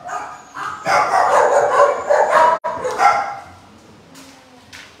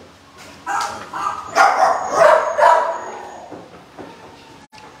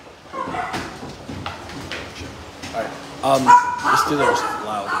 Just do this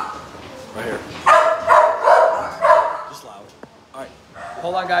loud. Right here. Just loud. Alright.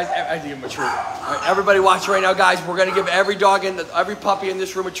 Hold on, guys. I need to give him a treat. Alright, everybody watching right now, guys. We're gonna give every puppy in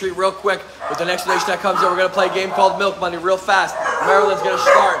this room a treat real quick. With the next donation that comes in, we're gonna play a game called Milk Money real fast. Marilyn's gonna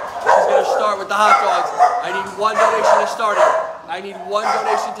start. She's gonna start with the hot dogs. I need 1 donation to start it. I need 1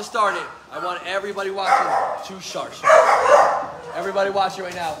 donation to start it. I want everybody watching to start. Everybody watching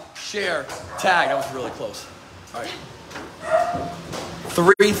right now, share, tag. That was really close. Alright.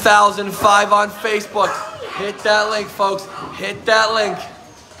 3,005 on Facebook. Hit that link, folks. Hit that link.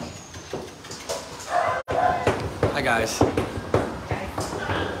 Hi, guys.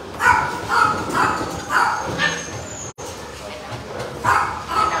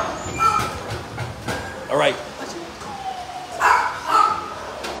 All right.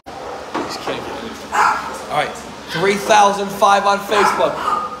 Just can't get anything. All right. 3,005 on Facebook.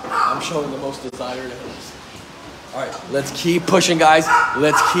 I'm showing the most desired. All right, let's keep pushing, guys.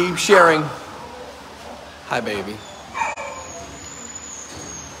 Let's keep sharing. Hi, baby.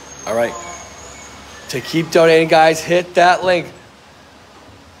 All right. To keep donating, guys, hit that link.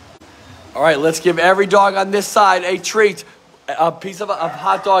 All right, let's give every dog on this side a treat. A piece of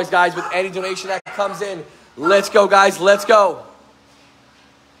hot dogs, guys, with any donation that comes in. Let's go, guys. Let's go.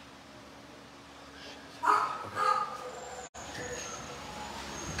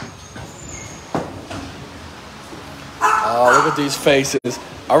 Oh, look at these faces.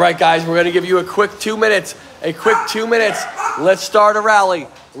 All right, guys, we're going to give you a quick 2 minutes. A quick 2 minutes. Let's start a rally.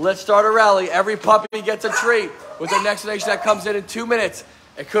 Let's start a rally. Every puppy gets a treat with the next donation that comes in 2 minutes.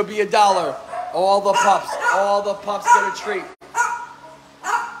 It could be $1. All the pups get a treat.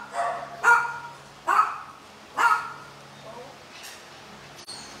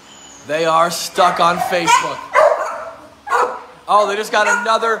 They are stuck on Facebook. Oh, they just got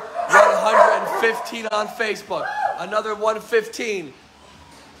another 115 on Facebook. Another 115.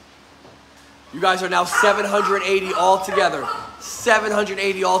 You guys are now 780 altogether.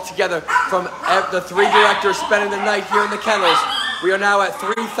 780 altogether from the 3 directors spending the night here in the kennels. We are now at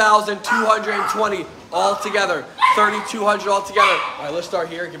 3,220 altogether. 3,200 altogether. All right, let's start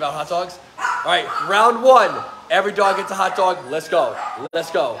here. Give out hot dogs. All right, round 1. Every dog gets a hot dog. Let's go.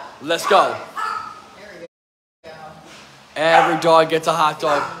 Let's go. Let's go. Every dog gets a hot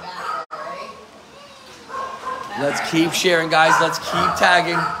dog. Let's keep sharing, guys. Let's keep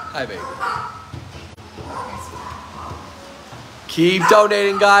tagging. Hi, baby. Keep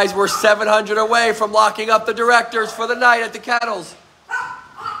donating, guys. We're 700 away from locking up the directors for the night at the kennels.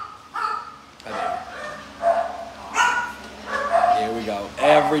 Hi, baby. Here we go.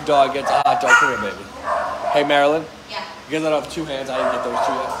 Every dog gets a hot dog. Come here, baby. Hey, Marilyn. Yeah. You guys don't have 2 hands. I didn't get those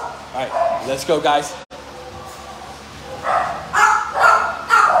 2 yet. All right, let's go, guys.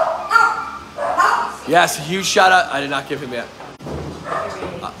 Yes, a huge shout out. I did not give him yet.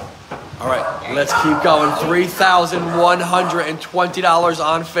 All right, let's keep going. $3,120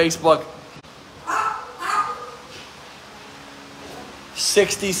 on Facebook.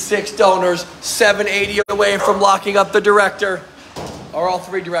 66 donors, 780 away from locking up the director, or all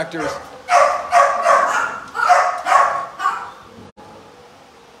three directors.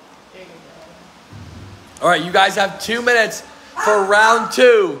 All right, you guys have 2 minutes for round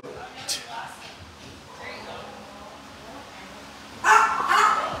 2.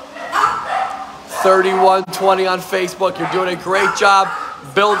 $3,120 on Facebook. You're doing a great job.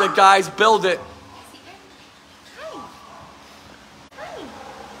 Build it, guys. Build it. Look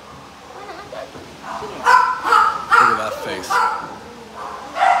at that face.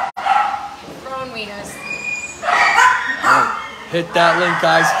 Throwing wieners. Right. Hit that link,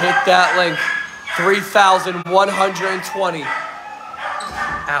 guys. Hit that link. 3,120.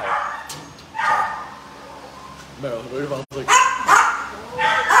 Ow. Meryl, what about like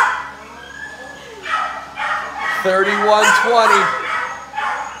 3,120.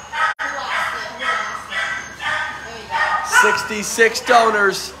 66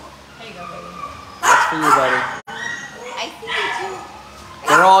 donors. There you go, baby. That's for you, buddy. I think you do.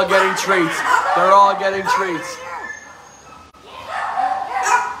 They're all getting treats. They're all getting treats.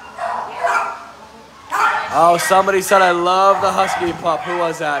 Oh, somebody said I love the husky pup. Who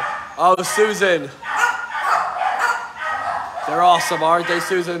was that? Oh, Susan. They're awesome, aren't they,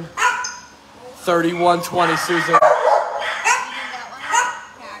 Susan? 3,120, Susan.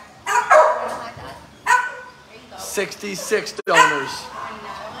 66 donors.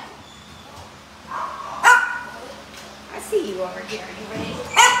 I see you over here. Are you ready?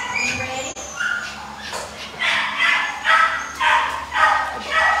 Are you ready?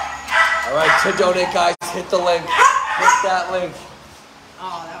 All right, to donate, guys, hit the link. Hit that link.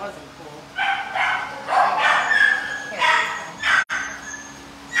 Oh, that wasn't cool.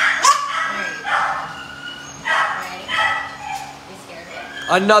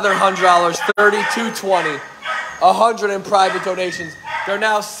 Another $100, $3,220, 100 in private donations. They're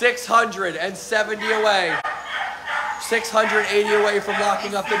now 670 away. 680 away from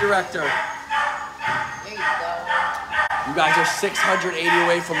locking up the director. There you go. You guys are 680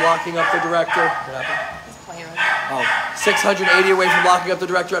 away from locking up the director. What happened? He's playing with it. Oh, 680 away from locking up the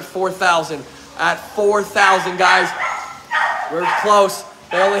director at 4,000. At 4,000, guys, we're close.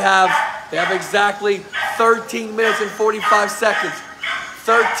 They have exactly 13 minutes and 45 seconds.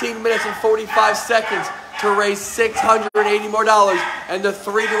 13 minutes and 45 seconds to raise $680 more. And the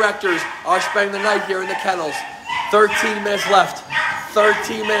three directors are spending the night here in the kennels. 13 minutes left.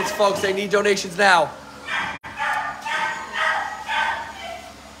 13 minutes, folks. They need donations now.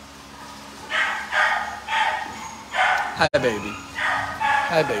 Hi, baby.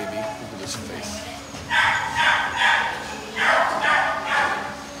 Hi, baby. Look at this face.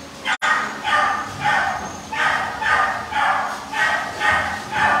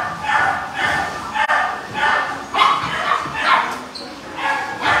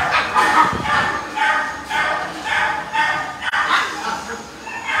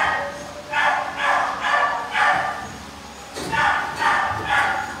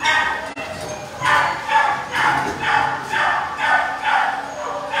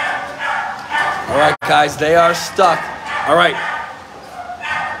 Guys, they are stuck. All right.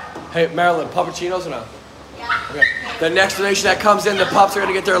 Hey, Marilyn, puppuccinos or no? Yeah. Okay. The next donation that comes in, the pups are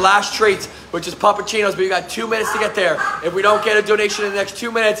going to get their last treats, which is puppuccinos, but you got 2 minutes to get there. If we don't get a donation in the next 2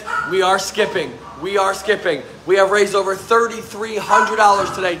 minutes, we are skipping. We are skipping. We have raised over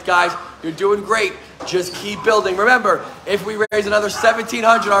 $3,300 today, guys. You're doing great. Just keep building. Remember, if we raise another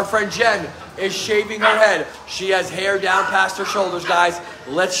 $1,700, our friend Jen is shaving her head. She has hair down past her shoulders, guys.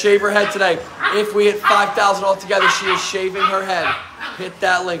 Let's shave her head today. If we hit 5,000 altogether, she is shaving her head. Hit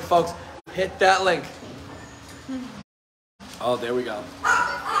that link, folks. Hit that link. Oh, there we go.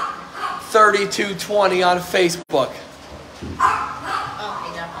 3220 on Facebook.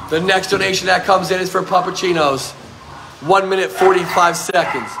 The next donation that comes in is for puppuccinos. 1 minute 45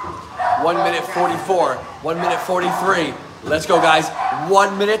 seconds. 1 minute 44. 1 minute 43. Let's go, guys.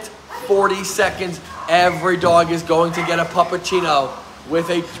 1 minute 40 seconds. Every dog is going to get a puppuccino with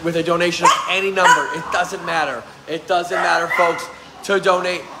a donation of any number. It doesn't matter. It doesn't matter, folks. To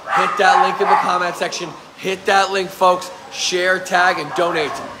donate, hit that link in the comment section. Hit that link, folks. Share, tag, and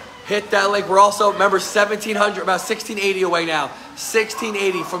donate. Hit that link. We're also, remember, 1,700, about 1,680 away now.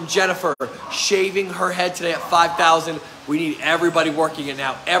 1,680 from Jennifer, shaving her head today at 5,000. We need everybody working it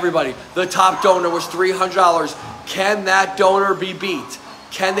now. Everybody. The top donor was $300. Can that donor be beat?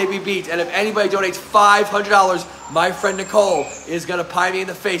 Can they be beat? And if anybody donates $500, my friend Nicole is going to pie me in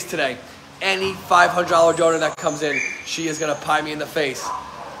the face today. Any $500 donor that comes in, she is going to pie me in the face.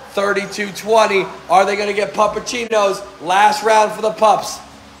 32.20. Are they going to get puppuccinos? Last round for the pups.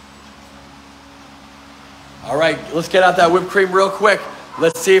 All right, let's get out that whipped cream real quick.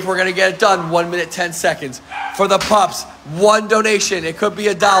 Let's see if we're going to get it done. 1 minute, 10 seconds. For the pups, one donation. It could be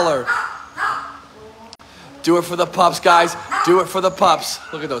 $1. Do it for the pups, guys. Do it for the pups.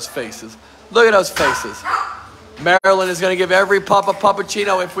 Look at those faces. Look at those faces. Marilyn is going to give every pup a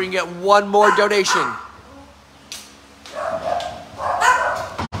puppuccino if we can get one more donation.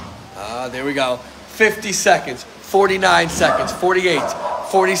 There we go. 50 seconds, 49 seconds, 48,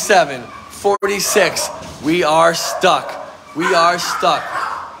 47, 46. We are stuck. We are stuck.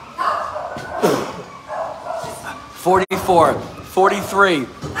 44, 43,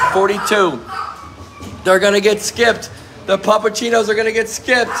 42. They're going to get skipped. The puppuccinos are going to get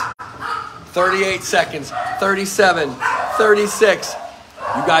skipped. 38 seconds, 37, 36.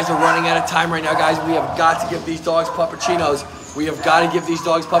 You guys are running out of time right now, guys. We have got to give these dogs puppuccinos. We have got to give these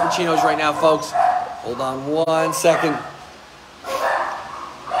dogs puppuccinos right now, folks. Hold on 1 second.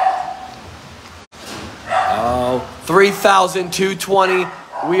 Oh, 3,220.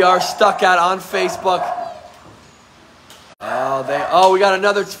 We are stuck at on Facebook. Oh, we got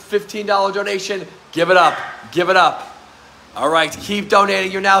another $15 donation. Give it up. Give it up. All right, keep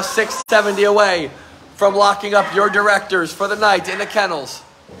donating. You're now $670 away from locking up your directors for the night in the kennels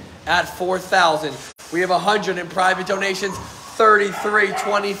at 4,000. We have 100 in private donations,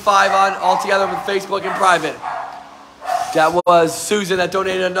 33.25 on altogether with Facebook and private. That was Susan that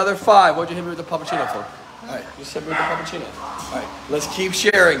donated another 5. What'd you hit me with the puppuccino for? All right, just hit me with the puppuccino. All right, let's keep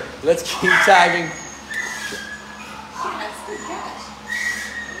sharing. Let's keep tagging.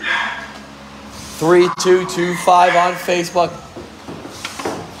 3225 on Facebook.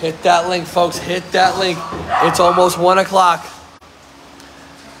 Hit that link, folks. Hit that link. It's almost 1 o'clock.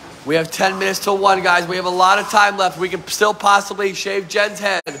 We have 10 minutes till 1, guys. We have a lot of time left. We can still possibly shave Jen's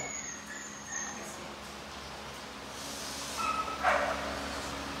head.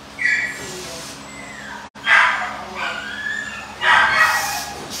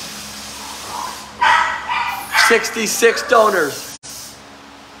 $66 donors.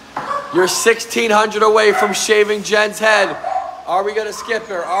 You're 1,600 away from shaving Jen's head. Are we going to skip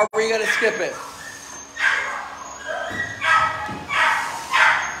her? Are we going to skip it?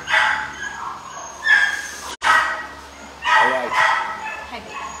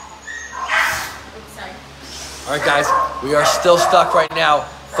 All right, guys, we are still stuck right now.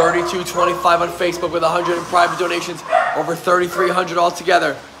 3225 on Facebook with 100 in private donations, over 3,300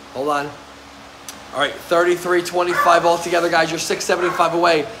 altogether. Hold on. All right, 3325 altogether, guys. You're 675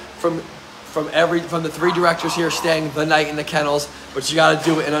 away from the 3 directors here staying the night in the kennels, but you got to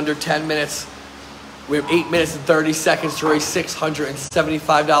do it in under 10 minutes. We have 8 minutes and 30 seconds to raise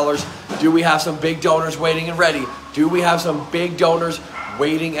 $675. Do we have some big donors waiting and ready? Do we have some big donors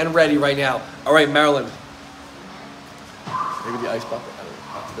waiting and ready right now? All right, Marilyn. Maybe the ice bucket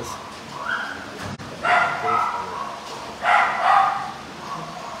after this.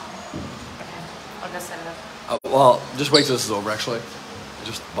 I'll go set it up. Well, just wait till this is over, actually.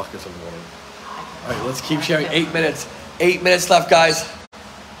 Just buckets of water. All right, let's keep sharing. 8 minutes. 8 minutes left, guys.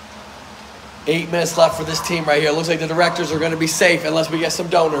 8 minutes left for this team right here. Looks like the directors are going to be safe unless we get some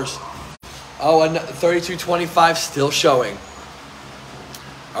donors. Oh, and 3225 still showing.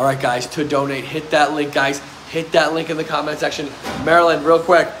 All right, guys, to donate, hit that link, guys. Hit that link in the comment section. Marilyn, real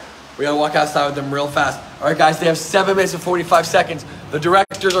quick. We got to walk outside with them real fast. All right, guys, they have 7 minutes and 45 seconds. The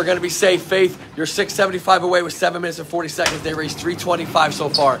directors are going to be safe. Faith, you're 675 away with 7 minutes and 40 seconds. They raised 325 so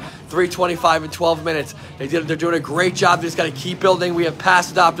far. 325 in 12 minutes. They're doing a great job. They just got to keep building. We have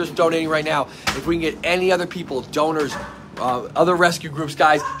past adopters donating right now. If we can get any other people, donors, other rescue groups,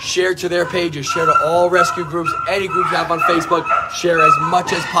 guys, share to their pages. Share to all rescue groups. Any groups you have on Facebook. Share as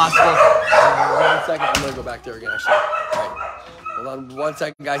much as possible. 1 second. I'm going to go back there again, actually. All right. Hold on 1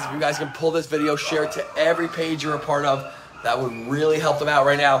 second, guys. If you guys can pull this video, share it to every page you're a part of. That would really help them out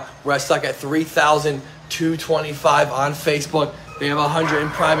right now. We're stuck at 3,225 on Facebook. They have 100 in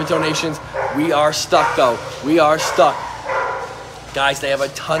private donations. We are stuck, though. We are stuck. Guys, they have a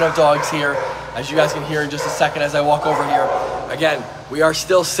ton of dogs here, as you guys can hear in just a second as I walk over here. Again, we are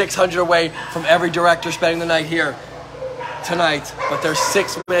still 600 away from every director spending the night here tonight, but there's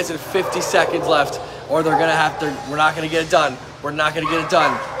 6 minutes and 50 seconds left, or they're gonna have to, we're not gonna get it done. We're not gonna get it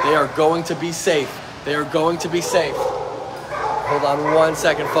done. They are going to be safe. They are going to be safe. Hold on 1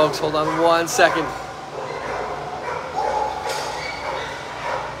 second, folks. Hold on 1 second.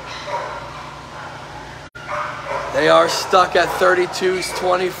 They are stuck at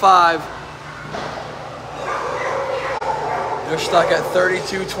 32.25. They're stuck at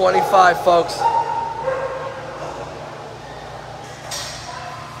 32.25, folks.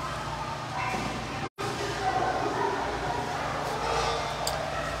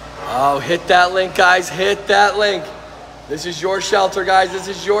 Oh, hit that link, guys. Hit that link. This is your shelter, guys. This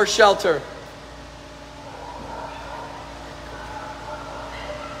is your shelter.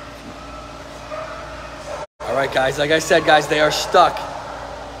 All right, guys. Like I said, guys, they are stuck.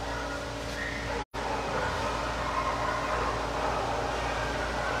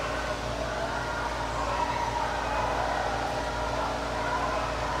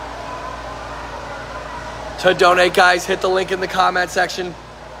 To donate, guys, hit the link in the comment section.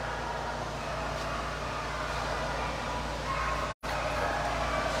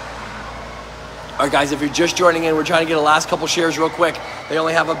 All right, guys, if you're just joining in, we're trying to get a last couple shares real quick. They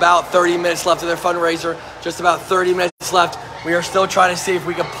only have about 30 minutes left of their fundraiser, just about 30 minutes left. We are still trying to see if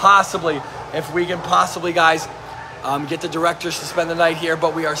we can possibly, guys, get the directors to spend the night here,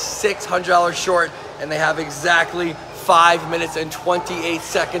 but we are $600 short, and they have exactly 5 minutes and 28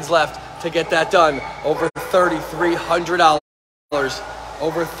 seconds left to get that done. Over $3,300.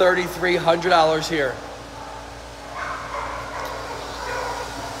 Over $3,300 here.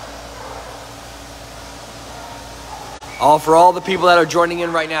 For all the people that are joining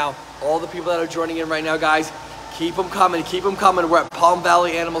in right now, guys, keep them coming, We're at Palm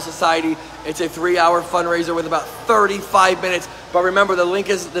Valley Animal Society. It's a 3-hour fundraiser with about 35 minutes. But remember, the link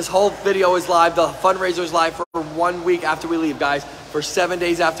is, this whole video is live. The fundraiser is live for 1 week after we leave, guys. For 7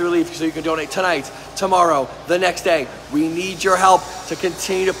 days after we leave, so you can donate tonight, tomorrow, the next day. We need your help to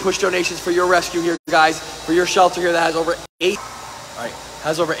continue to push donations for your rescue here, guys. For your shelter here that has over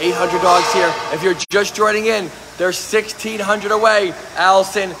 800 dogs here. If you're just joining in, there's 1,600 away,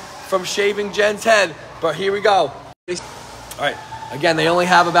 Allison, from shaving Jen's head. But here we go. All right, again, they only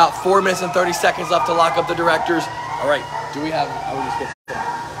have about 4 minutes and 30 seconds left to lock up the directors. All right, do we have, I will just get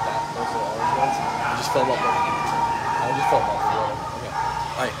those little orange ones. I'll just fill them up. Okay.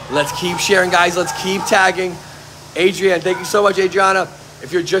 All right, let's keep sharing, guys. Let's keep tagging. Adrienne, thank you so much, Adriana.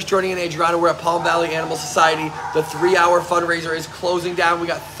 If you're just joining in, Adriana, we're at Palm Valley Animal Society. The 3-hour fundraiser is closing down. We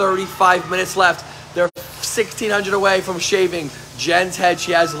got 35 minutes left. They're 1,600 away from shaving Jen's head.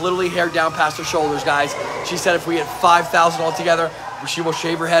 She has literally hair down past her shoulders, guys. She said if we get 5,000 altogether, she will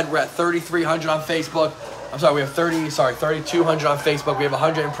shave her head. We're at 3,300 on Facebook. I'm sorry, we have 3,200 on Facebook. We have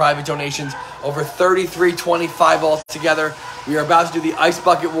 100 in private donations, over 3,325 altogether. We are about to do the Ice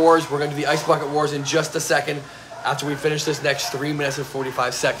Bucket Wars. We're going to do the Ice Bucket Wars in just a second after we finish this next 3 minutes and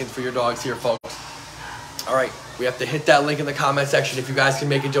 45 seconds for your dogs here, folks. All right, we have to hit that link in the comment section. If you guys can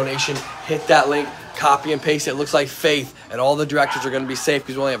make a donation, hit that link, copy and paste it. It looks like Faith and all the directors are going to be safe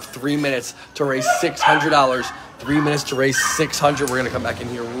because we only have 3 minutes to raise $600. 3 minutes to raise $600. We're going to come back in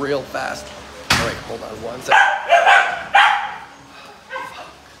here real fast. All right, hold on 1 second.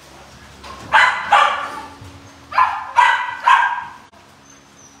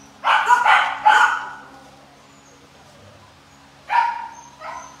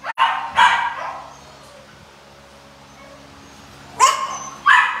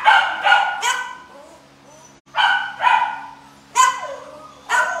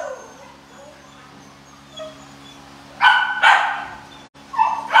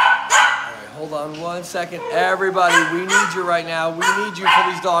 Hold on 1 second. Everybody, we need you right now. We need you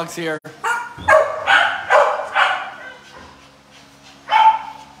for these dogs here.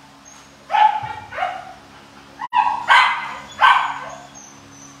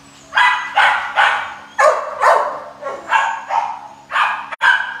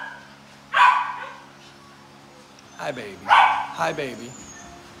 Hi, baby. Hi, baby.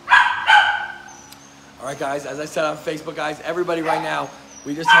 All right, guys, as I said on Facebook, guys, everybody right now,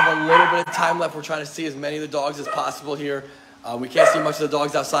 we just have a little bit of time left. We're trying to see as many of the dogs as possible here. We can't see much of the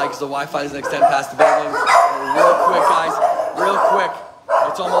dogs outside because the Wi-Fi doesn't extend past the building. Real quick, guys, real quick.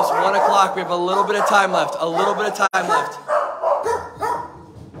 It's almost 1 o'clock. We have a little bit of time left. A little bit of time left.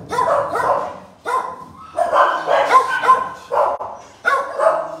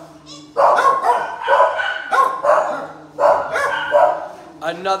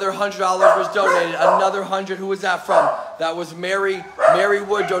 Another $100 was donated. Another 100. Who was that from? That was Mary. Mary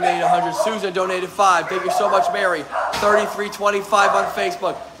Wood donated 100. Susan donated 5. Thank you so much, Mary. 3325 on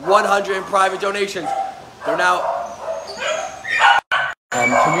Facebook. 100 in private donations. They're now.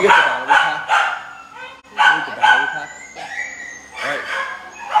 Can we get the battery pack? Can we get the battery pack? All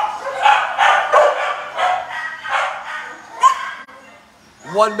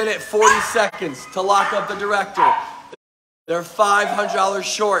right. 1 minute 40 seconds to lock up the director. They're $500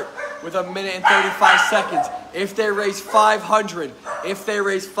 short with 1 minute and 35 seconds. If they raise 500, if they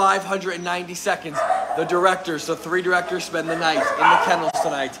raise 590 seconds, the directors, the 3 directors spend the night in the kennels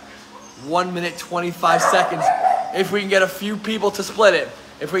tonight. 1 minute 25 seconds. If we can get a few people to split it,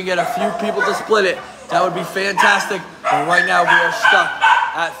 that would be fantastic. But right now we are stuck.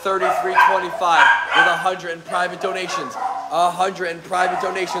 at $33.25 with 100 in private donations. 100 in private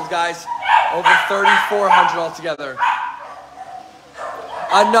donations, guys. Over $3,400 altogether.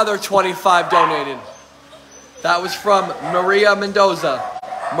 Another 25 donated. That was from Maria Mendoza.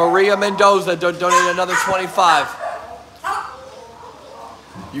 Maria Mendoza donated another 25.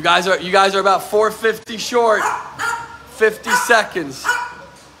 You guys are about 450 short. 50 seconds.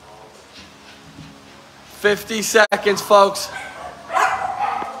 50 seconds, folks.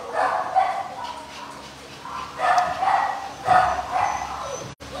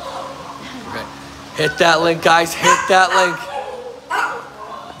 Okay. Hit that link, guys. Hit that link.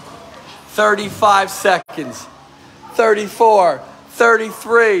 35 seconds. 34,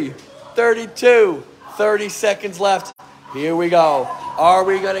 33, 32, 30 seconds left. Here we go. Are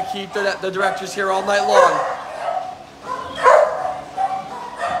we going to keep the directors here all night long?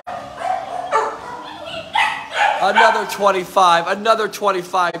 Another 25. Another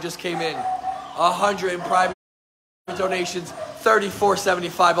 25 just came in. 100 in private donations.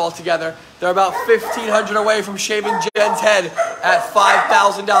 $34.75 altogether. They're about $1,500 away from shaving Jen's head at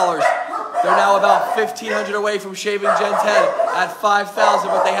 $5,000. They're now about $1,500 away from shaving Jen's head at $5,000,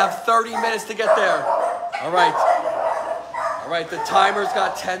 but they have 30 minutes to get there. All right. All right, the timer's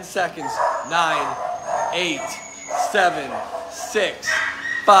got 10 seconds. 9, 8, 7, 6,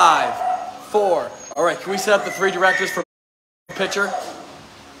 5, 4. All right, can we set up the 3 directors for a picture?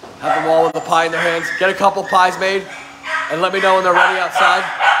 Have them all with a pie in their hands. Get a couple pies made, and let me know when they're ready outside.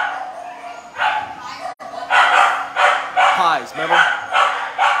 Pies, remember?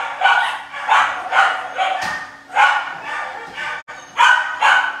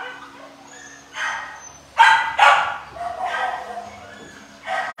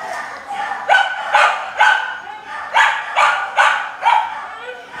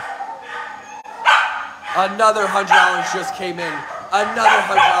 Another $100 just came in. Another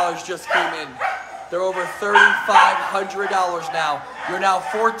 $100 just came in. They're over $3,500 now. You're now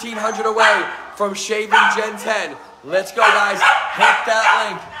 $1,400 away from shaving Jen's head. Let's go, guys. Hit that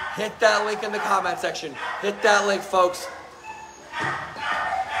link. Hit that link in the comment section. Hit that link, folks.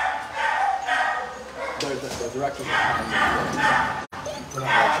 The director's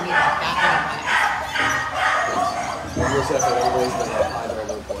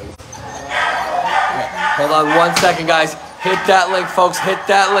Hold on 1 second, guys. Hit that link, folks. Hit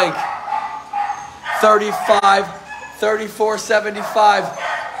that link. 35, 34.75.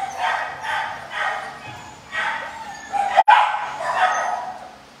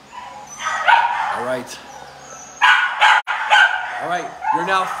 All right. All right. You're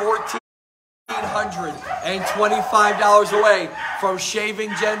now $1,425 away from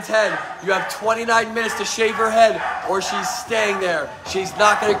shaving Jen's head. You have 29 minutes to shave her head, or she's staying there. She's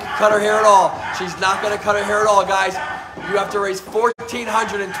not going to cut her hair at all. She's not going to cut her hair at all, guys. You have to raise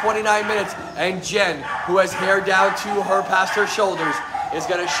 1,429 minutes, and Jen, who has hair down to her past her shoulders, is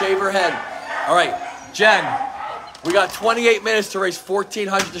going to shave her head. All right, Jen, we got 28 minutes to raise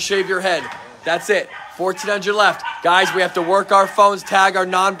 1,400 to shave your head. That's it. 1,400 left. Guys, we have to work our phones, tag our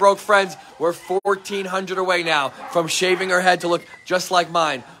non-broke friends. We're 1,400 away now from shaving her head to look just like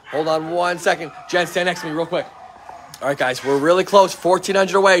mine. Hold on 1 second. Jen, stand next to me real quick. All right, guys, we're really close.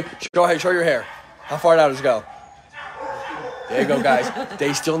 1,400 away. Go ahead, show your hair. How far down does it go? There you go, guys.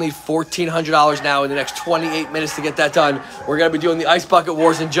 They still need $1,400 now in the next 28 minutes to get that done. We're going to be doing the Ice Bucket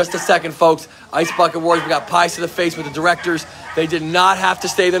Wars in just a second, folks. Ice Bucket Wars, we got pies to the face with the directors. They did not have to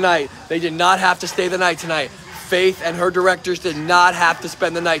stay the night. They did not have to stay the night tonight. Faith and her directors did not have to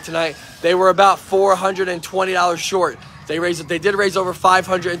spend the night tonight. They were about $420 short. They did raise over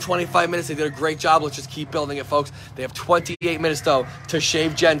 525 minutes. They did a great job. Let's just keep building it, folks. They have 28 minutes, though, to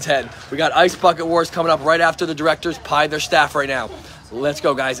shave Jen's head. We got Ice Bucket Wars coming up right after the directors pie their staff right now. Let's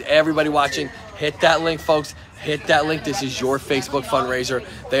go, guys. Everybody watching, hit that link, folks. Hit that link. This is your Facebook fundraiser.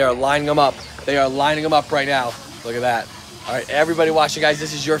 They are lining them up. They are lining them up right now. Look at that. All right, everybody watching, guys,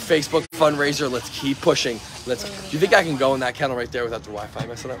 this is your Facebook fundraiser. Let's keep pushing. Do you think I can go in that kennel right there without the Wi-Fi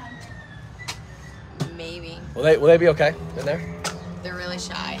messing up? Maybe. Will they be okay in there? They're really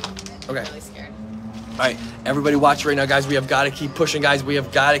shy. Okay. I'm really scared. All right, everybody watch right now, guys. We have got to keep pushing, guys. We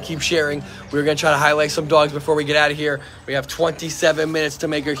have got to keep sharing. We're going to try to highlight some dogs before we get out of here. We have 27 minutes to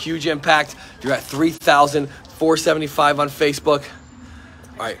make a huge impact. You're at 3,475 on Facebook.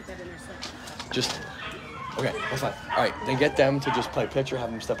 All right. Okay, that's fine. All right, then get them to just play pitcher, have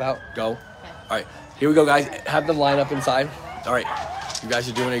them step out, go. All right, here we go, guys. Have them line up inside. All right, you guys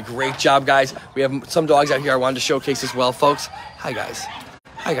are doing a great job, guys. We have some dogs out here I wanted to showcase as well, folks. Hi, guys.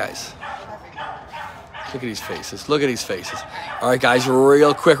 Hi, guys. Look at these faces. Look at these faces. All right, guys,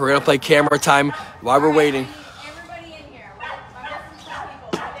 real quick, we're going to play camera time while we're waiting. Everybody in here. My missing some people.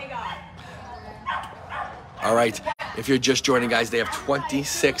 All right, if you're just joining, guys, they have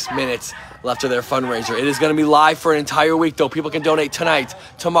 26 minutes left of their fundraiser. It is going to be live for an entire week, though. People can donate tonight,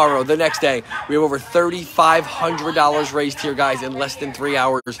 tomorrow, the next day. We have over $3,500 raised here, guys, in less than 3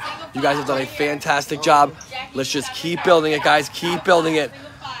 hours. You guys have done a fantastic job. Let's just keep building it, guys. Keep building it.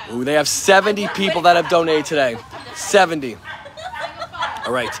 Ooh, they have 70 people that have donated today. 70.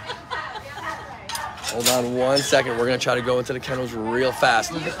 All right. Hold on 1 second. We're going to try to go into the kennels real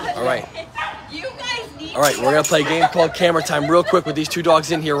fast. All right. All right, we're going to play a game called Camera Time real quick with these two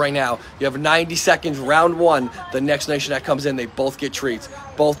dogs in here right now. You have 90 seconds, round one. The next donation that comes in, they both get treats.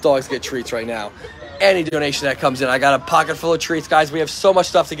 Both dogs get treats right now. Any donation that comes in. I got a pocket full of treats, guys. We have so much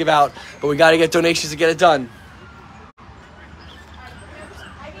stuff to give out, but we got to get donations to get it done.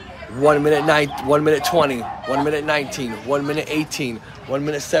 1 minute 1 minute 20, 1 minute 19, 1 minute 18, 1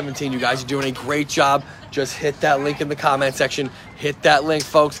 minute 17. You guys are doing a great job. Just hit that link in the comment section. Hit that link,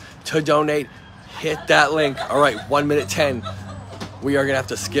 folks, to donate. Hit that link. All right, 1 minute 10. We are going to have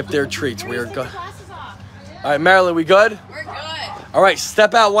to skip their treats. We are good. All right, Marilyn, we good? We're good. All right,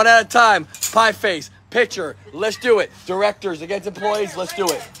 step out one at a time. Pie face, picture. Let's do it. Directors against employees. Let's do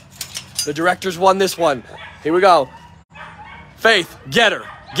it. The directors won this one. Here we go. Faith, get her.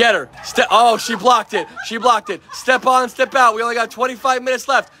 Get her. Oh, she blocked it. She blocked it. Step on, step out. We only got 25 minutes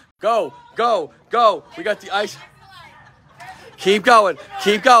left. Go, go, go. We got the ice. Keep going.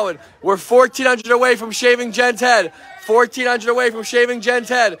 Keep going. We're 1,400 away from shaving Jen's head. 1,400 away from shaving Jen's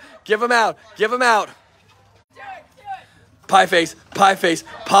head. Give him out. Give him out. Pie face. Pie face.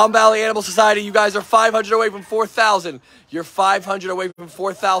 Palm Valley Animal Society, you guys are 500 away from 4,000. You're 500 away from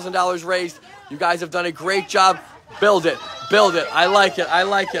 $4,000 raised. You guys have done a great job. Build it. Build it. I like it. I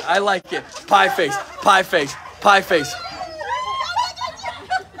like it. I like it. Pie face. Pie face. Pie face.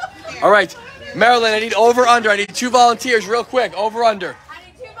 All right. Marilyn, I need over, under. I need 2 volunteers real quick. Over, under. I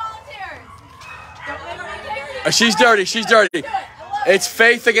need 2 volunteers. She's dirty. She's dirty. It's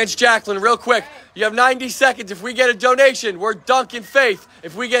Faith against Jacqueline real quick. You have 90 seconds. If we get a donation, we're dunking Faith.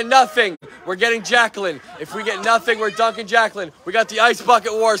 If we get nothing, we're getting Jacqueline. If we get nothing, we're dunking Jacqueline. We got the Ice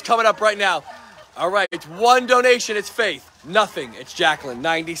Bucket Wars coming up right now. All right, it's 1 donation. It's Faith. Nothing. It's Jacqueline.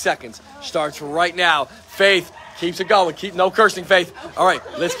 90 seconds. Starts right now. Faith keeps it going. Keep no cursing, Faith. All right,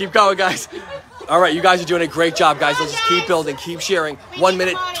 let's keep going, guys. All right, you guys are doing a great job, guys. Let's just keep building, keep sharing. 1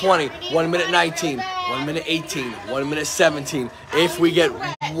 minute 20, 1 minute 19, 1 minute 18, 1 minute 17. If we get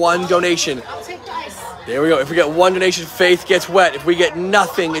 1 donation, there we go. If we get 1 donation, Faith gets wet. If we get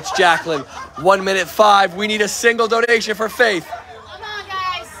nothing, it's Jacqueline. 1 minute 5. We need a single donation for Faith. Come on,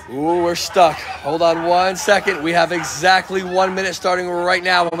 guys. Ooh, we're stuck. Hold on 1 second. We have exactly 1 minute starting right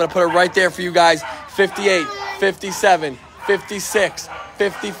now. I'm going to put it right there for you guys. 58, 57, 56,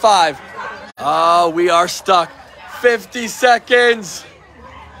 55. Oh, we are stuck. 50 seconds.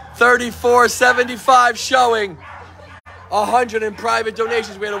 34.75 showing. 100 in private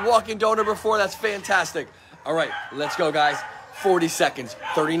donations. We had a walk-in donor before. That's fantastic. All right, let's go, guys. 40 seconds.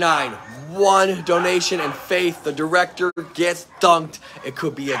 39. 1 donation, and Faith, the director, gets dunked. It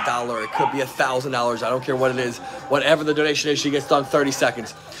could be $1. It could be $1,000. I don't care what it is. Whatever the donation is, she gets dunked. 30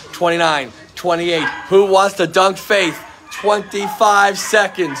 seconds. 29. 28. Who wants to dunk Faith? 25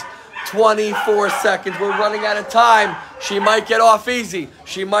 seconds. 24 seconds. We're running out of time. She might get off easy.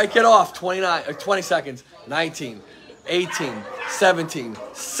 She might get off. 20 seconds. 19, 18, 17,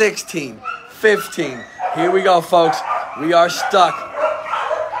 16, 15. Here we go, folks. We are stuck.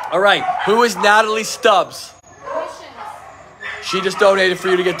 All right. Who is Natalie Stubbs? She just donated for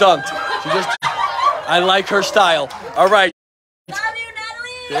you to get dunked. I like her style. All right. Love you,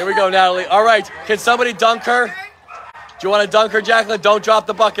 Natalie. There we go, Natalie. All right. Can somebody dunk her? Do you want to dunk her, Jacqueline? Don't drop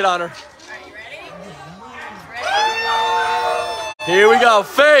the bucket on her. Are you ready? Here we go.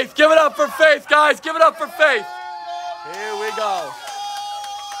 Faith. Give it up for Faith, guys. Give it up for Faith. Here we go.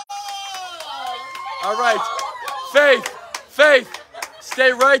 All right. Faith. Faith.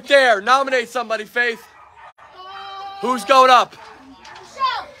 Stay right there. Nominate somebody, Faith. Who's going up?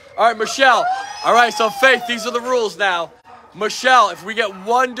 Michelle. All right, Michelle. All right, so Faith, these are the rules now. Michelle, if we get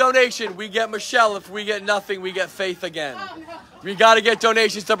 1 donation, we get Michelle. If we get nothing, we get Faith again. We got to get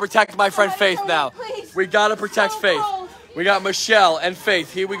donations to protect my friend Faith now. We got to protect Faith. We got Michelle and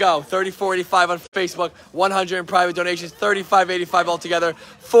Faith. Here we go. 34.85 on Facebook, 100 in private donations, 35.85 altogether,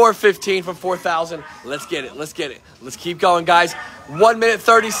 415 from 4,000. Let's get it. Let's get it. Let's keep going, guys. 1 minute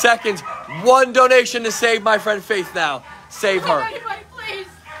 30 seconds. 1 donation to save my friend Faith now. Save her.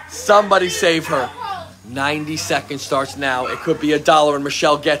 Somebody save her. 90 seconds starts now. It could be $1 and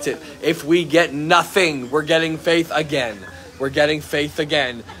Michelle gets it. If we get nothing, we're getting Faith again. We're getting Faith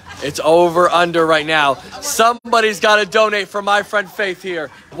again. It's over under right now. Somebody's got to donate for my friend Faith here.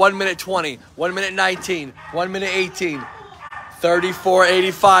 1 minute 20, 1 minute 19, 1 minute 18,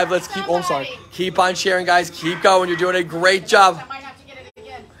 34.85. Let's keep, oh, I'm sorry. Keep on sharing, guys. Keep going. You're doing a great job. I might have to get it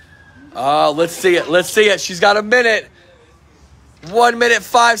again. Let's see it. Let's see it. She's got a minute. 1 minute,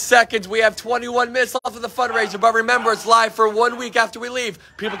 5 seconds. We have 21 minutes left of the fundraiser. But remember, it's live for 1 week after we leave.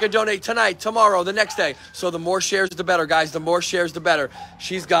 People can donate tonight, tomorrow, the next day. So the more shares, the better, guys. The more shares, the better.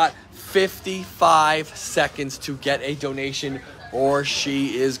 She's got 55 seconds to get a donation, or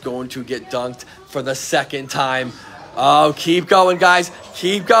she is going to get dunked for the second time. Oh, keep going, guys.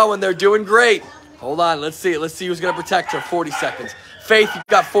 Keep going. They're doing great. Hold on. Let's see it. Let's see who's going to protect her. 40 seconds. Faith, you've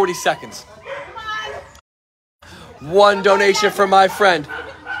got 40 seconds. One donation for my friend.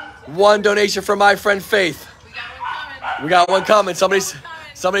 One donation for my friend Faith. We got one coming. Somebody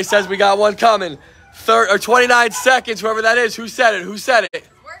says we got one coming. 29 seconds, whoever that is. Who said it? Who said it?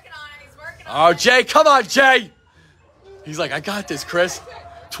 He's working on it. He's working on Oh, Jay, come on, Jay. He's like, I got this, Chris.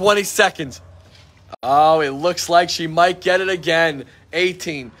 20 seconds. Oh, it looks like she might get it again.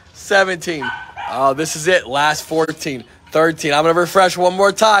 18, 17. Oh, this is it. Last 14, 13. I'm going to refresh one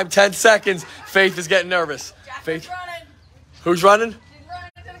more time. 10 seconds. Faith is getting nervous. Faith. running. Who's running? She's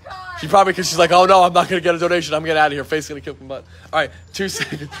running to the car. She probably, because she's like, oh no, I'm not going to get a donation. I'm getting out of here. Faith's going to kick my butt. All right, 2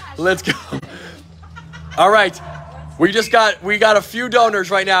 seconds. Let's go. All right. We got a few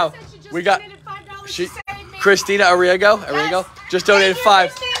donors right now. We got Christina Arriego just donated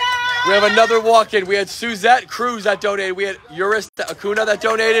 5. We have another walk-in. We had Suzette Cruz that donated. We had Yuris Acuna that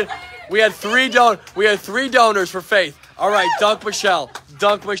donated. We had 3 donors for Faith. All right, Dunk Michelle.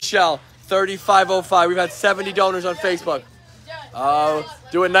 3505. We've had 70 donors on Facebook.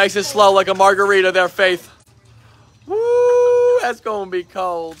 Do it nice and slow like a margarita there, Faith. Woo, that's going to be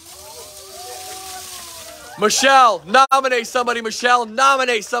cold. Michelle, nominate somebody, Michelle.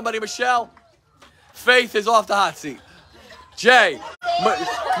 Nominate somebody, Michelle. Faith is off the hot seat. Jay,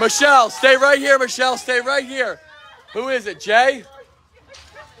 Michelle, stay right here, Michelle. Stay right here. Who is it, Jay?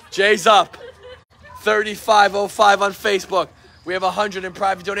 Jay's up. 3505 on Facebook. We have 100 in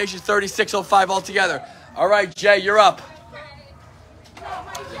private donations, 3605 altogether. All right, Jay, you're up.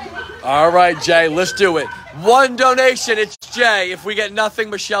 All right, Jay, let's do it. One donation, it's Jay. If we get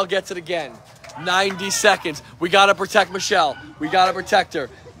nothing, Michelle gets it again. 90 seconds. We got to protect Michelle. We got to protect her.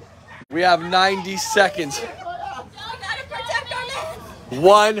 We have 90 seconds.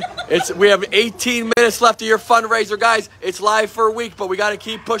 We have 18 minutes left of your fundraiser, guys. It's live for a week, but we got to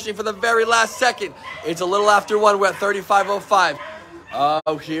keep pushing for the very last second. It's a little after 1. We're at 3505.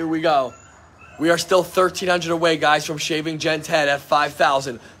 Oh, here we go. We are still 1,300 away, guys, from shaving Jen's head at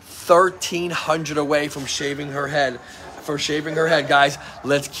 5,000. 1,300 away from shaving her head. For shaving her head, guys.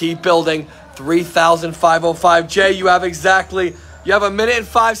 Let's keep building. 3,505. Jay, you have a minute and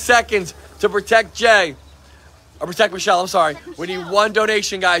 5 seconds to protect Jay. Or protect Michelle, I'm sorry. We need one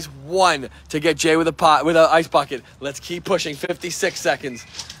donation, guys. One to get Jay with an ice bucket. Let's keep pushing. 56 seconds.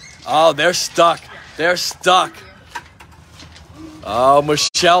 Oh, they're stuck. They're stuck. Oh,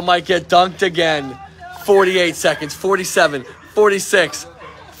 Michelle might get dunked again. 48 seconds. 47. 46.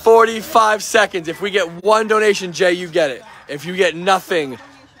 45 seconds. If we get one donation, Jay, you get it. If you get nothing,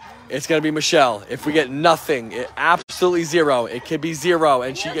 it's going to be Michelle. If we get nothing, absolutely 0. It could be 0,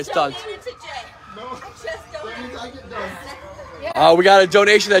 and she gets dunked. We got a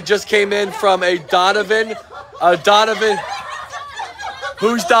donation that just came in from a Donovan. Donovan.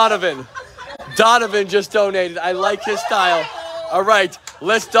 Who's Donovan? Donovan just donated. I like his style. All right,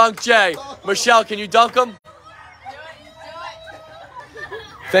 let's dunk Jay. Michelle, can you dunk him?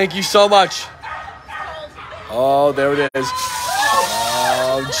 Thank you so much. Oh, there it is.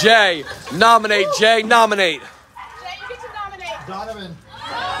 Oh, Jay. Nominate, Jay. Nominate. Jay, you get to nominate. Donovan.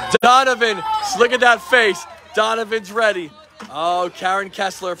 Donovan. Look at that face. Donovan's ready. Oh, Karen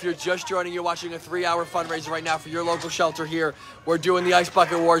Kessler, if you're just joining, you're watching a 3-hour fundraiser right now for your local shelter here. We're doing the Ice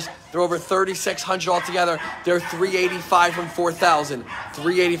Bucket Wars. They're over 3,600 altogether. They're 385 from 4,000.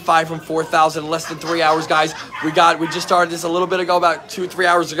 385 from 4,000 in less than 3 hours, guys. We just started this a little bit ago, about 2-3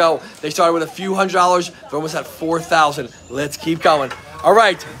 hours ago. They started with a few $100. They're almost at 4,000. Let's keep going. All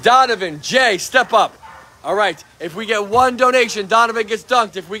right, Donovan, Jay, step up. All right, if we get one donation, Donovan gets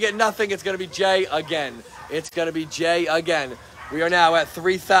dunked. If we get nothing, it's going to be Jay again. It's going to be Jay again. We are now at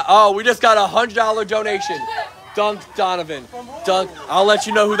 3,000. Oh, we just got a $100 donation. Dunk Donovan. Dunk. I'll let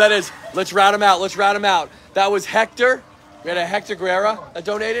you know who that is. Let's round him out. Let's round him out. That was Hector. We had a Hector Guerra that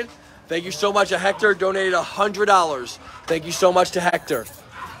donated. Thank you so much. Hector donated $100. Thank you so much to Hector.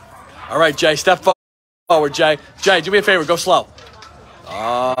 All right, Jay, step forward, Jay. Jay, do me a favor. Go slow.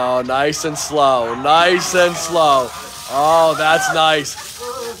 Oh, nice and slow. Nice and slow. Oh, that's nice.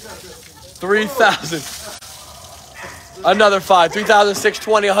 3,000. Another 5.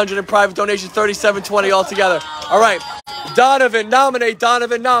 3,620. 100 in private donations. 3,720 altogether. All right. Donovan, nominate.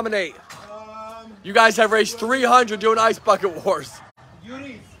 Donovan, nominate. You guys have raised 300 doing Ice Bucket Wars.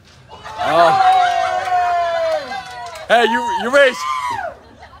 Hey, you raised.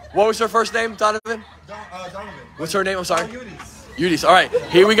 What was her first name, Donovan? Donovan. What's her name? I'm sorry. Udis. All right,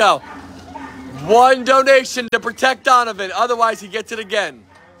 here we go. 1 donation to protect Donovan. Otherwise, he gets it again.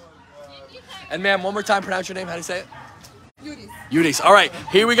 And ma'am, one more time, pronounce your name. How do you say it? Udis. All right,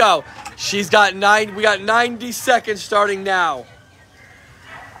 here we go. She's got 9. We got 90 seconds starting now.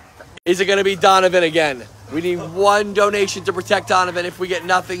 Is it going to be Donovan again? We need 1 donation to protect Donovan. If we get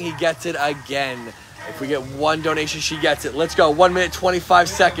nothing, he gets it again. If we get 1 donation, she gets it. Let's go. 1 minute, 25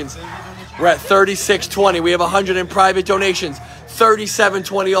 seconds. We're at 3620. We have 100 in private donations.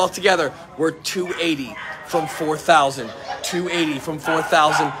 3720 altogether. We're 280 from 4,000. 280 from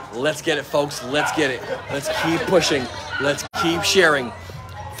 4,000. Let's get it, folks. Let's get it. Let's keep pushing. Let's keep sharing.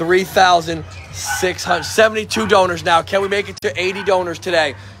 3,672 donors now. Can we make it to 80 donors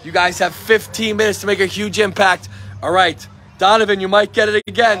today? You guys have 15 minutes to make a huge impact. All right. Donovan, you might get it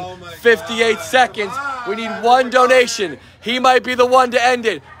again. 58 seconds. We need 1 donation. He might be the one to end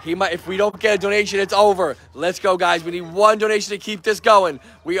it. He might. If we don't get a donation, it's over. Let's go, guys. We need 1 donation to keep this going.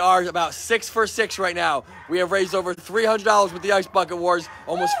 We are about 6 for 6 right now. We have raised over $300 with the Ice Bucket Wars.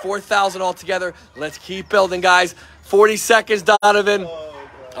 Almost 4,000 altogether. Let's keep building, guys. 40 seconds, Donovan.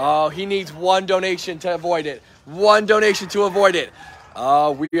 Oh, he needs 1 donation to avoid it. 1 donation to avoid it.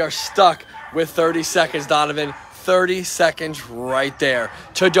 We are stuck with 30 seconds, Donovan. 30 seconds right there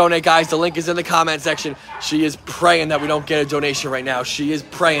to donate, guys. The link is in the comment section. She is praying that we don't get a donation right now. She is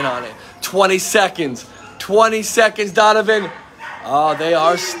praying on it. 20 seconds. 20 seconds, Donovan. Oh, they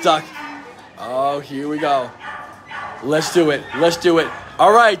are stuck. Oh, here we go. Let's do it. Let's do it.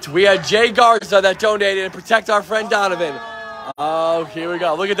 All right. We had Jay Garza that donated and protect our friend Donovan. Oh, here we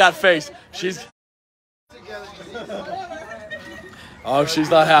go. Look at that face. She's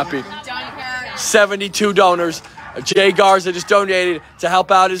not happy. 72 donors. Jay Garza just donated to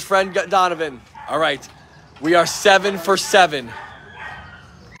help out his friend Donovan. All right. We are 7 for 7.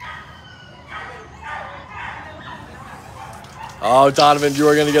 Oh, Donovan, you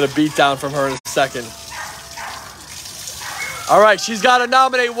are going to get a beat down from her in a second. All right. She's got to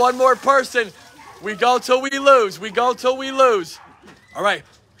nominate 1 more person. We go till we lose. We go till we lose. All right.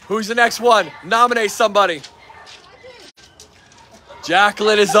 Who's the next one? Nominate somebody.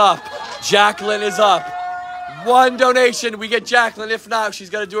 Jacqueline is up. Jacqueline is up. 1 donation. We get Jacqueline. If not, she's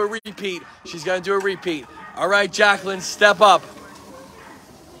going to do a repeat. She's going to do a repeat. All right, Jacqueline, step up.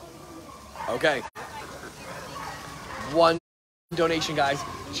 Okay. 1 donation, guys.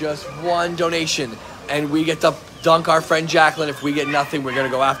 Just 1 donation. And we get to dunk our friend Jacqueline. If we get nothing, we're going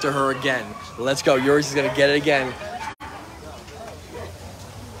to go after her again. Let's go. Yours is going to get it again.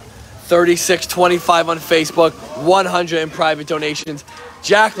 3625 on Facebook. 100 in private donations.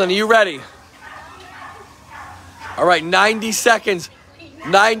 Jacqueline, are you ready? All right, 90 seconds.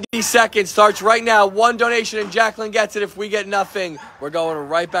 90 seconds starts right now. 1 donation and Jacqueline gets it. If we get nothing, we're going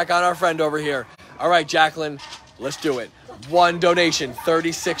right back on our friend over here. All right, Jacqueline, let's do it. 1 donation,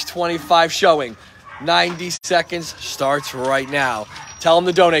 3625 showing. 90 seconds starts right now. Tell them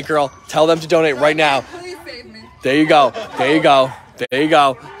to donate, girl. Tell them to donate right now. Please save me. There you go. There you go. There you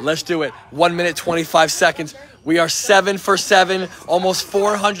go. Let's do it. 1 minute, 25 seconds. We are 7 for 7. Almost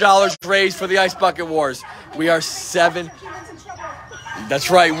 $400 raised for the Ice Bucket Wars. We are 7. That's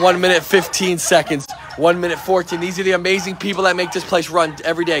right. 1 minute, 15 seconds. 1 minute, 14. These are the amazing people that make this place run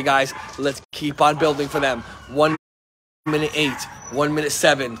every day, guys. Let's keep on building for them. 1 minute 8. 1 minute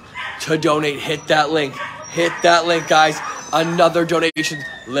 7. To donate, hit that link. Hit that link, guys. Another donation.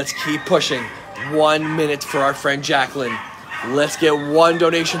 Let's keep pushing. 1 minute for our friend Jacqueline. Let's get 1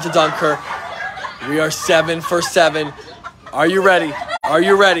 donation to dunk her. We are 7 for 7. Are you ready? Are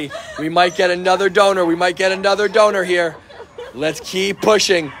you ready? We might get another donor. We might get another donor here. Let's keep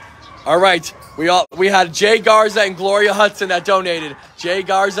pushing. All right. We had Jay Garza and Gloria Hudson that donated. Jay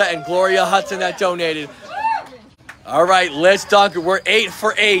Garza and Gloria Hudson that donated. All right. Let's dunk it. We're 8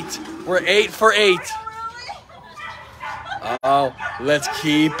 for 8. We're 8 for 8. Oh, let's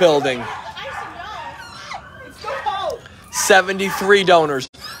keep building. 73 donors.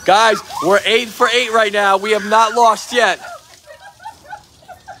 Guys, we're 8 for 8 right now. We have not lost yet.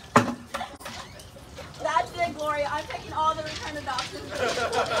 That's it, Gloria. I'm taking all the return adoptions.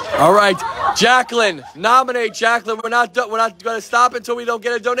 All right, Jacqueline, nominate Jacqueline. We're not going to stop until we don't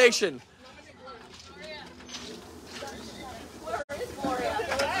get a donation. Where is Gloria?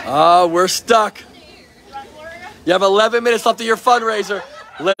 Oh, we're stuck. You have 11 minutes left of your fundraiser.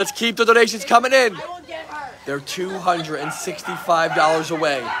 Let's keep the donations coming in. They're $265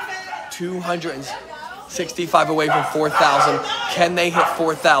 away. $265 away from 4,000. Can they hit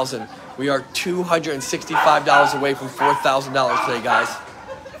 4,000? We are $265 away from $4,000 today, guys.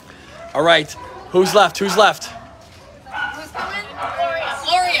 All right. Who's left? Who's left? Who's coming?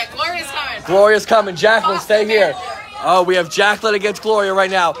 Gloria. Gloria's coming. Gloria's coming. Jacqueline, stay here. Oh, we have Jacqueline against Gloria right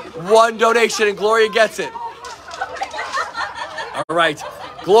now. One donation and Gloria gets it. All right.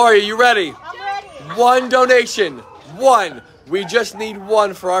 Gloria, you ready? I'm ready. One donation. One. We just need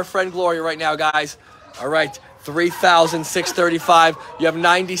one for our friend Gloria right now, guys. All right. 3,635. You have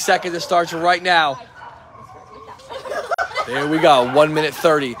 90 seconds to start right now. There we go. 1 minute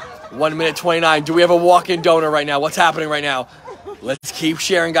 30. 1 minute 29. Do we have a walk-in donor right now? What's happening right now? Let's keep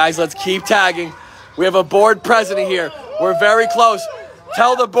sharing, guys. Let's keep tagging. We have a board president here. We're very close.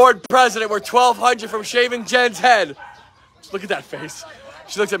 Tell the board president we're 1,200 from shaving Jen's head. Look at that face.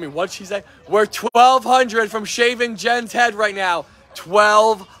 She looks at me. What'd she say? We're 1,200 from shaving Jen's head right now.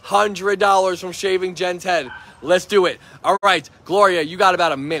 $1,200 from shaving Jen's head. Let's do it. All right, Gloria, you got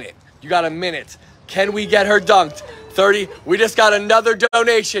about a minute. You got a minute. Can we get her dunked? 30. We just got another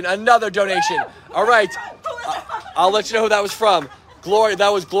donation. Another donation. All right. I'll let you know who that was from. Gloria. That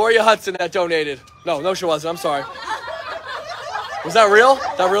was Gloria Hudson that donated. No, she wasn't. I'm sorry. Was that real?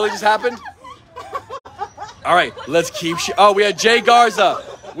 That really just happened? All right. Let's keep. Oh, we had Jay Garza.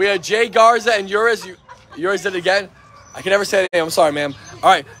 We had Jay Garza and Uris. Uris did it again. I can never say the name. I'm sorry, ma'am. All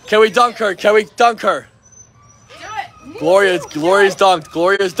right. Can we dunk her? Can we dunk her? Gloria's dunked.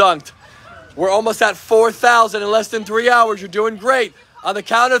 Gloria's dunked. We're almost at 4,000 in less than 3 hours. You're doing great. On the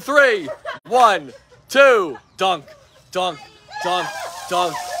count of 3. 1, 2. Dunk. Dunk. Dunk.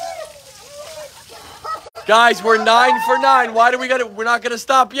 Dunk. Guys, we're 9 for 9. Why do we got it? We're not going to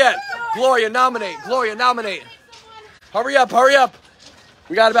stop yet. Gloria, nominate. Gloria, nominate. Hurry up. Hurry up.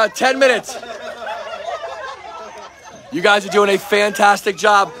 We got about 10 minutes. You guys are doing a fantastic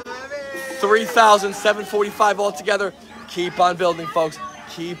job. 3,745 altogether. Keep on building, folks.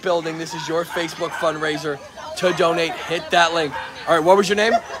 Keep building. This is your Facebook fundraiser. To donate, hit that link. All right, what was your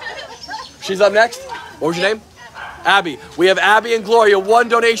name? She's up next. What was your name? Abby. We have Abby and Gloria. One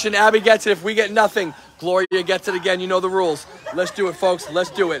donation. Abby gets it. If we get nothing, Gloria gets it again. You know the rules. Let's do it, folks. Let's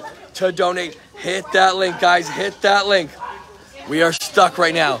do it. To donate, hit that link, guys. Hit that link. We are stuck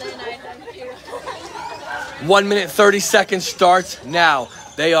right now. 1 minute 30 seconds starts now.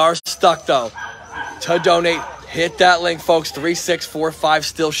 They are stuck, though. To donate, hit that link, folks. 3645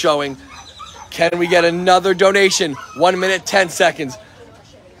 still showing. Can we get another donation? 1 minute 10 seconds.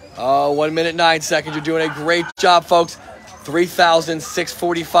 Oh, 1 minute 9 seconds. You're doing a great job, folks.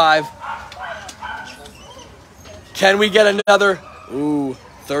 3,645. Can we get another? Ooh,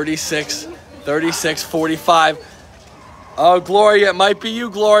 3645. Oh, Gloria, it might be you,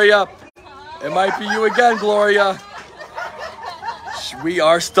 Gloria. It might be you again, Gloria. We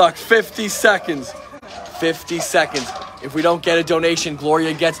are stuck. 50 seconds. 50 seconds. If we don't get a donation,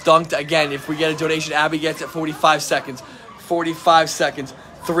 Gloria gets dunked again. If we get a donation, Abby gets it. 45 seconds. 45 seconds.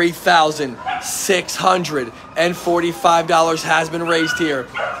 $3,645 has been raised here.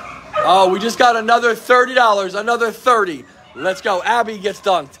 Oh, we just got another $30. Another 30. Let's go. Abby gets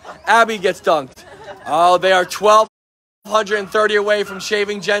dunked. Abby gets dunked. Oh, they are 1,230 away from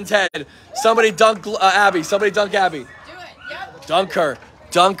shaving Jen's head. Somebody dunk Abby. Somebody dunk Abby. Do it. Yep. Dunk her.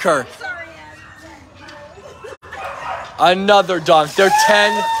 Dunk her. Another dunk. They're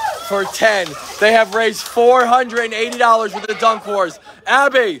 10 for 10. They have raised $480 with the dunk wars.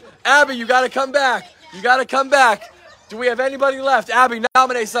 Abby, you got to come back. You got to come back. Do we have anybody left? Abby,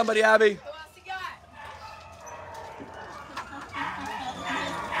 nominate somebody, Abby. Who else you got?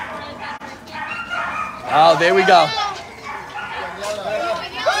 Oh, there we go.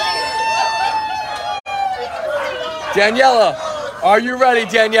 Daniela, are you ready,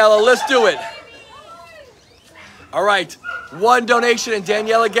 Daniela? Let's do it. All right, one donation and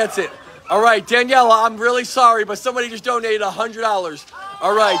Daniela gets it. All right, Daniela, I'm really sorry, but somebody just donated $100.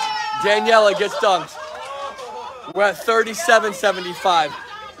 All right, Daniela gets dunked. We're at $37.75.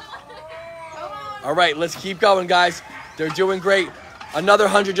 All right, let's keep going, guys. They're doing great. Another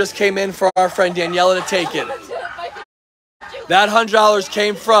 100 just came in for our friend Daniela to take it. That $100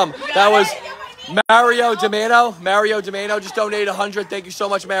 came from, that was Mario Domano. Mario Domano just donated 100. Thank you so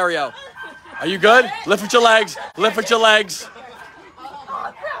much, Mario. Are you good? Lift with your legs. Lift with your legs.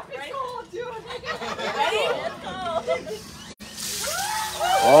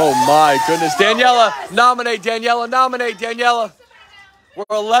 Oh my goodness. Daniela, nominate Daniela. Nominate Daniela. We're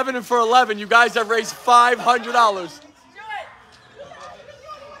 11 for 11. You guys have raised $500.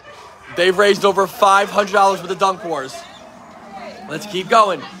 They've raised over $500 with the dunk wars. Let's keep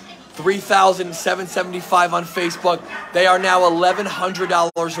going. 3,775 on Facebook. They are now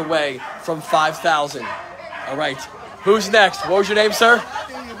 $1,100 away from 5,000. All right. Who's next? What was your name, sir?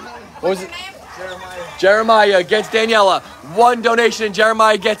 What was it? Jeremiah gets Daniela. One donation and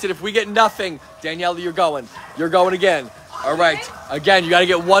Jeremiah gets it. If we get nothing, Daniela, you're going. You're going again. All right. Again, you got to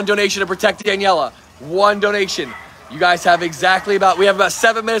get one donation to protect Daniela. One donation. You guys have we have about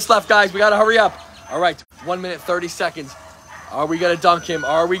 7 minutes left, guys. We got to hurry up. All right. 1 minute, 30 seconds. Are we going to dunk him?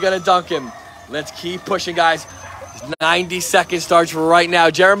 Are we going to dunk him? Let's keep pushing, guys. 90 seconds starts right now.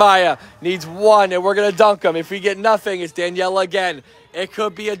 Jeremiah needs one, and we're going to dunk him. If we get nothing, it's Daniela again. It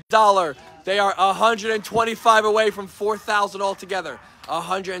could be $1. They are 125 away from 4,000 altogether.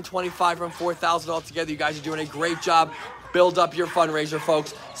 125 from 4,000 altogether. You guys are doing a great job. Build up your fundraiser,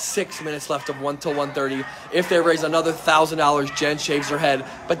 folks. 6 minutes left of 1 till 1:30. If they raise another $1,000, Jen shaves her head,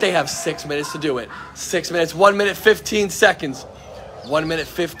 but they have 6 minutes to do it. 6 minutes, 1 minute, 15 seconds. 1 minute,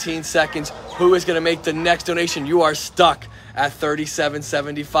 15 seconds. Who is going to make the next donation? You are stuck at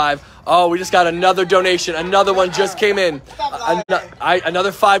 $37.75. Oh, we just got another donation. Another one just came in.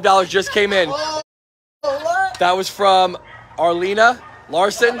 Another $5 just came in. That was from Arlina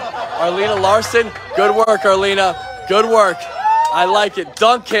Larson. Arlina Larson. Good work, Arlina. Good work. I like it.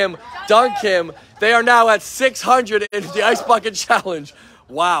 Dunk him. Dunk him. They are now at 600 in the Ice Bucket Challenge.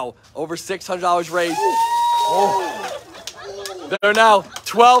 Wow. Over $600 raised. Oh. They're now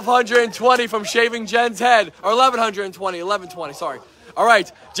 1,220 from shaving Jen's head. Or 1,120. Sorry. All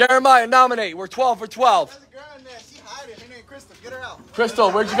right. Jeremiah, nominate. We're 12 for 12. There's a girl in there. She's hiding. Her name Crystal. Get her out. Crystal,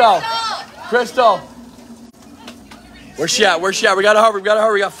 where'd you go? Crystal. Where's she at? Where's she at? We gotta hurry. We gotta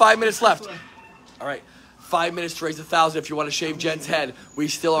hurry. We got 5 minutes left. All right. 5 minutes to raise 1,000 if you want to shave Jen's head. We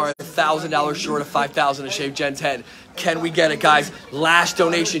still are $1,000 short of 5,000 to shave Jen's head. Can we get it, guys? Last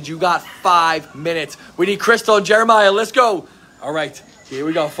donations. You got 5 minutes. We need Crystal and Jeremiah. Let's go. All right. Here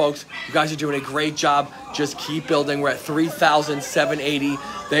we go, folks. You guys are doing a great job. Just keep building. We're at 3,780.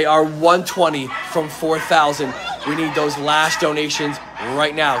 They are 120 from 4,000. We need those last donations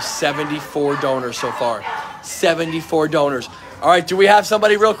right now. 74 donors so far. 74 donors. All right. Do we have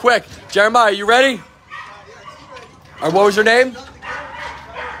somebody real quick? Jeremiah, you ready? Or what was her name?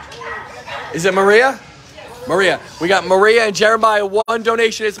 Is it Maria? Maria. We got Maria and Jeremiah. One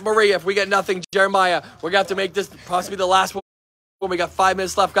donation is Maria. If we get nothing, Jeremiah, we're going to have to make this possibly the last one. We got 5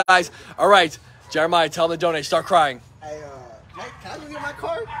 minutes left, guys. All right. Jeremiah, tell them to donate. Start crying. Hey, can I go get my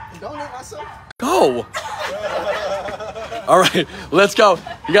card and donate myself? Go. All right. Let's go.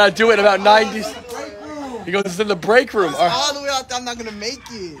 You got to do it in about 90. He goes, it's in the break room. All the way out there. I'm not going to make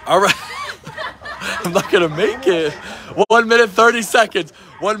it. All right. I'm not going to make it. 1 minute, 30 seconds.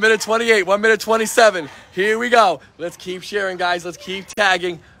 1 minute, 28. 1 minute, 27. Here we go. Let's keep sharing, guys. Let's keep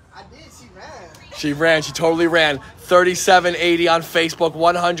tagging. I did. She ran. She ran. She totally ran. 37.80 on Facebook.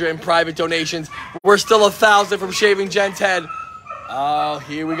 100 in private donations. We're still 1,000 from shaving Jen's head. Oh,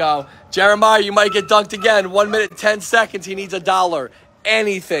 here we go. Jeremiah, you might get dunked again. 1 minute, 10 seconds. He needs $1.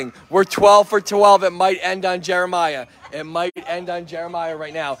 Anything. We're 12 for 12. It might end on Jeremiah. It might end on Jeremiah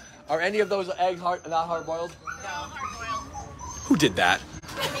right now. Are any of those eggs not hard-boiled? No, hard-boiled. Who did that?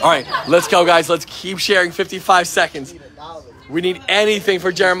 All right, let's go, guys. Let's keep sharing. 55 seconds. We need anything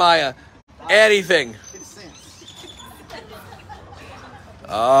for Jeremiah. Anything.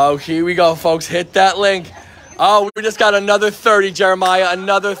 Oh, here we go, folks. Hit that link. Oh, we just got another 30, Jeremiah.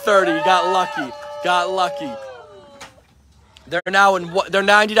 Another 30. Got lucky. Got lucky. They're now they're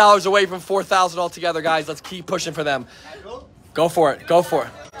 $90 away from 4,000 altogether, guys. Let's keep pushing for them. Go for it. Go for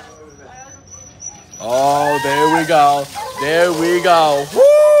it. Oh, there we go. There we go.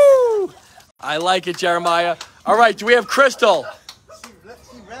 Woo! I like it, Jeremiah. All right, do we have Crystal?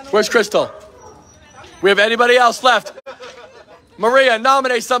 Where's Crystal? We have anybody else left? Maria,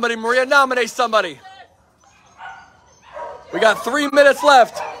 nominate somebody. Maria, nominate somebody. We got 3 minutes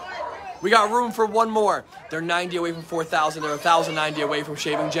left. We got room for one more. They're 90 away from 4,000. They're 1,090 away from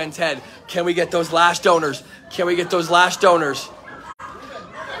shaving Jen's head. Can we get those last donors? Can we get those last donors?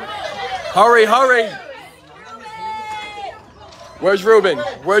 Hurry, hurry. Where's Ruben?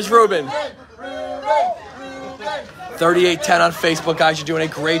 Where's Ruben? 3810 on Facebook, guys. You're doing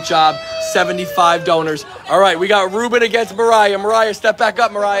a great job. 75 donors. All right, we got Ruben against Mariah. Mariah, step back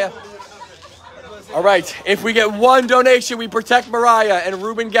up, Mariah. All right, if we get one donation, we protect Mariah, and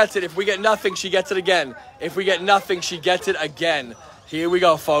Ruben gets it. If we get nothing, she gets it again. If we get nothing, she gets it again. Here we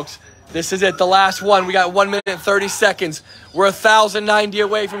go, folks. This is it, the last one. We got 1 minute and 30 seconds. We're 1,090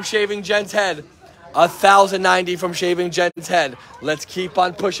 away from shaving Jen's head. 1,090 from shaving Jen's head. Let's keep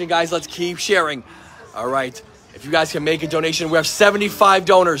on pushing, guys. Let's keep sharing. All right. If you guys can make a donation, we have 75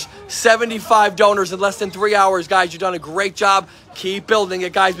 donors. 75 donors in less than 3 hours. Guys, you've done a great job. Keep building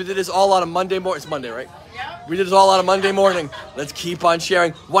it, guys. We did this all on a Monday morning. It's Monday, right? Yep. We did this all on a Monday morning. Let's keep on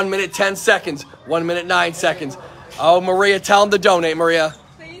sharing. 1 minute, 10 seconds. 1 minute, 9 seconds. Oh, Maria, tell them to donate, Maria.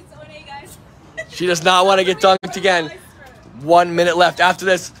 Please donate, guys. She does not want to get dunked again. 1 minute left. After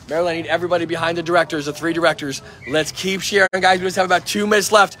this, Marilyn, I need everybody behind the directors, the 3 directors. Let's keep sharing, guys. We just have about 2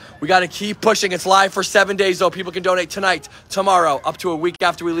 minutes left. We got to keep pushing. It's live for 7 days, though. People can donate tonight, tomorrow, up to a week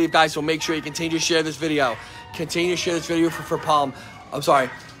after we leave, guys. So make sure you continue to share this video. Continue to share this video for Palm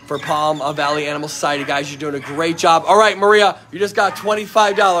Valley Animal Society, guys. You're doing a great job. All right, Maria, you just got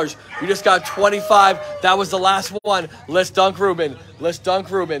 $25. You just got 25. That was the last one. Let's dunk Ruben. Let's dunk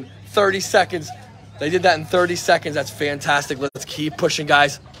Ruben. 30 seconds. They did that in 30 seconds. That's fantastic. Let's keep pushing,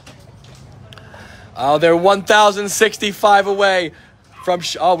 guys. Oh, they're 1,065 away from...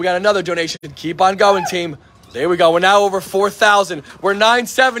 Oh, we got another donation. Keep on going, team. There we go. We're now over 4,000. We're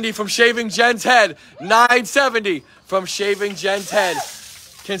 970 from shaving Jen's head. 970 from shaving Jen's head.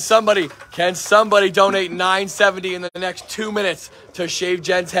 Can somebody donate 970 in the next 2 minutes to shave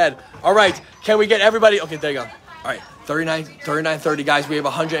Jen's head? All right. Can we get everybody? Okay, there you go. All right. 3930, guys. We have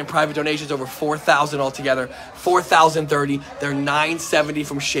 100 in private donations, over 4,000 altogether. 4,030. They're 970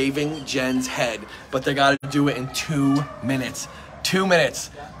 from shaving Jen's head, but they got to do it in 2 minutes. 2 minutes.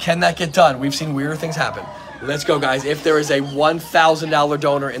 Can that get done? We've seen weirder things happen. Let's go, guys. If there is a $1,000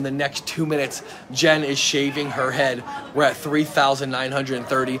 donor in the next 2 minutes, Jen is shaving her head. We're at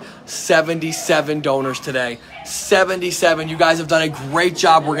 3,930. 77 donors today. 77. You guys have done a great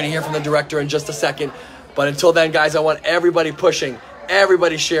job. We're going to hear from the director in just a second. But until then, guys, I want everybody pushing,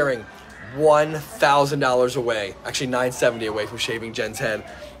 everybody sharing. $1,000 away. Actually, 970 away from shaving Jen's head.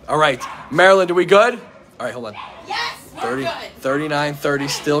 All right. Maryland, are we good? All right, hold on. Yes, 30, 3930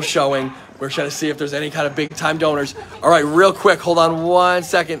 still showing. We're trying to see if there's any kind of big-time donors. All right, real quick. Hold on 1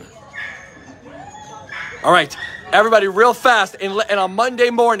 second. All right. Everybody, real fast, and on Monday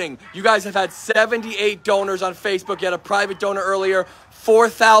morning, you guys have had 78 donors on Facebook. You had a private donor earlier.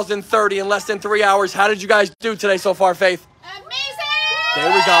 4,030 in less than 3 hours. How did you guys do today so far, Faith? Amazing!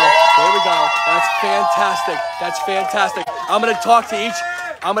 There we go. There we go. That's fantastic. That's fantastic. I'm gonna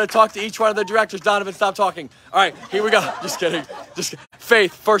talk to each one of the directors. Donovan, stop talking. All right, here we go. Just kidding.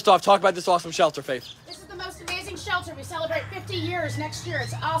 Faith, first off, talk about this awesome shelter, Faith. This is the most amazing shelter. We celebrate 50 years next year.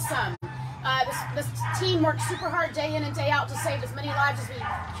 It's awesome. This team works super hard day in and day out to save as many lives as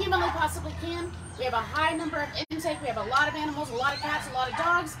we humanly possibly can. We have a high number of intake. We have a lot of animals, a lot of cats, a lot of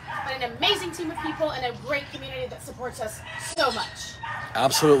dogs, but an amazing team of people and a great community that supports us so much.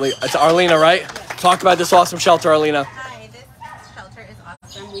 Absolutely. It's Arlina, right? Yes. Talk about this awesome shelter, Arlina. Hi, this shelter is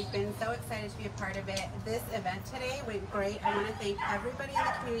awesome. We've been so excited to be a part of it. This event today went great. I want to thank everybody in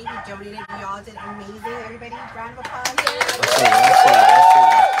the community who donated. You all did amazing. Everybody, round of applause.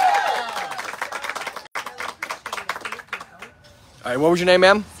 Absolutely. All right, what was your name,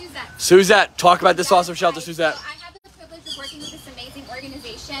 ma'am? Suzette. Suzette, talk about this awesome shelter, Suzette. So I have the privilege of working with this amazing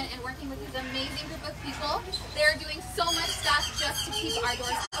organization and working with this amazing group of people. They're doing so much stuff just to keep our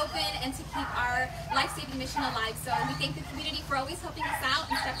doors open and to keep our life-saving mission alive. So we thank the community for always helping us out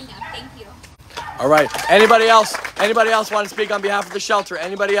and stepping up. Thank you. All right. Anybody else want to speak on behalf of the shelter?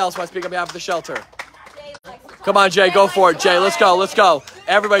 Anybody else want to speak on behalf of the shelter? Come on, Jay, go for it. Jay, let's go, let's go.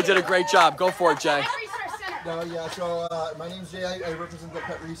 Everybody did a great job. Go for it, Jay. So my name's Jay. I represent the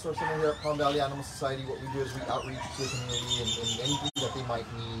Pet Resource Center here at Palm Valley Animal Society. What we do is we outreach to the community and anything that they might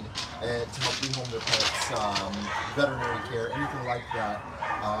need to help rehome their pets, veterinary care, anything like that.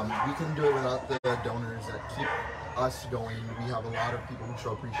 We couldn't do it without the donors that keep us going. We have a lot of people who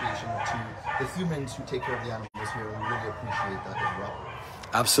show appreciation to the humans who take care of the animals here. We really appreciate that as well.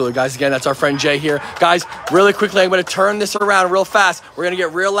 Absolutely, guys. Again, that's our friend Jay here. Guys, really quickly, I'm going to turn this around real fast. We're going to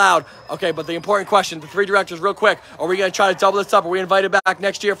get real loud. Okay, but the important question, the 3 directors, real quick. Are we going to try to double this up? Are we invited back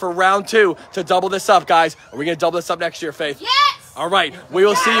next year for round 2 to double this up, guys? Are we going to double this up next year, Faith? Yes! All right. We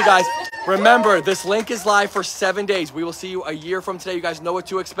will see you guys. Remember, this link is live for 7 days. We will see you a year from today. You guys know what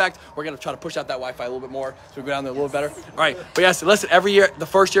to expect. We're going to try to push out that Wi-Fi a little bit more so we go down there a little better. All right. But yes, listen, every year, the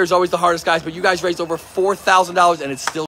first year is always the hardest, guys. But you guys raised over $4,000, and it's still